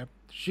for you.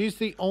 She's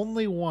the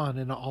only one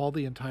in all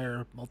the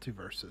entire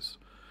multiverses.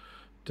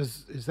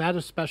 Is that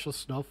a special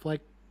snowflake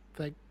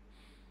thing?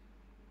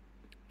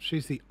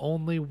 She's the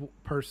only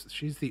person.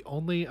 She's the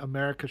only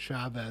America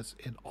Chavez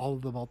in all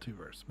of the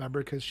multiverse. Remember,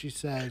 because she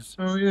says.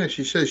 Oh yeah,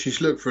 she says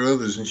she's looked for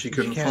others and she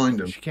couldn't find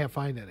them. She can't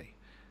find any,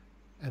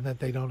 and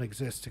that they don't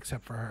exist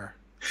except for her.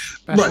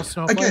 Right.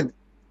 Snowflake?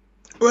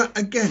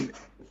 Again,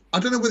 I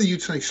don't know whether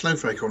you'd say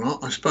snowflake or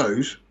not. I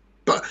suppose,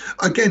 but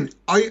again,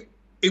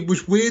 it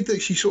was weird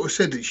that she sort of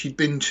said that she'd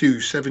been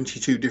to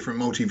 72 different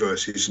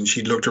multiverses and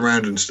she'd looked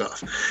around and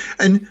stuff.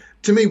 And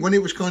to me, when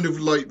it was kind of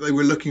like they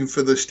were looking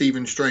for the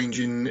Stephen Strange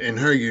in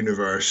her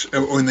universe,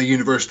 or in the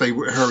universe her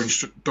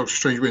and Doctor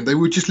Strange were in, they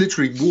were just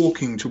literally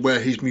walking to where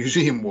his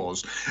museum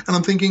was. And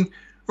I'm thinking,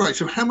 right,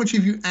 so how much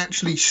have you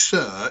actually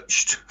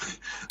searched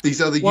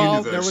these other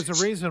universes? Well, there was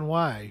a reason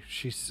why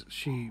she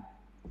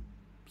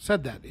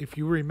said that. If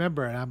you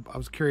remember, and I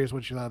was curious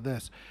what you thought of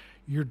this.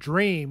 Your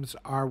dreams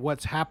are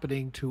what's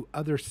happening to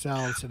other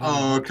cells in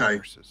other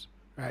universes,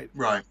 right?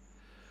 Right.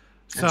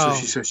 And so So,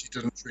 she says she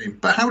doesn't dream.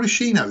 But how does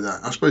she know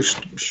that? I suppose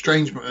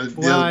Strange, well,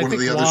 I one of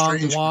think the other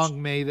Strange.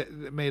 Wong made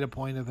a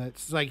point of it.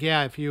 It's like,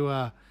 yeah, if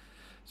you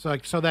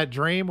so that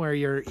dream where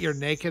you're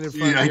naked in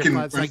front of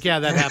your, it's like, yeah,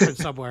 that happened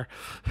somewhere.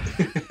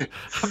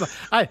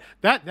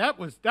 That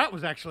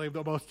was actually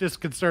the most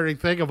disconcerting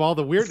thing of all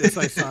the weirdness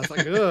I saw. It's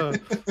like, ugh.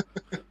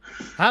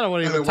 I don't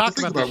want to even talk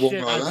about the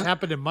shit that's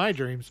happened in my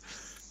dreams.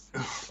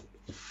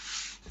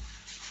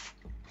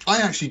 I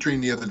actually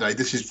dreamed the other day.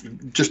 This is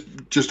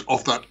just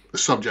off that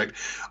subject.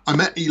 I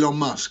met Elon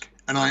Musk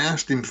and I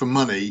asked him for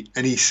money,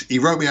 and he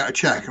wrote me out a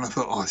check, and I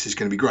thought, oh, this is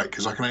going to be great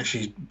because I can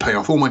actually pay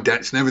off all my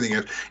debts and everything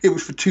else. It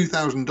was for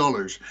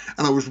 $2,000,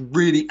 and I was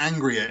really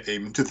angry at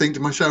him to think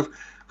to myself,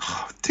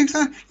 oh,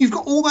 2,000, you've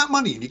got all that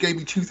money and you gave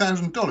me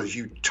 $2,000,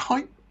 you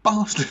tight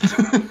bastard.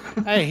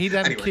 Hey, he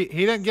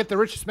didn't get the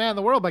richest man in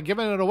the world by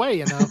giving it away,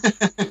 you know.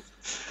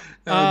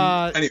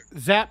 Anyway.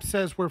 Zap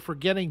says we're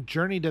forgetting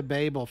Journey to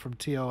Babel from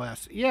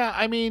TOS. Yeah,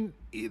 I mean,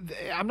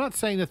 I'm not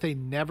saying that they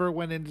never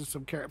went into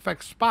some character. In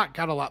fact, Spock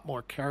got a lot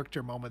more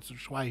character moments,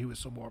 which is why he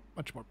was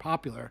much more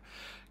popular.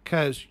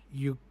 Because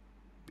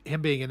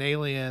him being an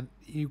alien,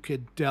 you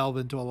could delve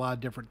into a lot of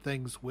different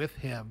things with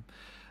him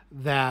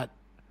that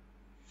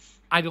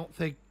I don't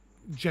think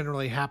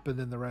generally happened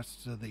in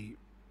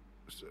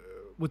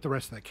with the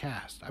rest of the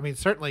cast. I mean,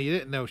 certainly you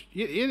didn't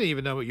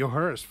even know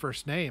Uhura's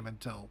first name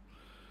until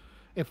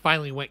it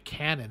finally went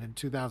canon in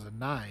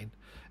 2009,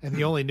 and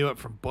you only knew it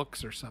from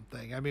books or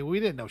something. I mean, we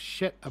didn't know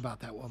shit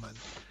about that woman.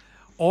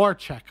 Or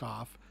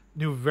Chekhov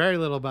knew very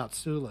little about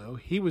Sulu.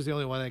 He was the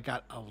only one that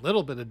got a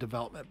little bit of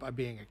development by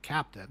being a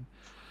captain.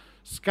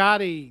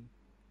 Scotty,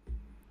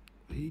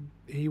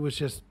 he was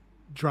just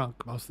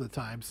drunk most of the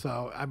time.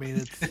 So, I mean,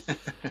 it's...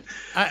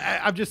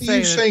 I'm just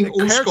saying... You're saying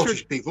all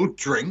Scottish people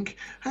drink?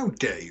 How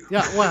dare you?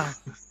 Yeah, well...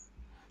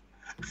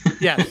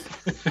 Yes.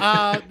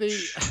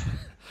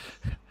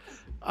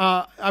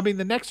 I mean,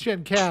 the Next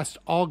Gen cast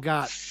all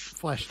got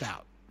fleshed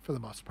out for the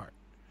most part,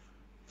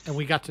 and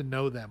we got to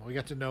know them. We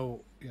got to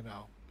know,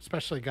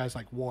 especially guys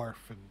like Worf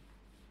but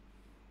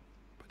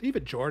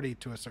even Geordi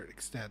to a certain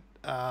extent.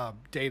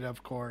 Data,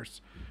 of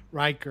course,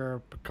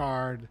 Riker,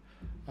 Picard,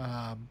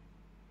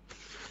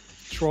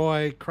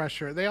 Troy,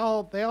 Crusher. They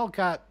all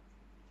got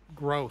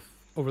growth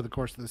over the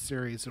course of the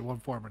series in one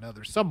form or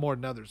another. Some more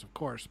than others, of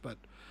course, but.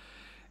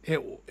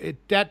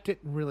 That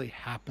didn't really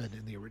happen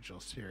in the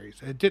original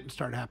series. It didn't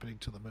start happening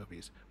to the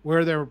movies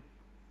where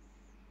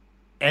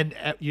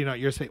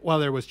you're saying, well,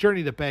 there was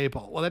Journey to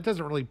Babel. Well, that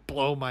doesn't really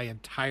blow my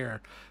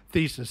entire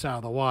thesis out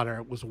of the water.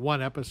 It was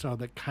one episode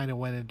that kind of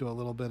went into a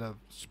little bit of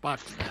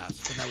Spock's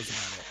past, and that was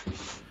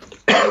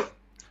about it.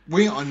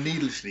 We are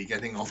needlessly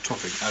getting off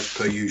topic as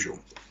per usual.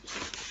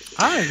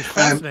 It's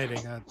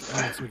fascinating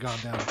as we've gone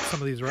down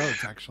some of these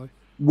roads, actually.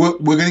 We're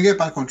going to get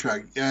back on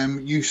track.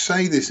 You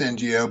say this,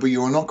 NGO, but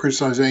you are not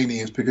criticise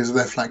aliens because of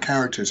their flat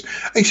characters.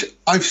 It's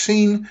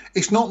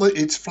not that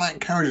it's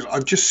flat characters.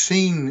 I've just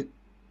seen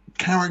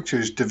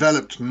characters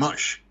developed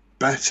much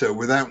better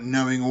without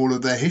knowing all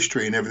of their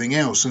history and everything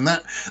else. And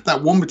that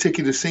one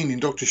particular scene in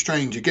Doctor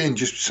Strange, again,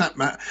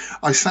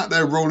 I sat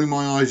there rolling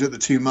my eyes at the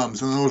two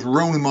mums, and I was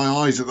rolling my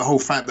eyes at the whole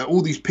fact that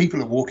all these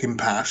people are walking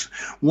past,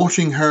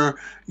 watching her,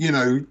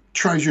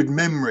 treasured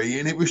memory,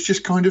 and it was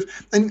just kind of...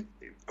 And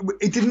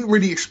it didn't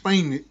really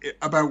explain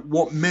about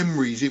what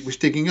memories it was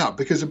digging up,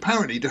 because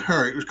apparently to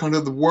her it was kind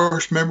of the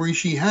worst memory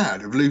she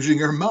had of losing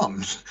her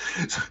mums.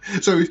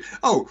 So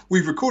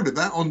we've recorded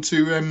that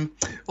onto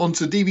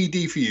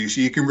DVD for you,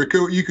 so you can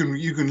record, you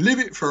can live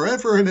it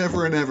forever and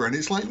ever and ever. And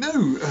it's like, no,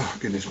 oh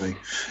goodness me.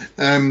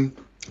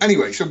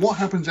 Anyway, so what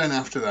happens then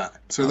after that?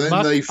 So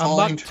then they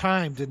find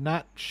Time did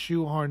not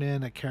shoehorn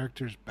in a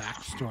character's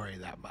backstory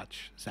that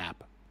much,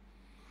 Zap.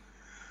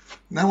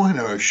 Now I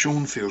know how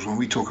Sean feels when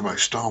we talk about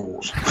Star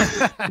Wars.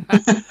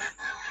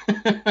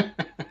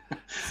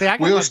 See, I got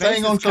my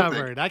bases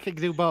covered. I can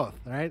do both,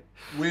 right?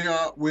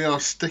 We are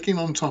sticking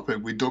on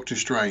topic with Doctor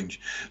Strange.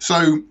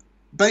 So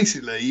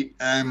basically,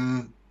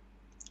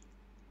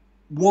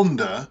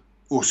 Wanda,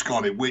 or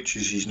Scarlet Witch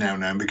as she's now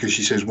known because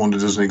she says Wanda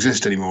doesn't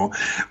exist anymore,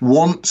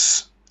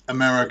 wants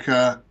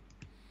America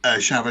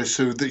Chavez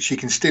so that she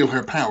can steal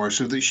her power,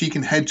 so that she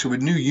can head to a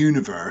new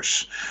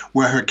universe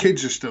where her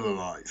kids are still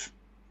alive.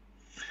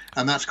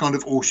 And that's kind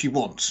of all she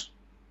wants,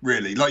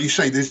 really. Like you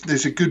say,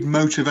 there's a good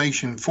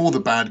motivation for the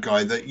bad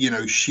guy that,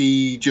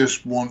 she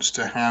just wants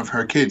to have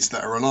her kids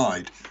that are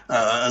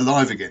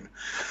alive again.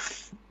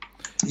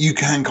 You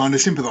can kind of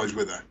sympathize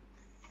with her.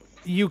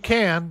 You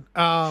can.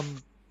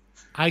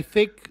 I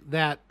think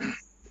that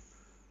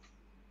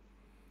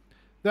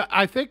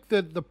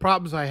the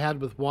problems I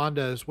had with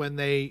Wanda is when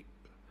they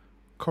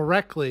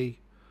correctly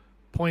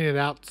pointed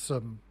out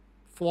some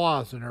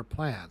flaws in her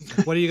plans.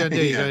 Like, what are you going to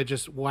do? You're going to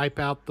just wipe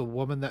out the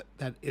woman that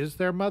is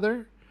their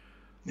mother?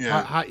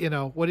 Yeah.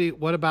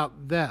 What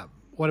about them?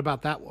 What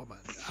about that woman?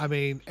 I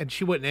mean, and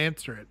she wouldn't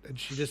answer it, and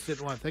she just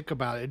didn't want to think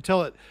about it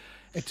until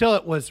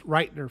it was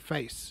right in her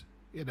face,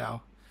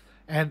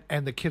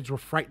 and the kids were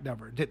frightened of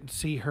her, didn't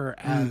see her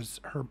as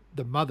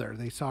the mother.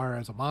 They saw her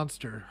as a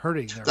monster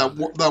hurting their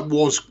mother.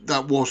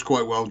 That was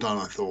quite well done,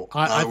 I thought.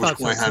 I was thought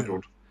quite so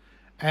handled. Too.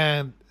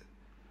 And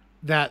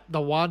that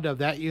the Wanda of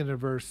that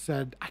universe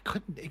said, I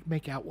couldn't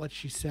make out what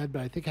she said,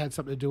 but I think it had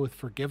something to do with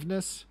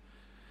forgiveness.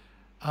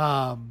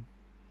 And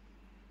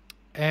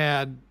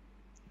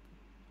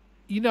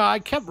I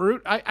kept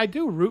I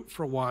do root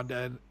for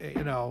Wanda,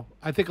 and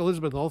I think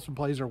Elizabeth Olsen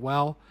plays her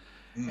well,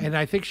 and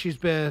I think she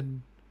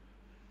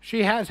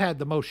has had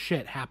the most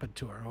shit happen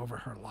to her over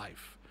her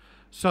life.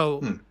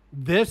 So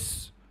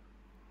this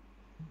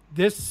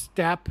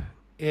step,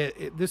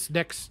 this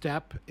next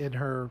step in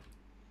her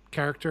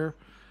character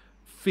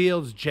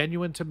feels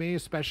genuine to me,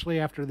 especially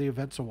after the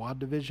events of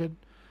WandaVision.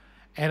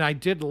 And I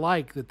did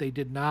like that they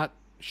did not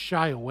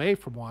shy away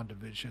from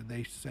WandaVision.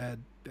 They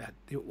said that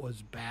it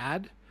was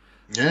bad.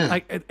 Yeah.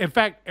 Like, in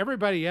fact,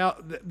 everybody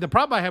else, the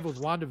problem I have with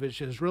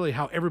WandaVision is really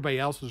how everybody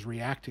else is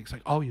reacting. It's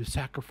like, oh, you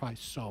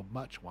sacrificed so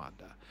much,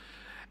 Wanda.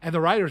 And the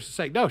writers are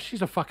saying, no,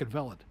 she's a fucking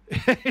villain.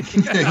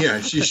 Yeah,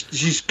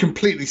 she's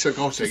completely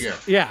psychotic, yeah.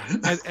 Yeah.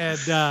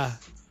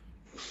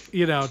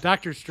 And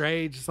Doctor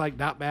Strange is like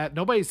not mad.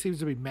 Nobody seems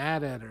to be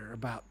mad at her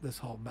about this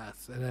whole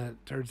mess. And then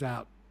it turns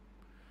out,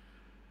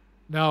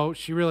 no,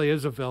 she really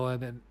is a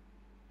villain. And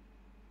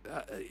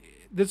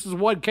this is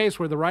one case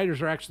where the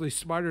writers are actually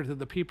smarter than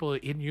the people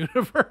in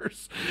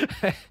universe.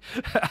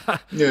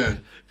 Yeah.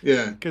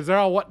 Because they're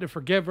all wanting to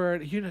forgive her.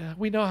 And,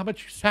 we know how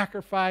much you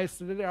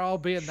sacrificed. And they're all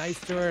being nice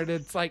to her. And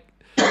it's like,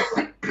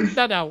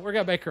 no, we're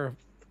going to make her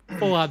a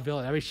full-on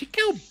villain. I mean, she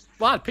killed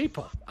a lot of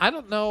people. I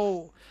don't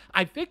know.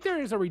 I think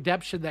there is a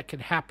redemption that can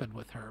happen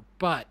with her.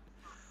 But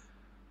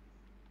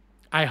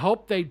I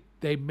hope they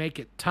make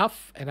it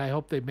tough. And I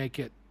hope they make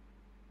it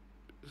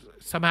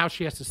somehow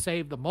she has to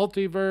save the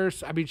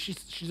multiverse. I mean,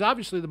 she's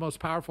obviously the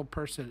most powerful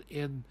person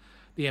in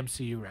the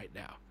MCU right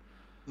now.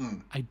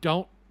 I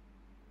don't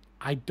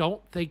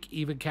think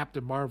even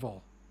Captain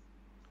Marvel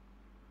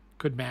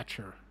could match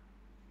her.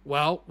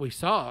 Well, we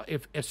saw,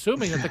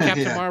 assuming that the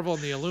Captain Marvel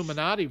in the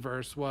Illuminati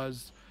verse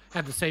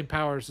had the same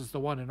powers as the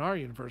one in our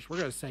universe, we're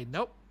going to say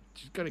nope,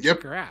 she's going to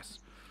kick her ass.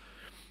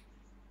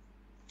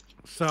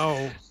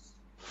 So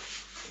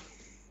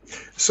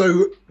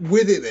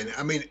with it then,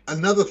 I mean,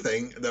 another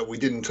thing that we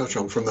didn't touch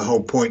on from the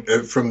whole point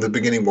from the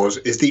beginning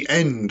is the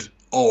end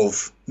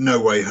of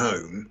No Way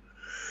Home.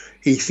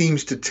 He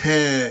seems to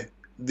tear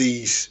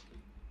these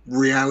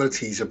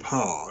realities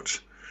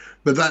apart,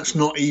 but that's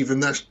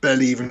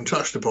barely even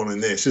touched upon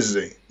in this, is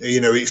it?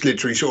 It's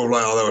literally sort of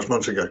like, oh, that was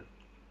months ago.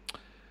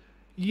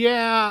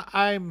 Yeah,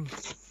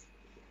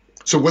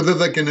 So whether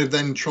they're going to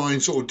then try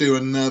and sort of do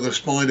another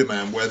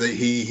Spider-Man where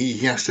he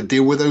has to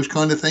deal with those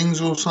kind of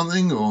things or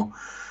something, or...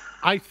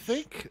 I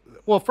think,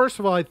 well, first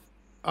of all,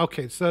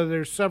 so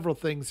there's several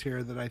things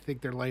here that I think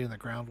they're laying the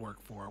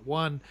groundwork for.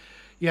 One,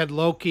 you had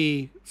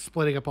Loki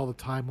splitting up all the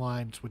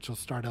timelines, which will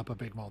start up a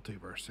big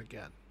multiverse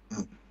again.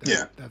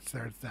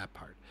 There's that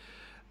part.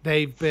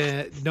 They've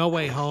been, No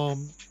Way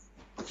Home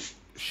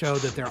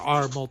showed that there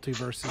are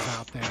multiverses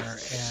out there,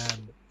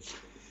 and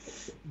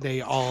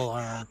they all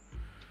are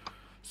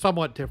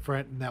somewhat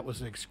different, and that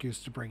was an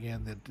excuse to bring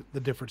in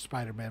the different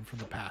Spider-Man from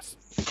the past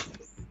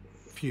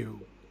few.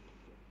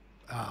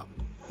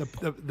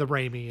 The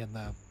Raimi and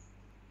the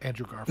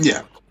Andrew Garfield.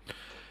 Yeah.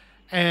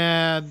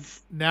 And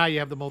now you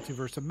have the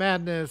Multiverse of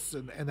Madness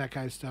and that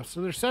kind of stuff.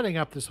 So they're setting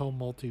up this whole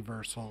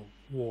multiversal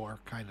war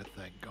kind of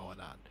thing going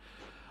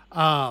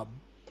on.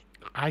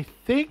 I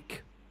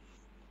think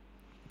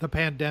the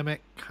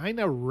pandemic kind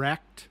of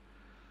wrecked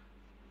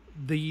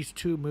these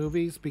two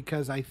movies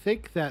because I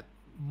think that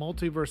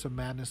Multiverse of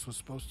Madness was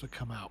supposed to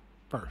come out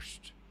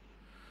first.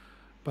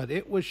 But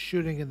it was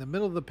shooting in the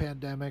middle of the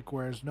pandemic,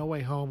 whereas No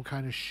Way Home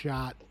kind of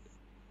shot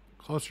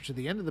closer to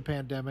the end of the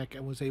pandemic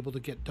and was able to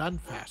get done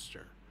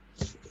faster.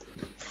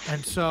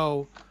 And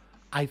so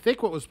I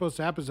think what was supposed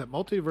to happen is that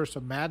Multiverse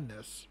of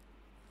Madness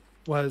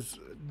was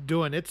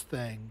doing its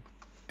thing.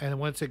 And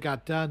once it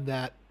got done,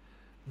 that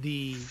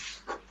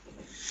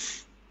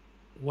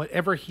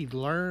whatever he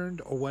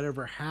learned or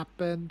whatever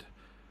happened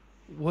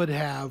would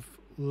have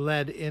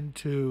led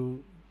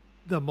into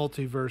the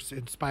multiverse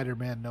in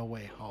Spider-Man No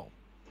Way Home.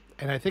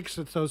 And I think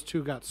since those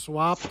two got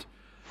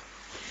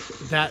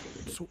that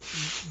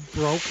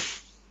broke.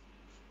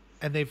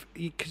 And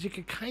because you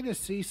can kind of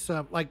see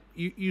some, like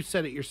you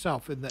said it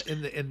yourself in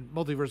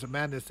Multiverse of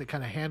Madness, they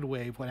kind of hand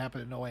wave what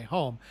happened in No Way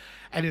Home,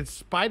 and in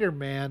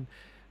Spider-Man,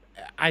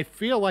 I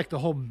feel like the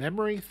whole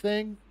memory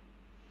thing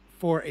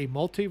for a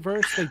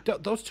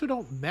multiverse, those two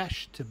don't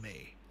mesh to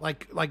me.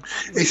 Like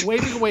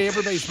waving away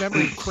everybody's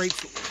memory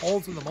creates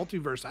holes in the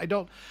multiverse. I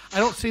don't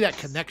see that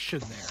connection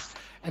there,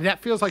 and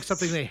that feels like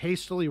something they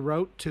hastily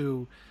wrote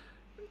to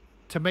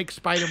make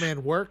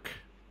Spider-Man work.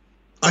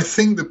 I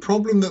think the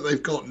problem that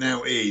they've got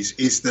now is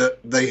that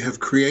they have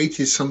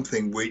created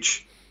something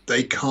which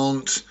they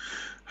can't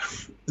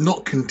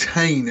not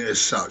contain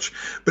as such,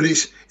 but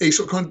it's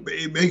sort of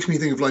it makes me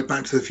think of like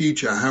Back to the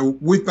Future. How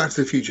with Back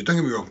to the Future, don't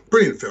get me wrong,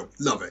 brilliant film,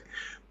 love it,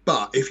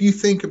 but if you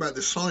think about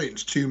the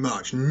science too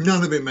much,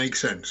 none of it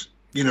makes sense.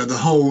 You know, the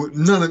whole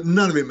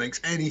none of it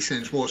makes any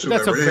sense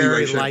whatsoever. That's a in any way,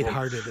 very shape, or form.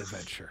 lighthearted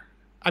adventure.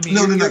 I mean,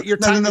 No, your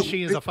time no.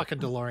 machine is a fucking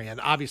DeLorean.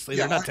 Obviously,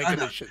 Yeah, they're not I taking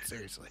know. this shit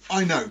seriously.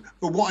 I know,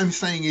 but what I'm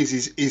saying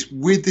is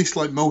with this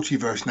like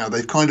multiverse now,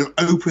 they've kind of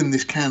opened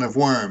this can of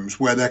worms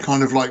where they're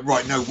kind of like,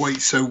 right, no, wait,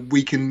 so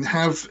we can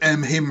have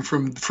him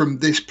from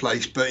this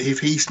place, but if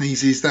he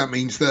sneezes, that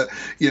means that,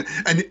 yeah,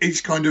 and it's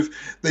kind of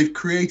they've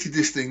created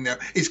this thing now.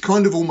 It's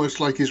kind of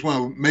almost like as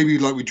well, maybe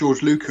like with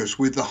George Lucas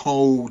with the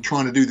whole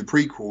trying to do the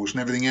prequels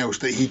and everything else,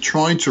 that he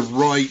tried to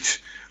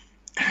write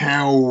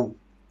how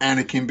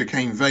Anakin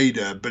became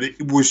Vader, but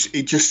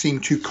it just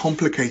seemed too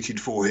complicated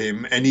for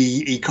him, and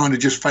he kind of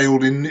just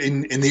failed in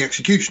the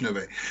execution of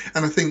it.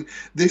 And I think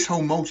this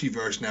whole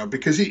multiverse now,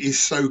 because it is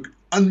so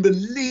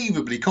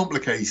unbelievably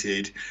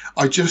complicated,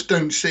 I just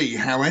don't see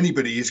how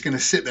anybody is going to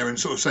sit there and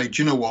sort of say,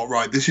 do you know what,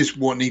 right, this is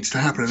what needs to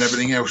happen and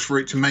everything else for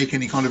it to make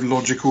any kind of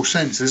logical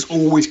sense. There's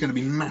always going to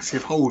be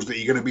massive holes that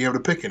you're going to be able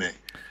to pick in it.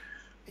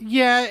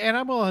 Yeah, and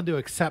I'm willing to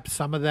accept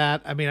some of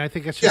that. I mean, I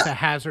think it's just a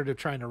hazard of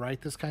trying to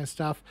write this kind of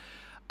stuff.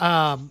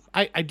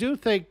 I do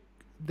think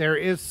there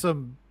is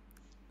some,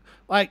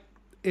 like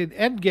in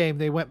Endgame,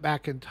 they went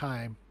back in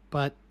time,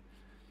 but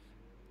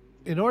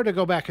in order to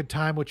go back in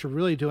time, what you're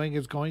really doing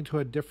is going to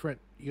a different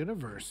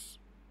universe,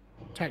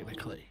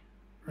 technically,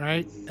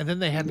 right? And then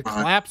they had to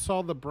collapse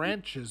all the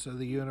branches of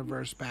the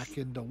universe back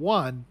into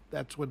one.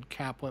 That's when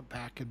Cap went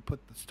back and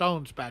put the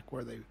stones back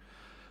where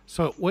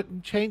so it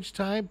wouldn't change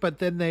time, but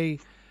then they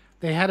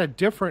had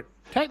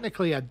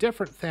technically a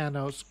different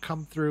Thanos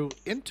come through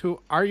into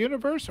our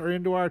universe or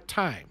into our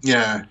time.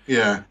 Yeah,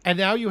 yeah. And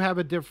now you have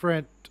a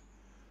different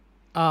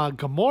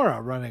Gamora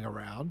running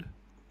around,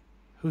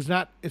 who's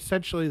not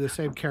essentially the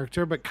same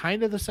character, but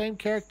kind of the same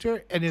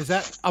character. And is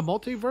that a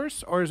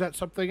multiverse or is that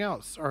something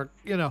else? Or,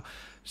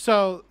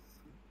 so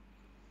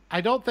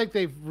I don't think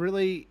they've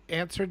really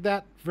answered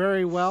that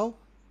very well.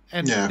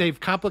 And they've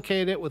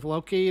complicated it with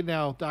Loki and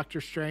now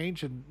Doctor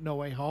Strange and No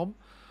Way Home.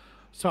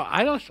 So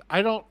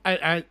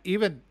I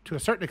even to a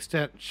certain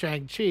extent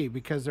Shang-Chi,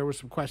 because there were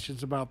some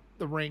questions about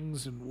the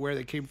rings and where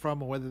they came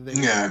from and whether they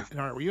were in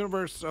our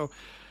universe. So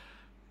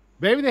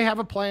maybe they have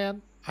a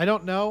plan. I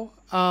don't know.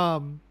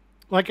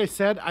 Like I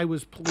said, I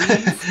was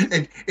pleased.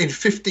 in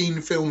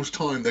 15 films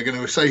time, they're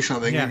going to say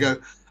something and go,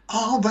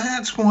 oh,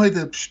 that's why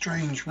the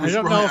Strange was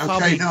right.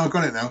 Okay, now I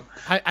got it now.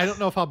 I don't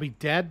know if I'll be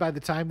dead by the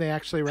time they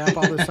actually wrap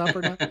all this up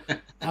or not.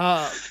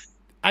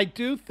 I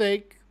do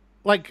think,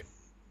 like,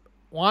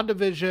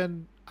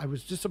 WandaVision, I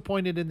was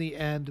disappointed in the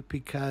end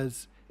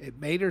because it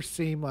made her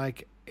seem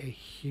like a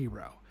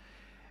hero.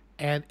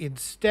 And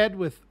instead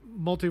with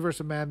Multiverse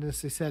of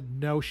Madness, they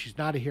said, no, she's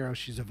not a hero.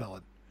 She's a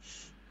villain.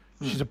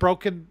 She's a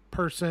broken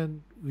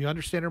person. We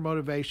understand her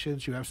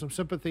motivations. You have some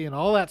sympathy and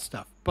all that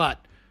stuff.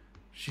 But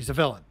she's a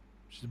villain.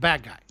 She's a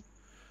bad guy.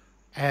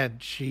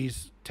 And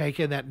she's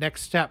taken that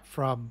next step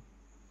from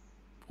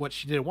what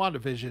she did in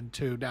WandaVision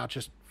to now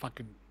just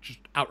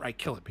outright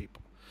killing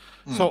people.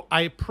 So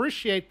I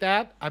appreciate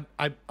that.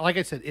 I like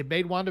I said, it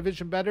made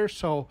WandaVision better.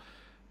 So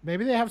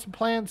maybe they have some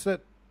plans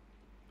that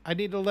I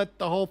need to let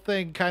the whole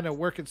thing kind of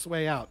work its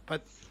way out.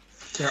 But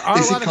there are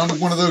is it kind of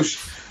one of those?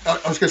 I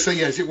was going to say,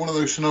 is it one of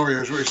those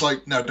scenarios where it's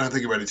like, no, don't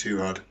think about it too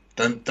hard.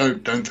 Don't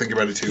think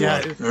about it too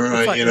hard. All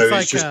right,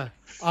 it's just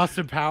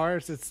Austin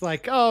Powers. It's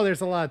like, oh, there's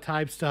a lot of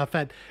time stuff,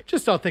 and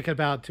just don't think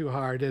about it too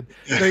hard. And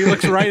he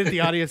looks right at the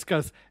audience,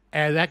 goes,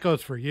 and that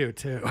goes for you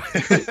too.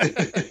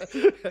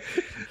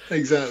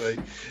 Exactly.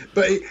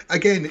 But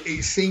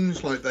it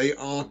seems like they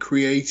are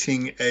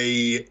creating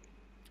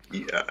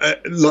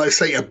like I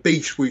say, a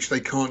beast which they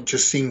can't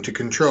just seem to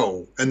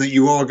control, and that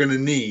you are going to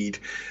need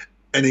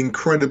an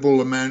incredible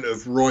amount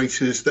of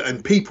writers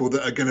and people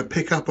that are going to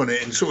pick up on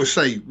it and sort of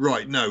say,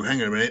 right, no, hang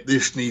on a minute,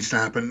 this needs to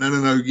happen.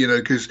 No,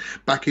 because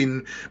back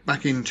in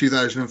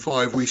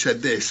 2005 we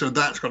said this, so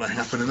that's got to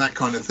happen and that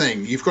kind of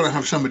thing. You've got to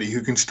have somebody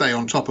who can stay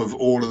on top of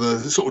all of the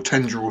sort of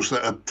tendrils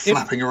that are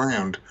flapping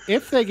around.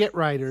 If they get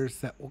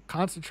writers that will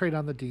concentrate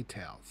on the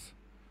details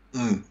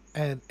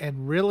and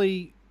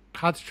really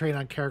concentrate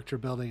on character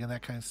building and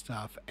that kind of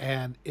stuff,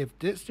 and if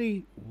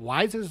Disney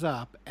wises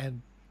up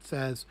and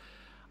says,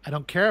 I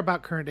don't care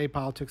about current day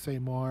politics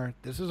anymore.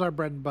 This is our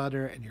bread and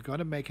butter, and you're going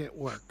to make it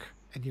work.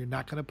 And you're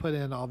not going to put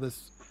in all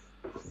this,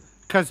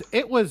 because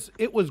it was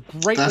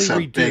greatly That's a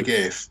reduced. Big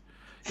if.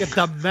 Yeah,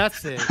 the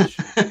message,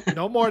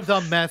 no more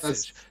the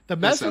message. The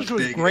message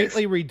was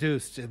greatly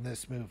reduced in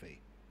this movie.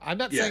 I'm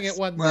not saying it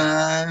wasn't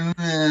there.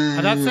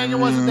 I'm not saying it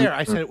wasn't there.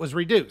 I said it was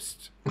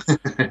reduced.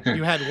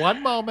 You had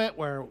one moment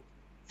where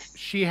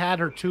she had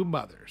her two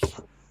mothers.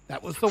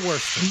 That was the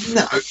worst.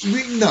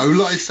 No,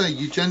 like I say,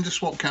 you gender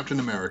swap Captain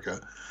America.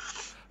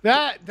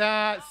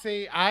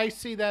 I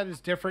see that as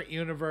different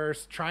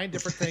universe, trying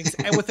different things,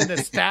 and with an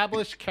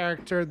established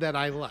character that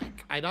I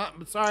like.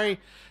 I'm sorry,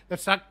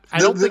 that's not. I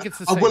don't think it's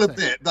the same. I will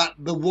admit that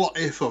the what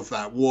if of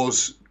that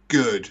was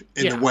good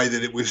in the way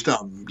that it was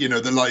done.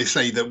 Like you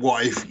say, that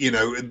what if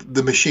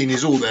the machine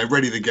is all there,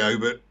 ready to go,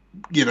 but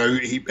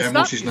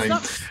what's his name?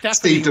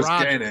 Steve doesn't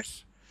get in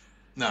it.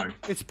 No,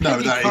 It's no,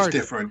 Peggy that Carter. is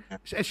different.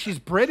 She's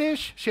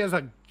British. She has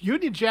a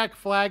Union Jack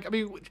flag. I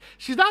mean,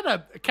 she's not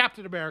a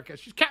Captain America.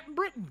 She's Captain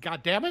Britain.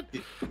 God damn it!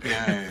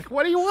 Yeah.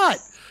 What do you want?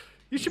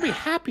 You should be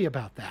happy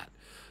about that.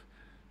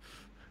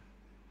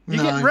 You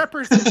No. get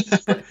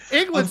represent.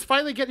 England's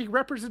finally getting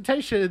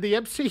representation in the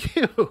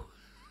MCU.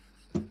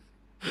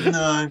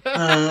 No.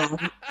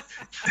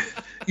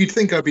 You'd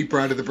think I'd be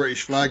proud of the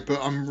British flag, but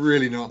I'm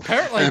really not.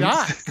 Apparently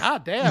not.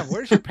 God damn,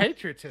 where's your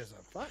patriotism?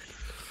 Fuck.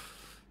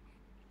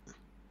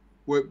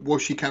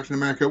 Was she Captain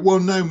America? Well,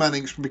 no,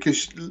 Mannix, because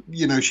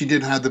she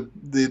did have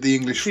the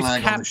English She's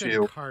flag Captain on the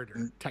shield.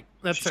 Carter.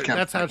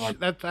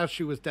 That's how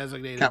she was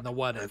designated in the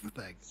What If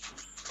thing.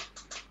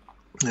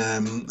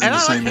 And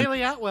I like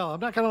Haley Atwell. I'm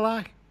not gonna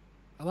lie,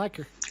 I like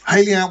her.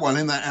 Haley Atwell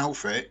in that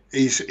outfit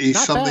is Not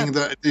something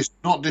bad. that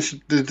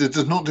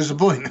does not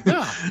disappoint.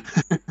 Yeah.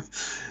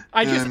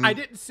 I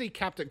didn't see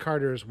Captain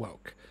Carter as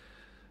woke.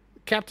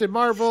 Captain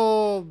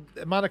Marvel,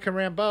 Monica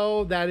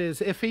Rambeau, that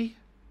is iffy.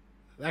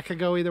 That could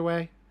go either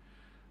way.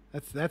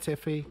 That's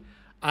iffy.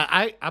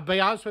 I'll be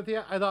honest with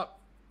you. I thought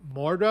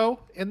Mordo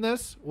in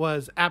this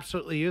was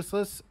absolutely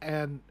useless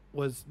and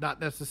was not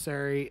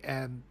necessary,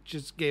 and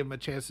just gave him a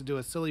chance to do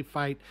a silly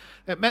fight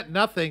that meant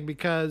nothing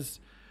because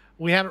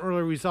we haven't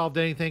really resolved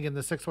anything in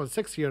the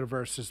 616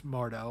 universe as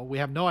Mordo. We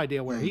have no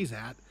idea where he's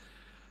at.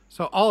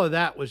 So all of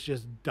that was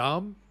just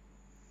dumb.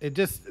 It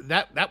just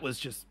that was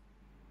just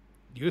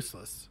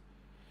useless.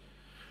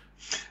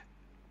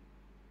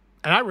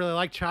 And I really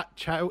like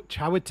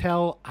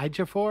Chiwetel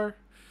Ejiofor.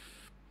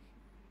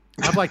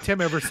 I've liked him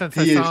ever since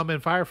I saw him in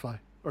Firefly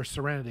or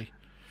Serenity.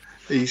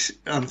 He's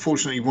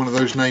unfortunately one of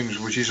those names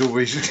which is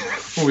always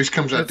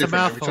comes out It's a different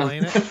mouthful, every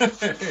time.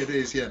 ain't it? It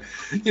is, yeah.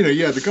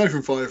 The guy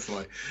from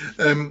Firefly.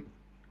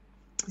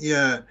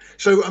 Yeah.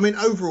 So, I mean,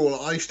 overall,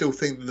 I still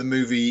think that the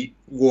movie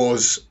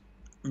was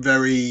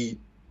very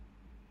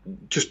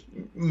just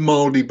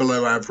mildly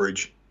below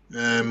average.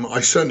 I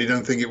certainly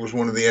don't think it was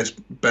one of the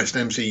best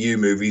MCU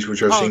movies,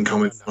 which I've seen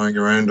comments flying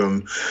around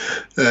on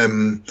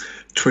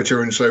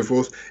Twitter and so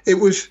forth. It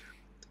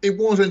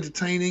was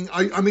entertaining.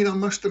 I mean, I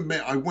must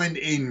admit, I went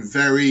in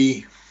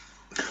very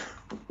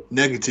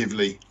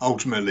negatively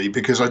ultimately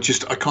because I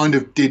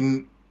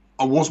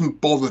wasn't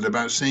bothered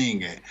about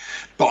seeing it,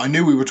 but I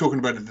knew we were talking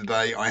about it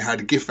today. I had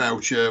a gift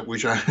voucher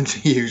which I had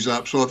to use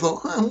up, so I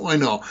thought, why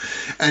not?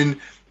 And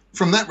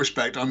from that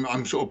respect,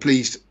 I'm sort of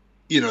pleased,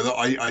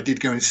 that I did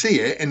go and see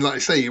it. And like I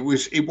say, it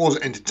was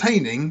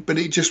entertaining, but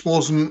it just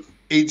wasn't.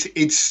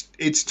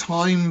 It's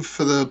time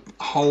for the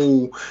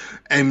whole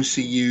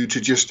MCU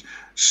to just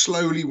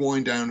slowly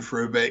wind down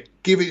for a bit,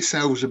 give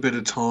itself a bit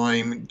of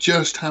time,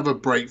 just have a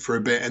break for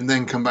a bit, and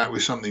then come back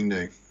with something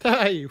new.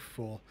 You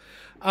fool.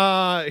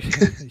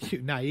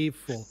 You naive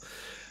fool.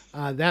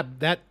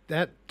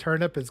 That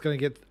turnip is going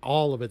to get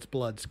all of its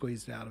blood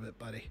squeezed out of it,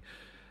 buddy.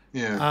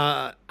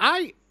 Yeah.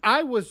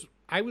 I was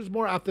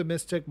more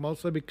optimistic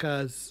mostly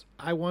because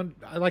I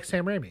like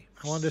Sam Raimi.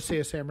 I wanted to see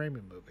a Sam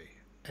Raimi movie,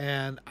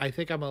 and I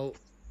think I'm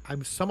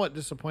somewhat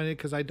disappointed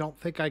because I don't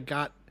think I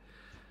got.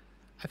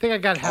 I think I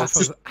got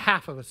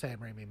half of a Sam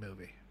Raimi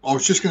movie. I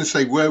was just going to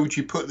say, where would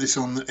you put this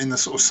in the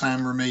sort of Sam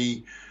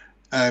Raimi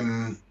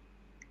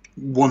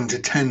 1 to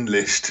 10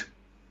 list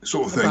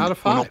sort of thing?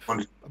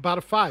 About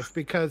a 5,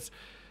 because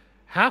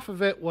half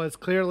of it was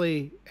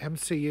clearly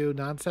MCU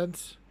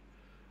nonsense.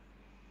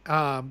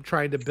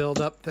 Trying to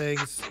build up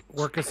things,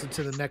 work us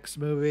into the next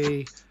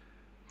movie.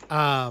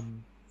 The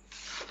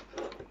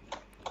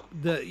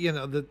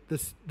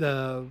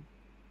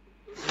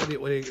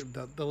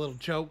little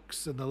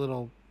jokes and the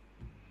little,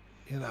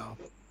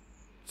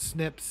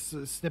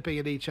 snipping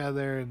at each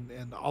other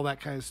and all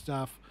that kind of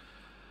stuff.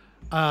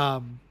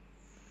 Some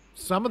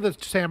of the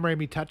Sam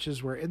Raimi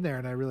touches were in there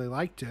and I really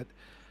liked it.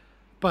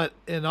 But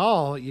in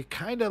all, you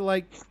kind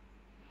of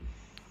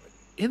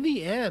in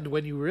the end,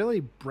 when you really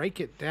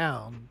break it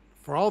down,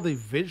 for all the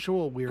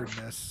visual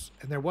weirdness,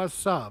 and there was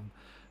some,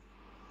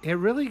 it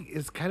really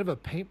is kind of a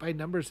paint by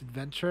numbers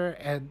adventure,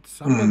 and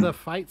some of the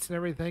fights and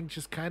everything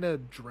just kind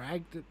of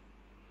dragged it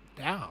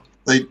down.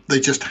 They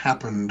just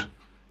happened.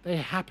 They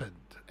happened,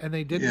 and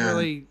they didn't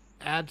really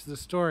add to the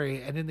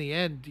story. And in the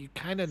end, you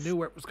kind of knew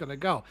where it was going to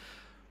go.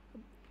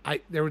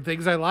 There were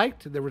things I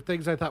liked, and there were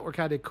things I thought were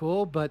kind of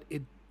cool, but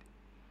it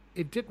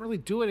didn't really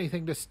do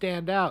anything to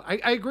stand out.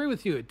 I agree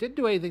with you. It didn't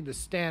do anything to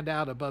stand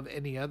out above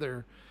any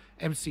other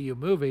MCU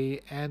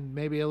movie, and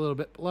maybe a little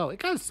bit below. It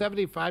got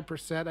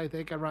 75%, I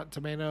think, on Rotten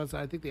Tomatoes.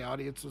 I think the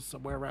audience was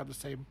somewhere around the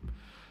same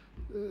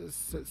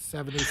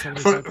 70,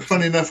 75%.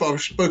 Funny enough,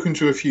 I've spoken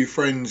to a few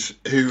friends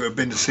who have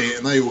been to see it,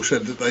 and they all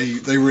said that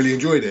they really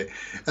enjoyed it.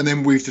 And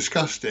then we've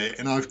discussed it,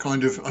 and I've I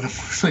don't want to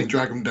say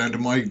drag them down to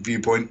my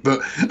viewpoint,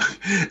 but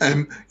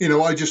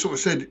I just sort of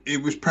said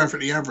it was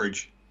perfectly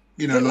average.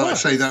 I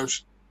say, that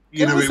was,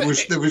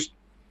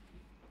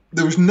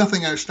 there was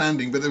nothing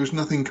outstanding, but there was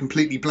nothing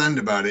completely bland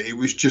about it. It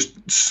was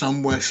just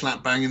somewhere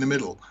slap bang in the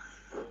middle.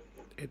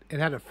 It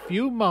had a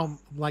few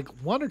moments, like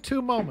 1 or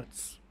 2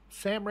 moments,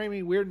 Sam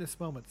Raimi weirdness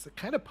moments, that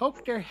kind of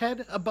poked their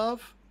head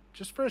above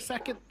just for a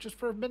second, just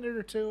for a minute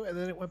or two, and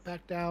then it went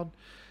back down.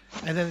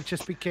 and then it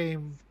just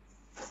became,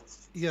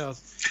 regular.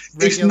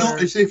 It's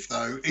not as if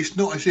though. It's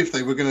not as if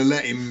they were going to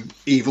let him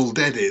Evil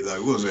Dead it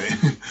though, was it?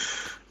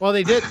 Well,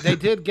 they did. They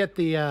did get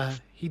the.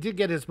 He did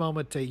get his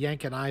moment to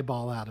yank an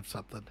eyeball out of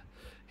something.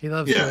 He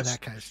loves doing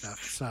that kind of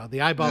stuff. So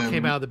the eyeball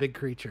came out of the big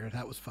creature.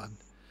 That was fun.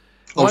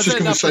 I was just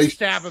going to say,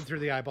 stab him through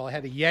the eyeball. I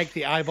had to yank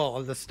the eyeball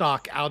of the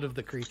stalk out of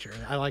the creature.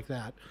 I like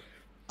that.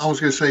 I was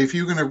going to say, if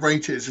you were going to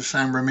rate it as a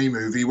Sam Raimi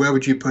movie, where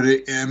would you put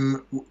it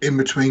in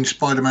between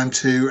Spider-Man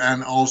 2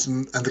 and Oz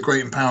and the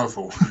Great and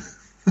Powerful?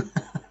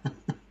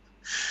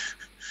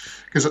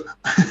 Because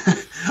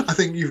I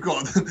think you've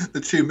got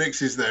the two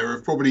mixes there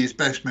of probably his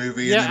best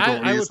movie and then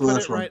probably his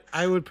worst one.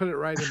 I would put it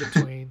right in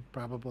between,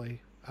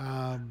 probably.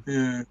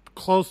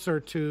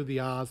 Closer to the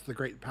Oz, the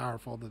Great and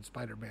Powerful than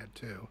Spider-Man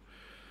 2.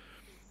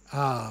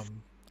 I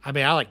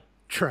mean, I like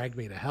Drag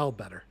Me to Hell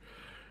better.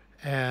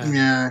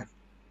 And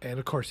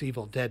of course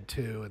Evil Dead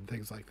 2 and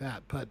things like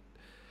that. But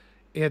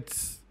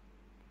it's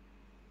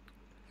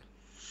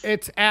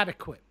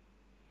adequate.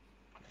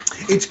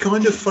 It's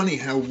kind of funny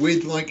how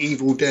with like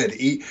Evil Dead,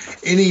 in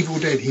Evil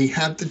Dead, he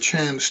had the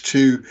chance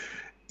to,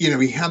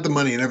 he had the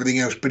money and everything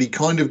else, but he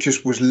kind of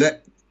just was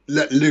let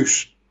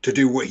loose to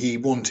do what he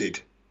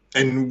wanted.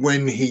 And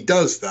when he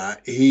does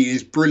that, he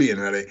is brilliant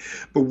at it.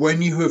 But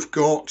when you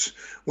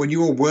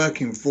are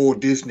working for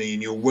Disney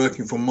and you're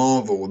working for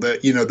Marvel,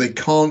 that they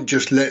can't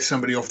just let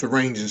somebody off the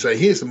range and say,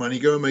 here's the money,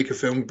 go and make a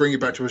film, bring it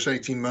back to us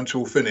 18 months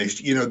all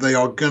finished. They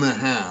are gonna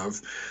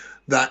have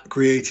that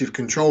creative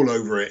control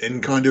over it,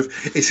 and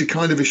it's a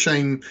kind of a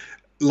shame,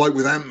 like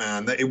with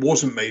Ant-Man, that it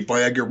wasn't made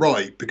by Edgar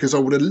Wright, because I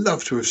would have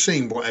loved to have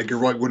seen what Edgar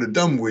Wright would have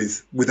done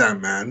with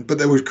Ant-Man, but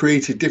there was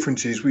creative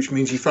differences, which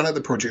means he fell out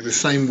the project. The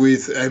same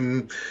with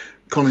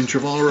Colin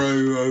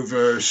Trevorrow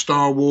over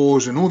Star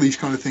Wars and all these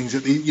kind of things.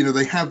 That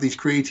they have these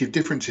creative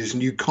differences,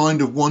 and you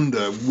kind of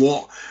wonder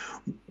what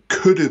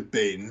could have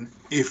been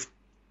if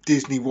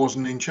Disney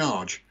wasn't in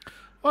charge.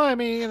 Well, I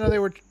mean, they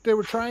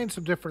were trying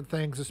some different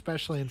things,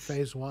 especially in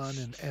Phase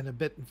 1 and a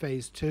bit in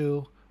Phase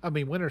 2. I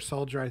mean, Winter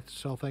Soldier, I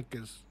still think,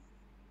 is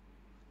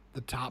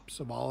the tops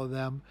of all of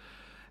them.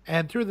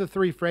 And through the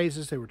 3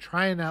 phases, they were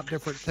trying out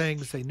different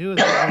things. They knew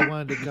where they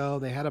wanted to go.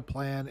 They had a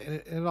plan, and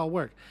it all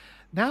worked.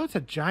 Now it's a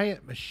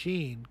giant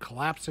machine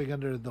collapsing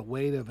under the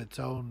weight of its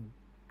own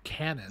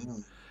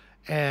canon.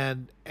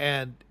 And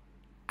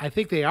I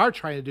think they are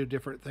trying to do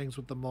different things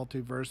with the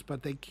multiverse,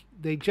 but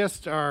they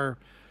just are.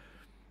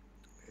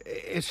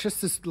 It's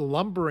just this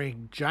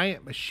lumbering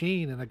giant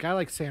machine, and a guy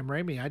like Sam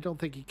Raimi, I don't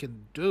think he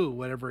can do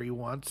whatever he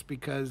wants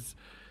because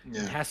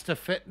it has to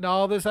fit in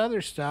all this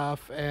other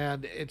stuff,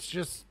 and this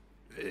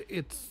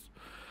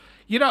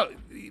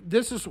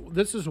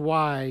is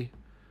why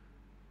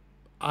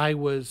I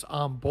was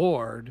on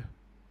board.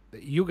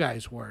 You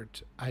guys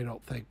weren't, I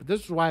don't think, but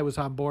this is why I was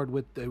on board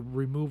with the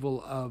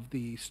removal of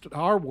the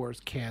Star Wars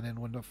canon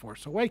when The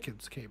Force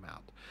Awakens came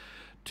out,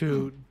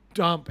 to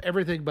dump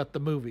everything but the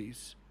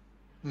movies.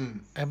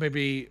 And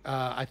maybe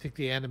I think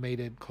the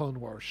animated Clone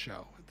Wars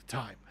show at the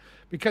time,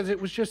 because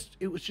it was just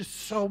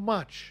so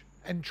much,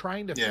 and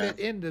trying to fit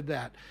into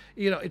that,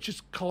 it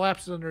just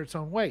collapses under its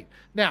own weight.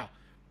 Now,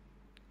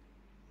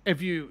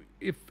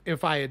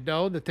 if I had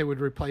known that they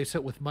would replace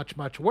it with much,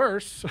 much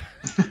worse,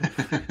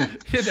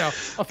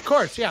 of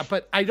course,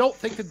 but I don't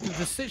think that the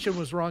decision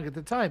was wrong at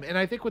the time. And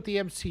I think with the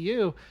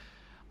MCU,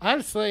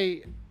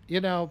 honestly,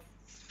 I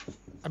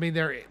mean,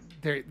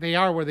 they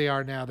are where they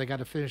are now. They got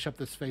to finish up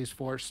this Phase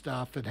 4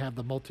 stuff and have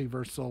the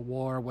multiversal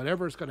war,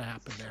 whatever's going to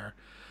happen there.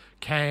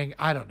 Kang,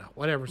 I don't know,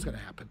 whatever's going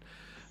to happen.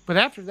 But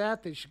after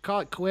that, they should call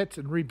it quits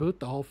and reboot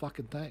the whole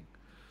fucking thing.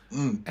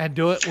 And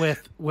do it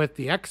with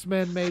the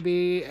X-Men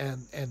maybe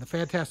and the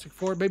Fantastic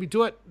Four. Maybe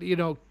do it,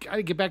 kind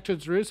of get back to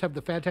its roots, have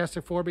the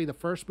Fantastic Four be the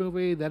first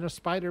movie, then a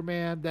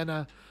Spider-Man, then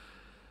an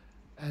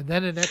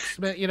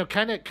X-Men,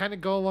 kind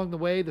of go along the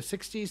way the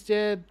 60s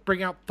did,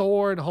 bring out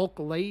Thor and Hulk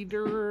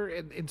later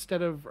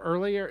instead of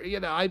earlier.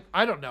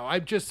 I don't know.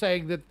 I'm just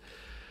saying that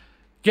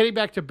getting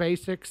back to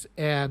basics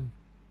and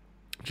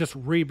just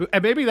reboot.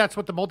 And maybe that's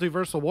what the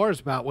multiversal war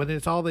is about. When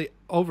it's all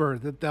over,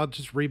 that they'll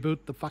just reboot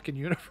the fucking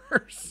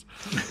universe.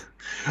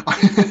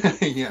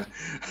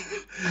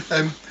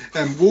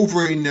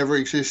 Wolverine never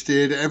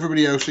existed.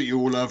 Everybody else that you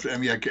all loved.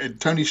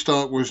 Tony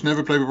Stark was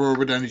never played by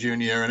Robert Downey Jr.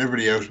 and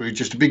everybody else was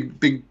just a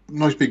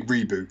nice big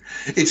reboot.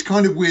 It's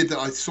kind of weird that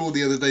I saw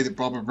the other day that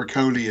Barbara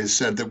Broccoli has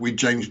said that with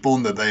James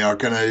Bond that they are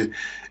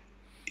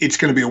it's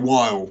going to be a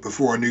while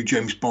before a new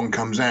James Bond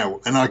comes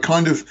out. And I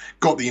kind of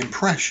got the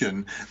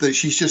impression that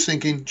she's just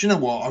thinking, do you know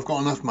what? I've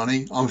got enough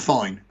money. I'm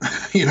fine.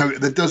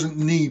 There doesn't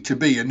need to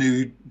be a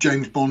new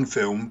James Bond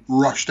film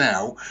rushed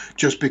out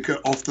just because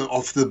off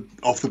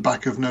the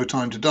back of No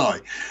Time to Die.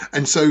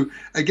 And so,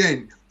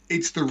 again,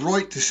 it's the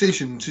right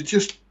decision to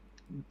just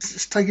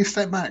take a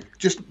step back,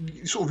 just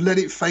sort of let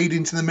it fade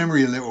into the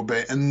memory a little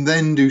bit and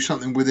then do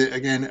something with it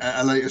again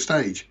at a later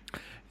stage.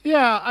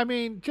 Yeah, I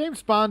mean,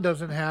 James Bond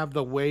doesn't have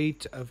the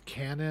weight of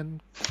canon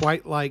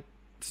quite like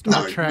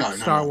Star Trek,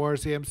 Star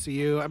Wars, the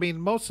MCU. I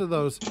mean, most of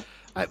those,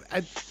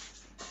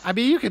 I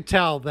mean, you could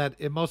tell that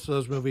in most of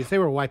those movies, they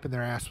were wiping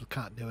their ass with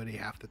continuity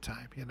half the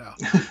time, you know.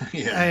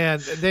 Yeah.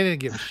 And they didn't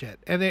give a shit.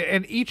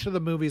 And each of the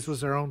movies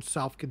was their own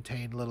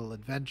self-contained little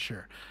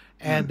adventure,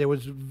 and there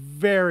was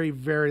very,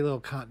 very little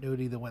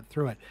continuity that went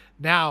through it.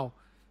 Now,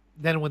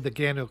 then when the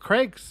Daniel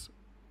Craig's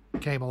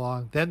came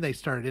along, then they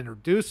started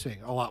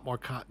introducing a lot more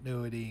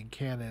continuity and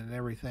canon and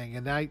everything.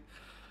 And I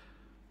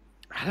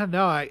don't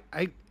know,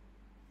 it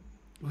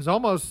was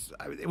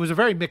a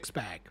very mixed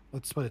bag.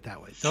 Let's put it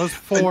that way. Those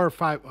 4 or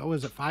 5, what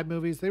was it, 5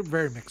 movies? They were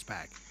very mixed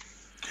bag.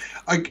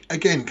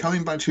 Again,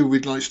 coming back to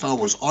with like Star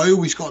Wars, I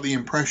always got the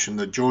impression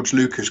that George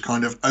Lucas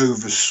kind of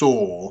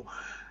oversaw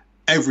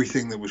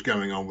everything that was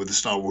going on with the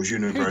Star Wars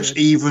universe,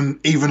 even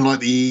like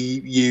the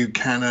EU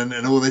canon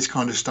and all this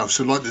kind of stuff.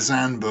 So like the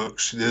Zan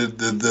books,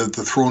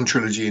 the Thrawn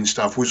trilogy and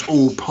stuff was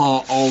all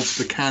part of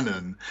the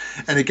canon.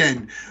 And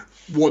again,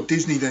 what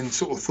Disney then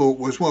sort of thought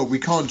was, well, we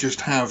can't just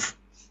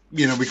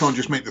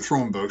make the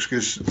Thrawn books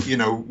because,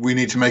 we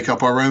need to make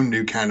up our own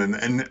new canon.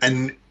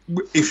 And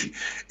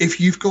if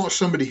you've got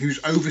somebody who's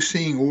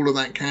overseeing all of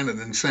that canon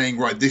and saying,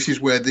 right, this is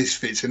where this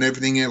fits and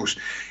everything else,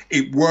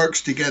 it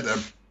works together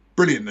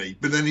brilliantly.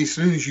 But then as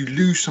soon as you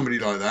lose somebody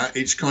like that,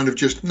 it's kind of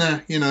just, people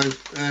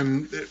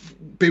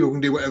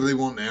can do whatever they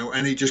want now.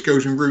 And it just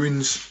goes and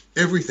ruins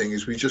everything,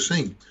 as we've just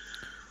seen.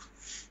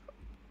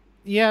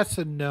 Yes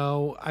and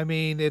no. I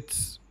mean,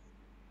 it's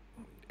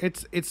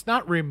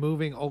not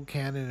removing old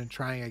canon and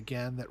trying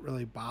again that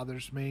really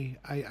bothers me.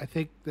 I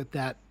think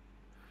that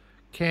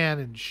can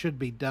and should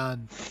be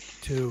done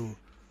to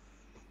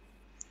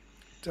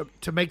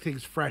make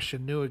things fresh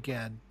and new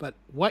again. But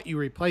what you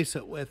replace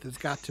it with has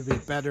got to be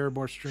better,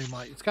 more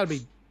streamlined. It's got to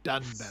be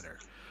done better.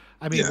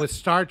 I mean, with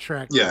Star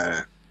Trek,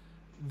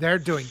 they're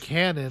doing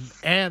canon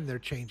and they're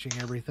changing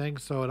everything,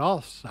 so it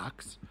all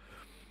sucks.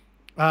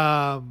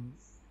 And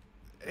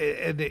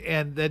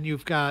then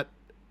you've got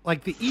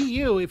like the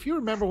EU. If you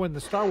remember when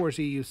the Star Wars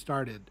EU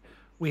started,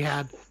 we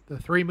had the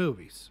 3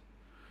 movies.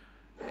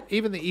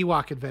 Even the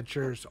Ewok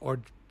Adventures or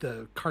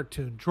the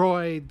cartoon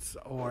droids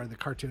or the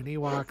cartoon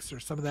Ewoks or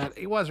some of that,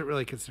 it wasn't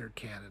really considered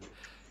canon.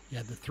 You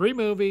had the 3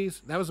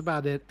 movies. That was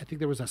about it. I think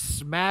there was a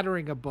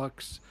smattering of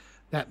books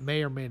that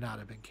may or may not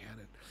have been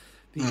canon.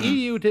 The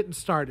EU didn't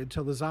start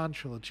until the Zahn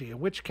trilogy, in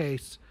which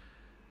case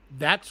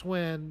that's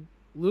when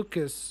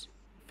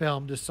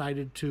Lucasfilm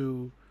decided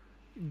to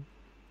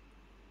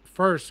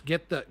first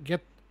get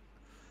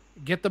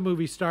the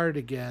movie started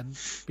again,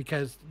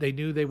 because they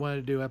knew they wanted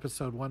to do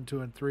episode 1,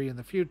 2, and 3 in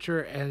the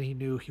future, and he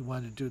knew he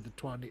wanted to do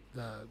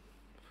the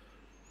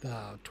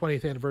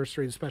 20th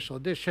anniversary special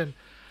edition,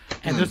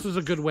 and this was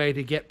a good way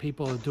to get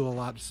people to do a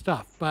lot of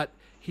stuff. But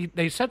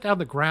they set down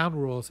the ground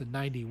rules in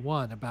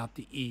 '91 about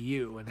the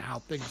EU and how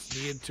things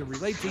needed to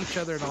relate to each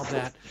other and all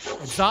that.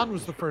 And Zahn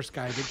was the first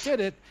guy that did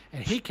it,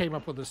 and he came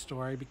up with a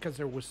story because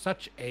there was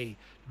such a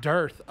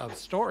dearth of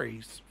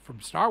stories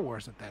from Star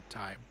Wars at that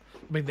time.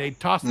 I mean, they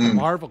tossed the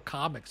Marvel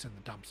comics in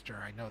the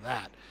dumpster. I know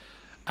that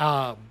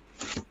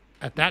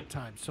at that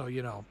time. So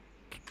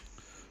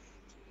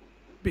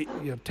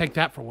take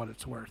that for what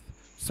it's worth.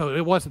 So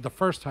it wasn't the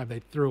first time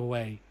they threw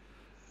away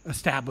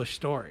established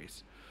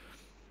stories.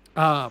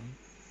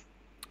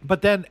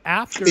 But then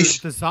after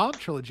the Zahn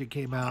trilogy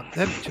came out,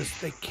 then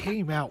they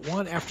came out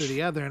one after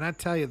the other, and I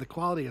tell you, the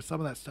quality of some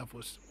of that stuff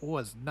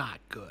was not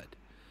good.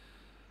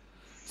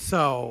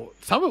 So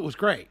some of it was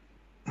great.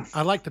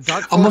 I like the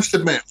Dark Force. I must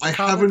admit, I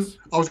comics.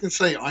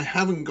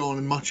 haven't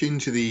gone much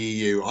into the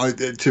EU. I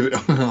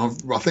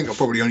think I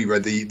probably only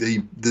read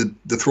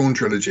the Thrawn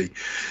trilogy,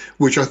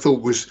 which I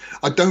thought was.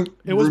 I don't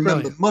remember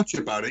brilliant. much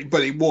about it,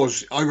 but it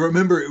was. I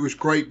remember it was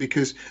great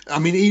because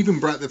even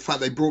the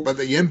fact they brought back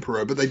the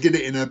Emperor, but they did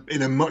it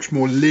in a much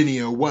more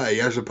linear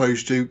way as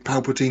opposed to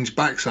Palpatine's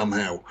back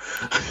somehow.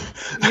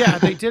 Yeah,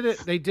 they did it.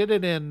 They did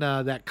it in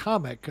that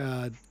comic,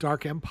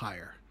 Dark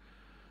Empire.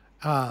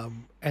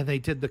 And they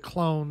did the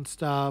clone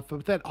stuff,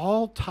 but that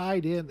all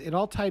tied in. It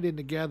all tied in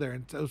together.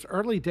 And those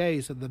early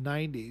days in the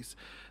 '90s,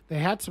 they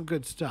had some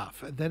good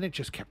stuff, and then it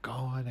just kept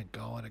going and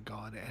going and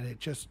going. And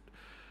it just,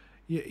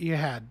 you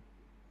had,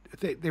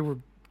 they were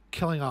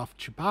killing off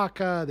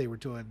Chewbacca. They were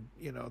doing,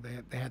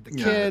 they had the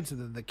kids, and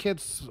then the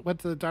kids went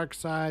to the dark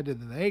side, and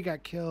then they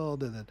got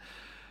killed, and then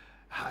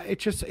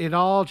it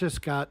all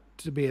just got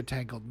to be a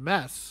tangled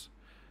mess,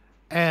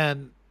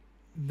 and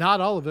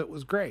not all of it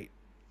was great.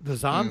 The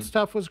Zahn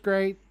stuff was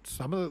great.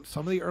 Some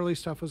of the early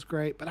stuff was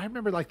great, but I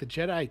remember like the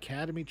Jedi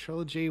Academy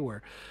trilogy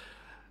where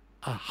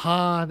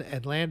Han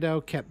and Lando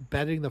kept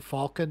betting the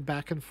Falcon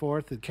back and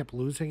forth and kept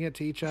losing it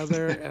to each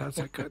other, and I was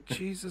like, oh,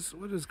 Jesus,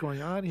 what is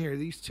going on here?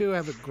 These two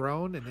haven't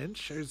grown an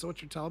inch. Is that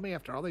what you're telling me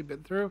after all they've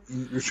been through?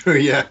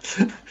 Yeah,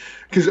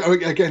 because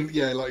again,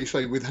 like you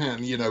say with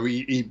Han,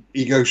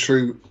 he goes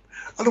through.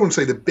 I don't want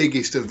to say the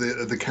biggest of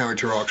the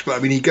character arcs,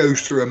 but he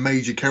goes through a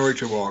major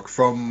character arc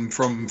from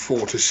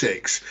 4 to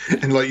 6,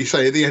 and like you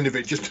say, at the end of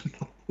it, just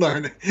not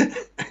learn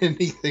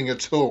anything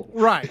at all.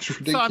 Right. It's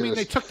ridiculous. So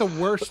they took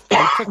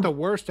the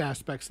worst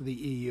aspects of the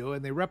EU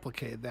and they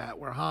replicated that,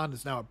 where Han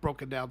is now a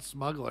broken down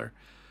smuggler,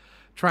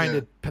 trying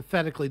to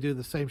pathetically do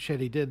the same shit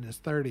he did in his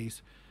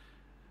 30s,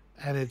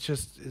 And it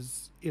just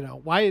is,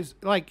 why is,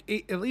 like,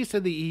 at least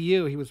in the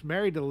EU, he was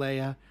married to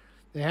Leia,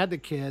 they had the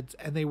kids,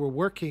 and they were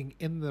working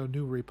in the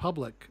New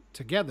Republic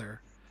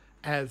together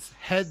as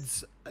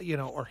heads,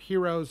 or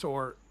heroes,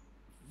 or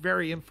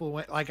very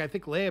influential. Like, I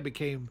think Leia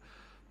became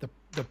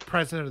the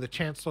president or the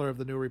chancellor of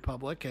the New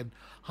Republic, and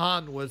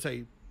Han was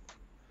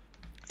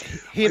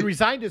he had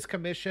resigned his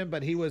commission,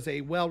 but he was a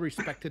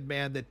well-respected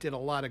man that did a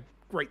lot of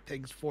great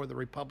things for the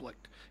Republic.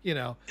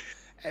 I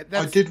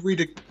did read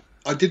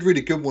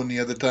a good one the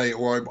other day,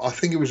 or I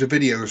think it was a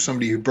video of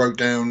somebody who broke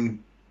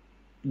down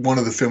one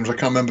of the films. I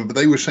can't remember, but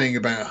they were saying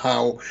about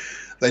how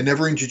they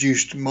never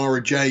introduced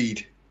Mara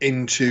Jade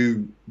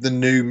into the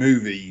new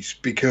movies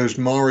because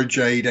Mara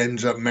Jade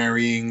ends up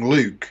marrying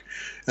Luke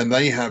and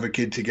they have a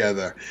kid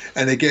together.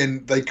 And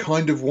again, they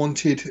kind of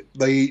wanted,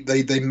 they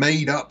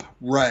made up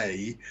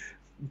Rey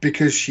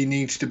because she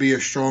needs to be a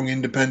strong,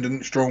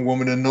 independent, strong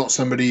woman, and not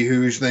somebody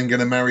who's then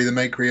going to marry the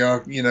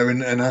matriarch,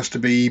 and has to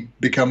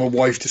become a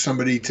wife to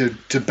somebody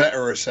to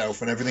better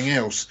herself and everything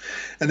else.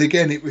 And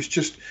again, it was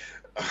just.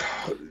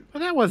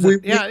 Well, that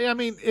wasn't. I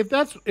mean, if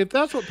that's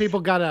what people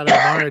got out of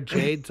Mara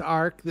Jade's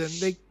arc, then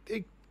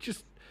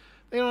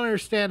they don't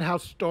understand how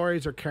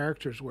stories or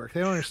characters work.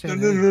 They don't understand.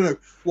 No.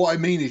 What I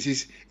mean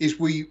is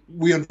we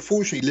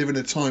unfortunately live in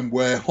a time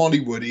where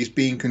Hollywood is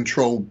being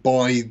controlled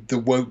by the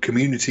woke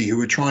community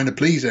who are trying to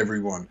please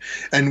everyone.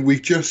 And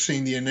we've just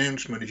seen the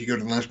announcement. If you go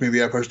to the last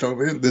movie I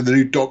posted, the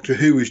new Doctor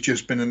Who has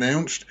just been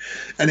announced.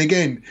 And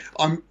again,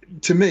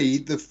 to me,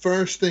 the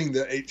first thing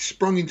that it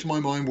sprung into my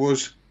mind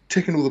was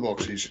ticking all the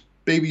boxes.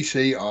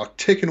 BBC are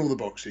ticking all the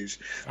boxes.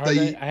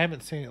 I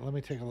haven't seen it. Let me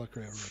take a look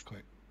real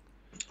quick.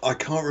 I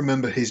can't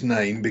remember his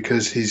name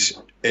because he's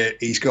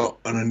got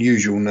an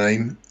unusual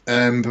name.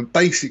 But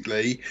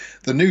basically,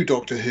 the new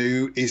Doctor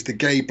Who is the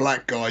gay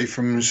black guy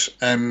from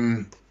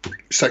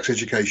Sex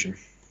Education.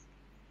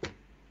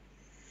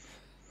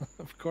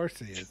 Of course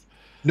he is.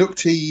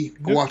 Nukti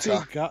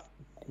Gatwa.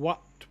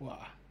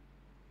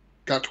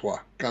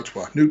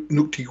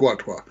 Nukti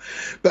Gatwa.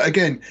 But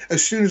again,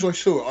 as soon as I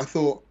saw it, I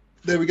thought,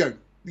 there we go.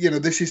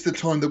 This is the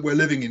time that we're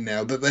living in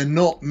now, that they're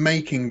not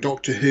making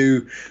Doctor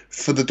Who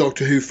for the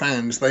Doctor Who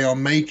fans. They are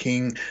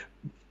making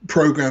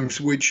programs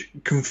which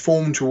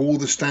conform to all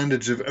the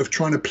standards of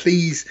trying to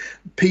please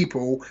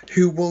people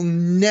who will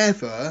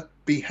never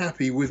be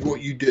happy with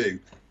what you do.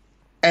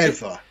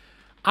 Ever.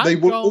 They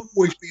will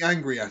always be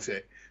angry at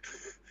it.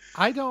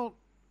 I don't,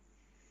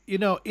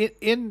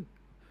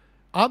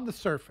 on the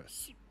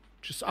surface,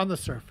 just on the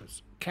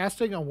surface,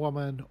 casting a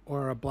woman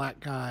or a black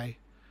guy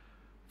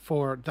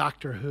for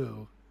Doctor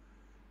Who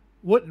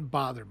wouldn't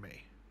bother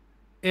me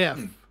if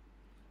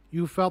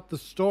you felt the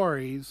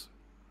stories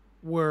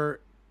were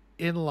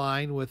in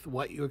line with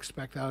what you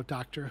expect out of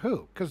Doctor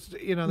Who. Because,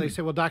 they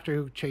say, well, Doctor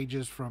Who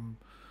changes from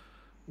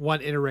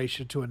one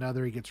iteration to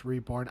another. He gets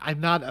reborn. I'm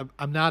not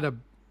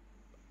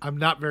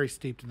very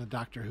steeped in the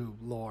Doctor Who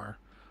lore.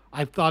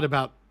 I've thought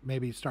about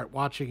maybe start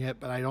watching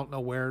it, but I don't know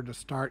where to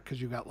start because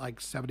you got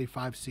like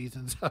 75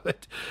 seasons of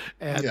it.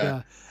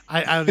 And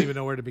I don't even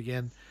know where to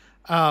begin.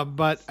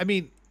 But I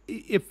mean,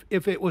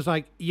 if it was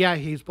like, yeah,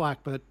 he's black,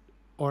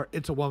 or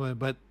it's a woman,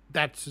 but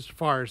that's as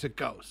far as it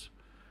goes,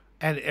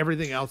 and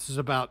everything else is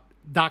about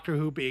Doctor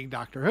Who being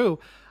Doctor Who,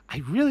 I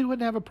really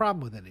wouldn't have a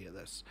problem with any of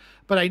this.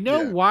 But I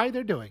know why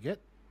they're doing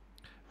it,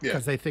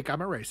 because they think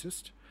I'm a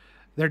racist.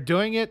 They're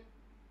doing it,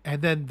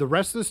 and then the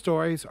rest of the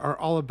stories are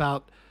all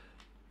about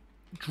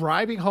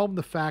driving home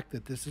the fact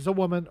that this is a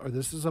woman or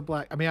this is a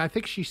black. I mean, I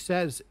think she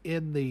says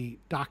in the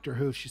Doctor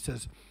Who, she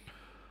says,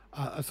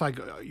 it's like,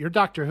 you're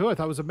Doctor Who? I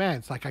thought it was a man.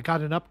 It's like, I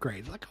got an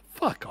upgrade. Like,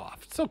 fuck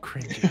off. It's so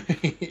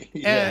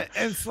cringy. And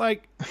it's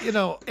like,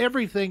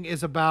 everything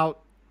is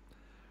about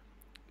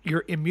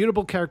your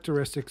immutable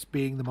characteristics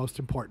being the most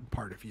important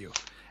part of you.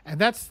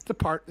 And that's the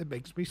part that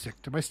makes me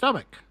sick to my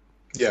stomach.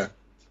 Yeah.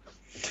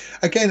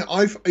 Again,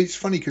 it's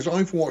funny because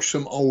I've watched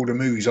some older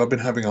movies. I've been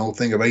having a whole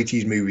thing of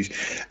 80s movies.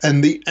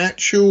 And the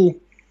actual...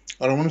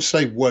 I don't want to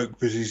say woke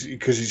because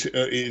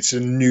it's a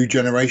new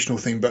generational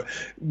thing, but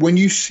when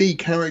you see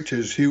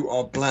characters who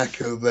are black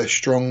or they're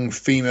strong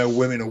female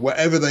women or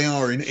whatever they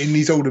are in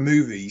these older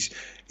movies,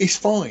 it's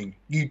fine.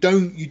 You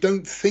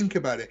don't think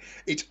about it.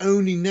 It's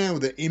only now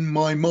that in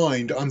my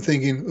mind I'm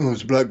thinking, oh,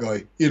 it's a black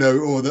guy,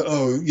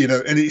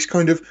 and it's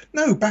kind of,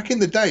 no, back in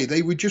the day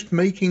they were just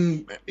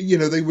making,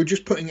 they were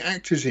just putting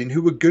actors in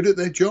who were good at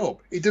their job.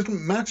 It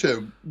doesn't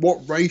matter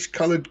what race,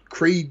 color,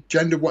 creed,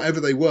 gender, whatever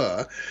they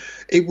were.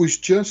 It was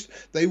just,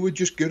 they were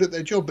just good at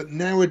their job. But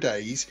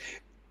nowadays,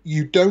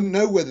 you don't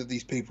know whether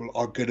these people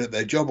are good at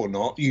their job or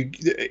not.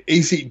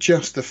 Is it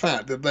just the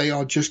fact that they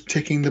are just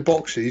ticking the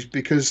boxes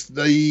because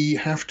they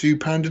have to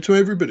pander to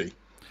everybody?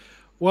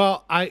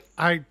 Well, I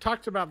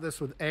talked about this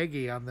with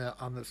Aggie on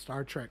the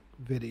Star Trek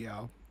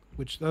video,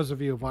 which those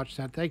of you who've watched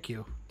that, thank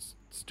you.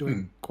 It's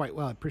doing quite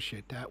well. I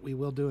appreciate that. We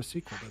will do a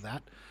sequel to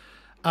that.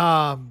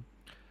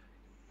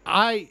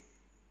 I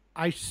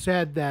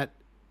said that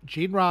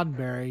Gene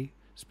Roddenberry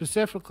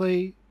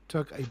specifically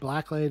took a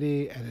black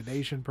lady and an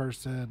Asian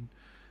person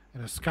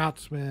and a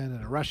Scotsman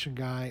and a Russian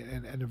guy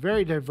and a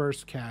very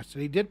diverse cast.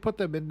 And he did put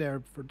them in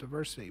there for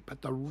diversity.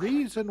 But the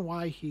reason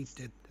why he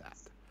did that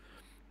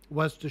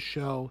was to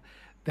show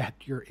that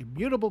your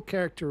immutable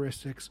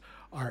characteristics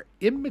are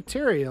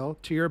immaterial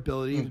to your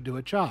ability to do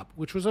a job,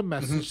 which was a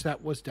message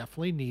that was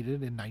definitely needed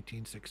in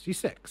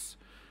 1966.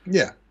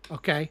 Yeah.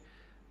 Okay.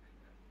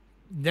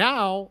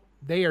 Now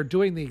they are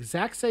doing the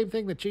exact same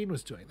thing that Gene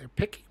was doing. They're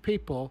picking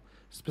people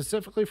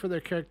specifically for their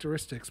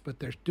characteristics, but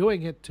they're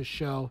doing it to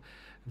show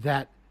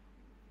that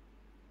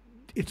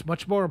it's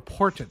much more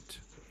important.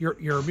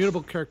 Your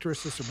immutable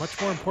characteristics are much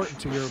more important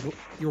to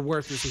your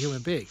worth as a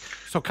human being.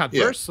 So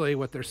conversely,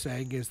 what they're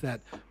saying is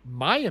that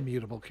my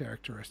immutable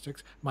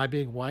characteristics, my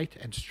being white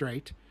and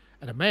straight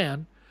and a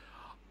man,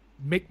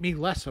 make me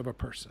less of a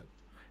person.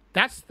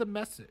 That's the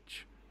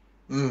message.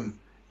 And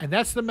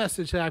that's the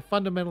message that I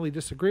fundamentally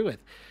disagree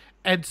with.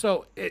 And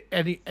so,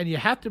 and you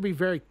have to be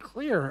very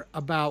clear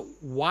about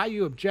why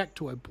you object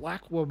to a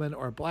black woman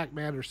or a black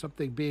man or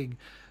something being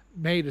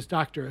made as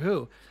Doctor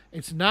Who.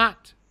 It's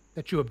not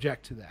that you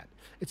object to that.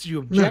 It's you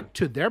object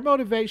to their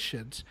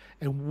motivations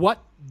and what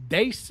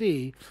they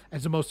see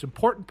as the most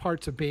important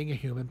parts of being a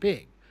human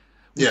being,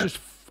 which is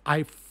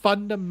I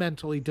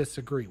fundamentally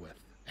disagree with.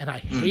 And I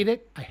hate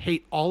it. I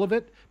hate all of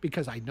it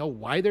because I know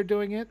why they're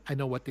doing it. I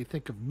know what they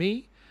think of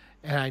me,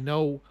 and I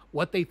know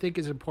what they think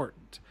is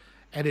important.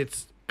 And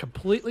it's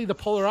completely the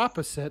polar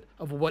opposite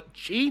of what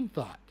Gene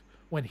thought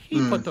when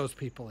he put those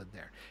people in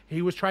there.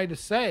 He was trying to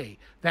say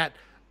that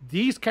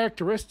these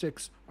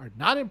characteristics are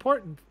not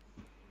important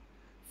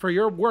for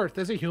your worth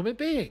as a human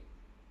being.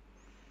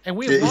 And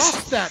we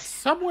lost that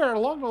somewhere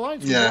along the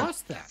lines. We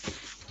lost that.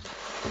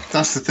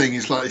 That's the thing,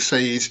 is like I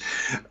say, is,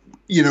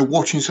 you know,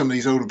 watching some of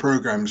these older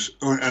programs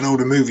and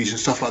older movies and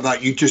stuff like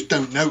that, you just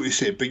don't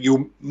notice it. But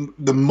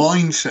the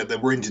mindset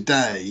that we're in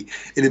today,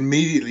 it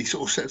immediately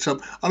sort of sets up,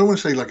 I don't want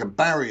to say like a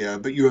barrier,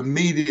 but you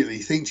immediately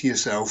think to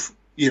yourself,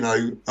 you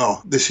know,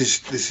 oh, this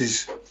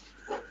is,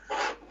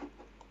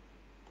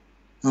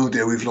 oh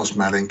dear, we've lost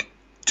Madding.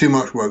 Too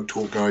much woke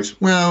talk, guys.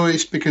 Well,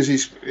 it's because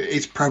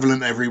it's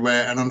prevalent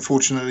everywhere, and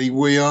unfortunately,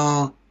 we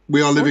are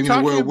living in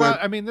a world where,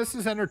 I mean, this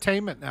is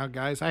entertainment now,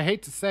 guys. I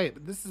hate to say it,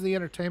 but this is the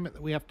entertainment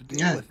that we have to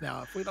deal with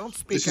now. If we don't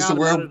speak out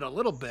about it a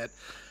little bit,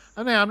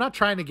 I mean, I'm not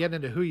trying to get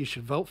into who you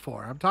should vote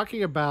for. I'm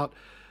talking about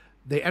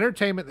the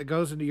entertainment that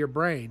goes into your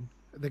brain,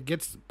 that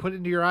gets put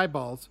into your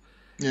eyeballs,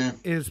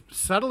 is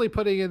subtly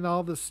putting in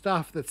all this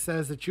stuff that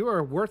says that you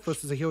are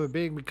worthless as a human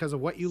being because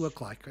of what you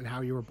look like and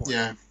how you were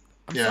born.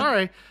 I'm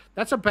sorry.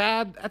 That's a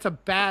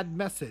bad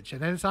message,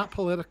 and it's not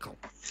political.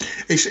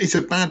 It's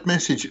a bad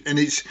message, and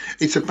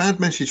it's a bad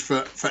message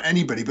for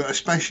anybody, but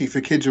especially for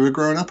kids who are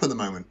growing up at the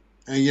moment.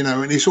 You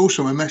know, and it's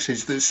also a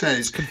message that says,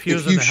 it's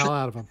confusing the hell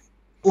out of them.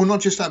 Or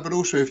not just that, but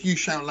also if you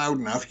shout loud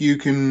enough, you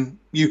can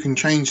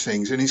change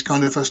things, and it's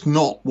kind of that's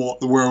not what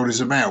the world is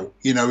about.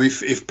 You know,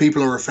 if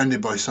people are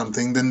offended by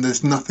something, then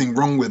there's nothing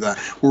wrong with that.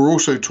 We're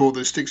also taught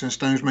that sticks and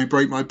stones may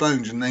break my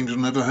bones and names will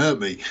never hurt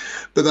me,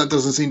 but that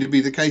doesn't seem to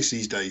be the case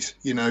these days.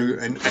 You know,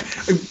 and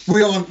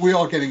we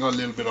are getting a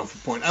little bit off the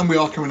point, and we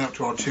are coming up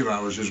to our 2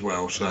 hours as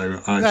well.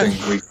 So I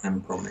think we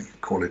can probably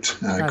call it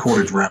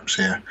wraps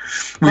here.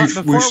 We've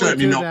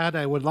certainly not. That,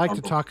 I would like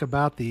to talk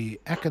about the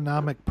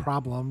economic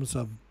problems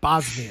of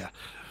Bosnia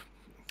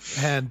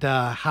and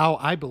how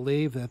I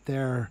believe that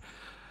their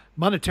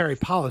monetary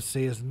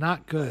policy is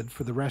not good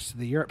for the rest of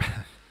the Europe.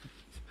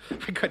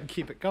 I couldn't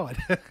keep it going.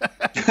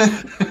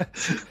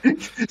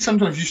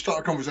 Sometimes you start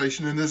a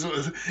conversation and there's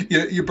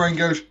your brain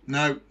goes,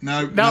 no,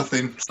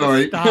 nothing.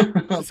 Sorry.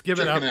 Stop. Just give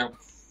it up.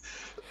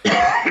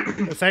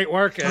 This ain't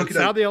working. Okay.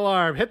 Sound the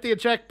alarm. Hit the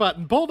eject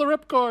button. Pull the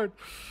ripcord.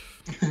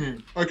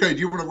 Okay, do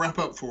you want to wrap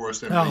up for us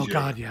then? Oh,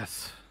 God,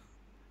 yes.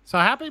 So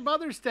happy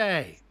Mother's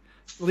Day.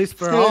 At least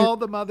for all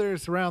the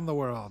mothers around the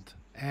world.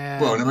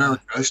 And, well, in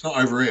America, it's not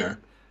over here.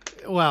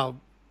 Well,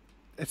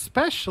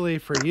 especially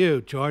for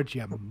you, George,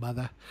 you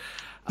mother.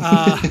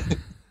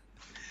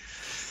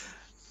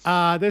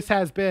 This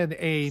has been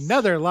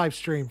another live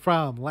stream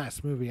from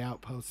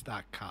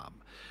lastmovieoutpost.com.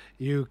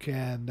 You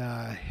can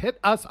hit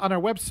us on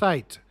our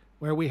website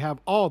where we have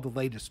all the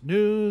latest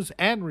news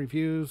and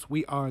reviews.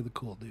 We are the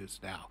cool news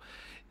now.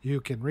 You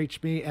can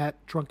reach me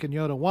at Drunken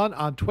Yoda 1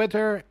 on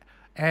Twitter,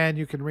 and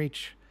you can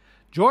reach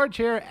George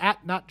here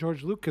at Not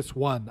George Lucas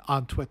 1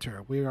 on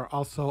Twitter. We are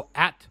also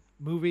at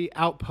Movie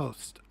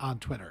Outpost on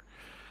Twitter.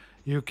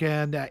 You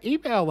can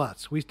email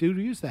us. We do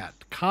use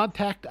that.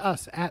 Contact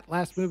us at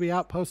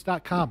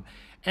lastmovieoutpost.com.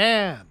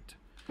 And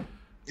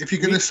if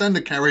you're going to send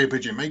a carrier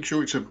pigeon, make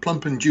sure it's a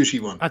plump and juicy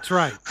one. That's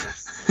right.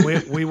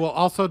 we will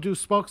also do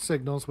smoke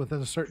signals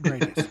within a certain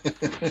radius.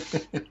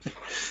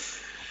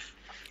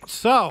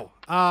 So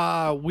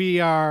we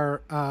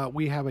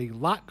have a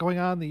lot going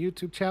on the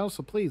YouTube channel.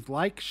 So please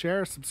like,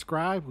 share,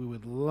 subscribe. We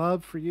would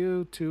love for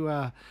you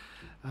to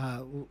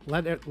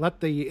let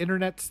the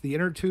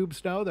inner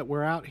tubes know that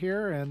we're out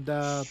here,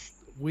 and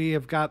we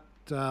have got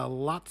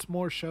lots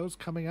more shows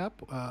coming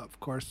up. Of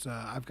course,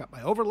 I've got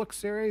my Overlook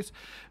series.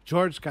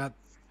 George got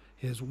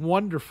his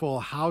wonderful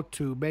How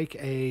to Make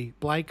a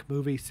Blank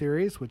Movie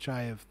series, which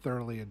I have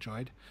thoroughly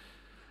enjoyed.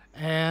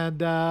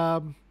 And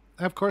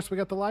of course, we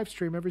got the live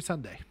stream every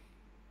Sunday.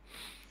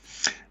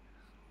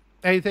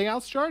 Anything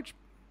else, George?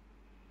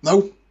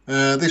 No.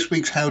 This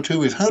week's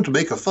how-to is how to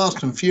make a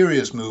Fast and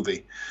Furious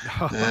movie,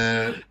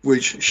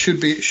 which should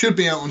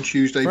be out on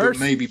Tuesday, but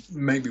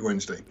maybe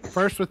Wednesday.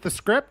 First, with the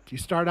script, you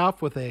start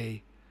off with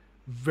a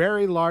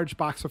very large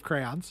box of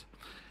crayons.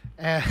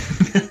 And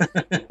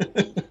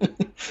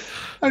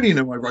how do you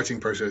know my writing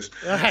process?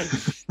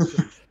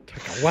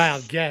 Took a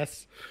wild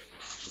guess.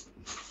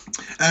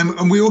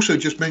 And we also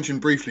just mentioned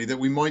briefly that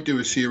we might do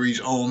a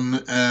series on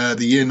the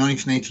year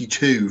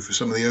 1982 for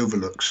some of the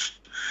overlooks.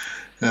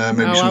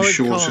 Maybe some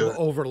shorter.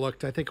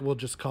 Overlooked. I think we'll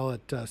just call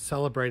it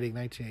Celebrating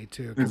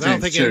 1982. Because I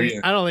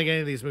don't think any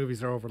of these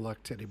movies are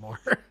overlooked anymore.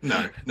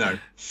 No.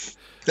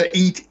 The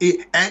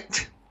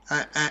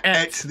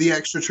the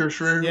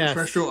extraterrestrial.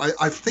 Yes.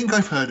 I think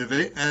I've heard of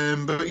it,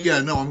 but yeah,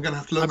 no, I'm going to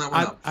have to look that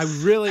one up. I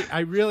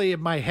really,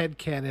 in my head,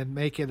 canon,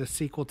 make it a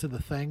sequel to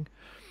The Thing.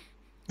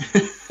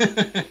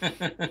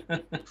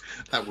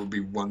 That would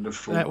be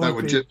wonderful. I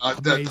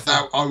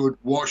would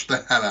watch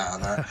the hell out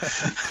of that.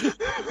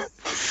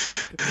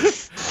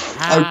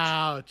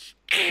 Ouch.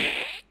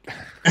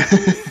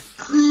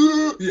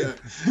 Yeah.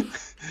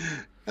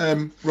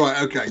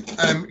 Right. Okay.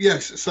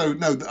 Yes. So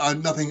no,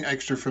 nothing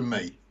extra from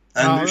me.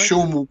 And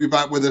Sean will be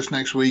back with us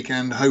next week,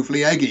 and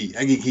hopefully Eggy.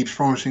 Eggy keeps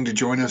promising to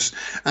join us,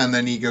 and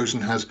then he goes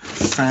and has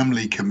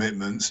family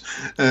commitments,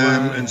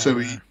 and so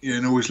he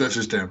always lets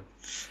us down.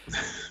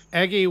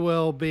 Eggy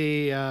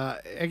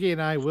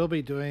and I will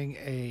be doing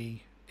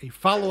a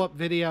follow-up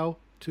video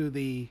to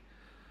the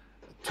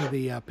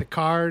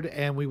Picard,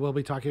 and we will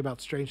be talking about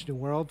Strange New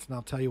Worlds, and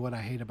I'll tell you what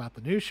I hate about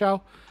the new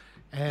show,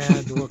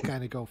 and we'll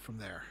kind of go from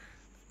there.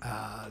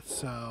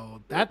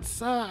 So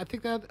that's I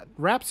think that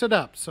wraps it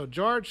up. So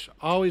George,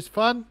 always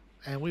fun,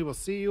 and we will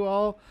see you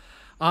all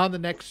on the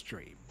next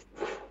stream.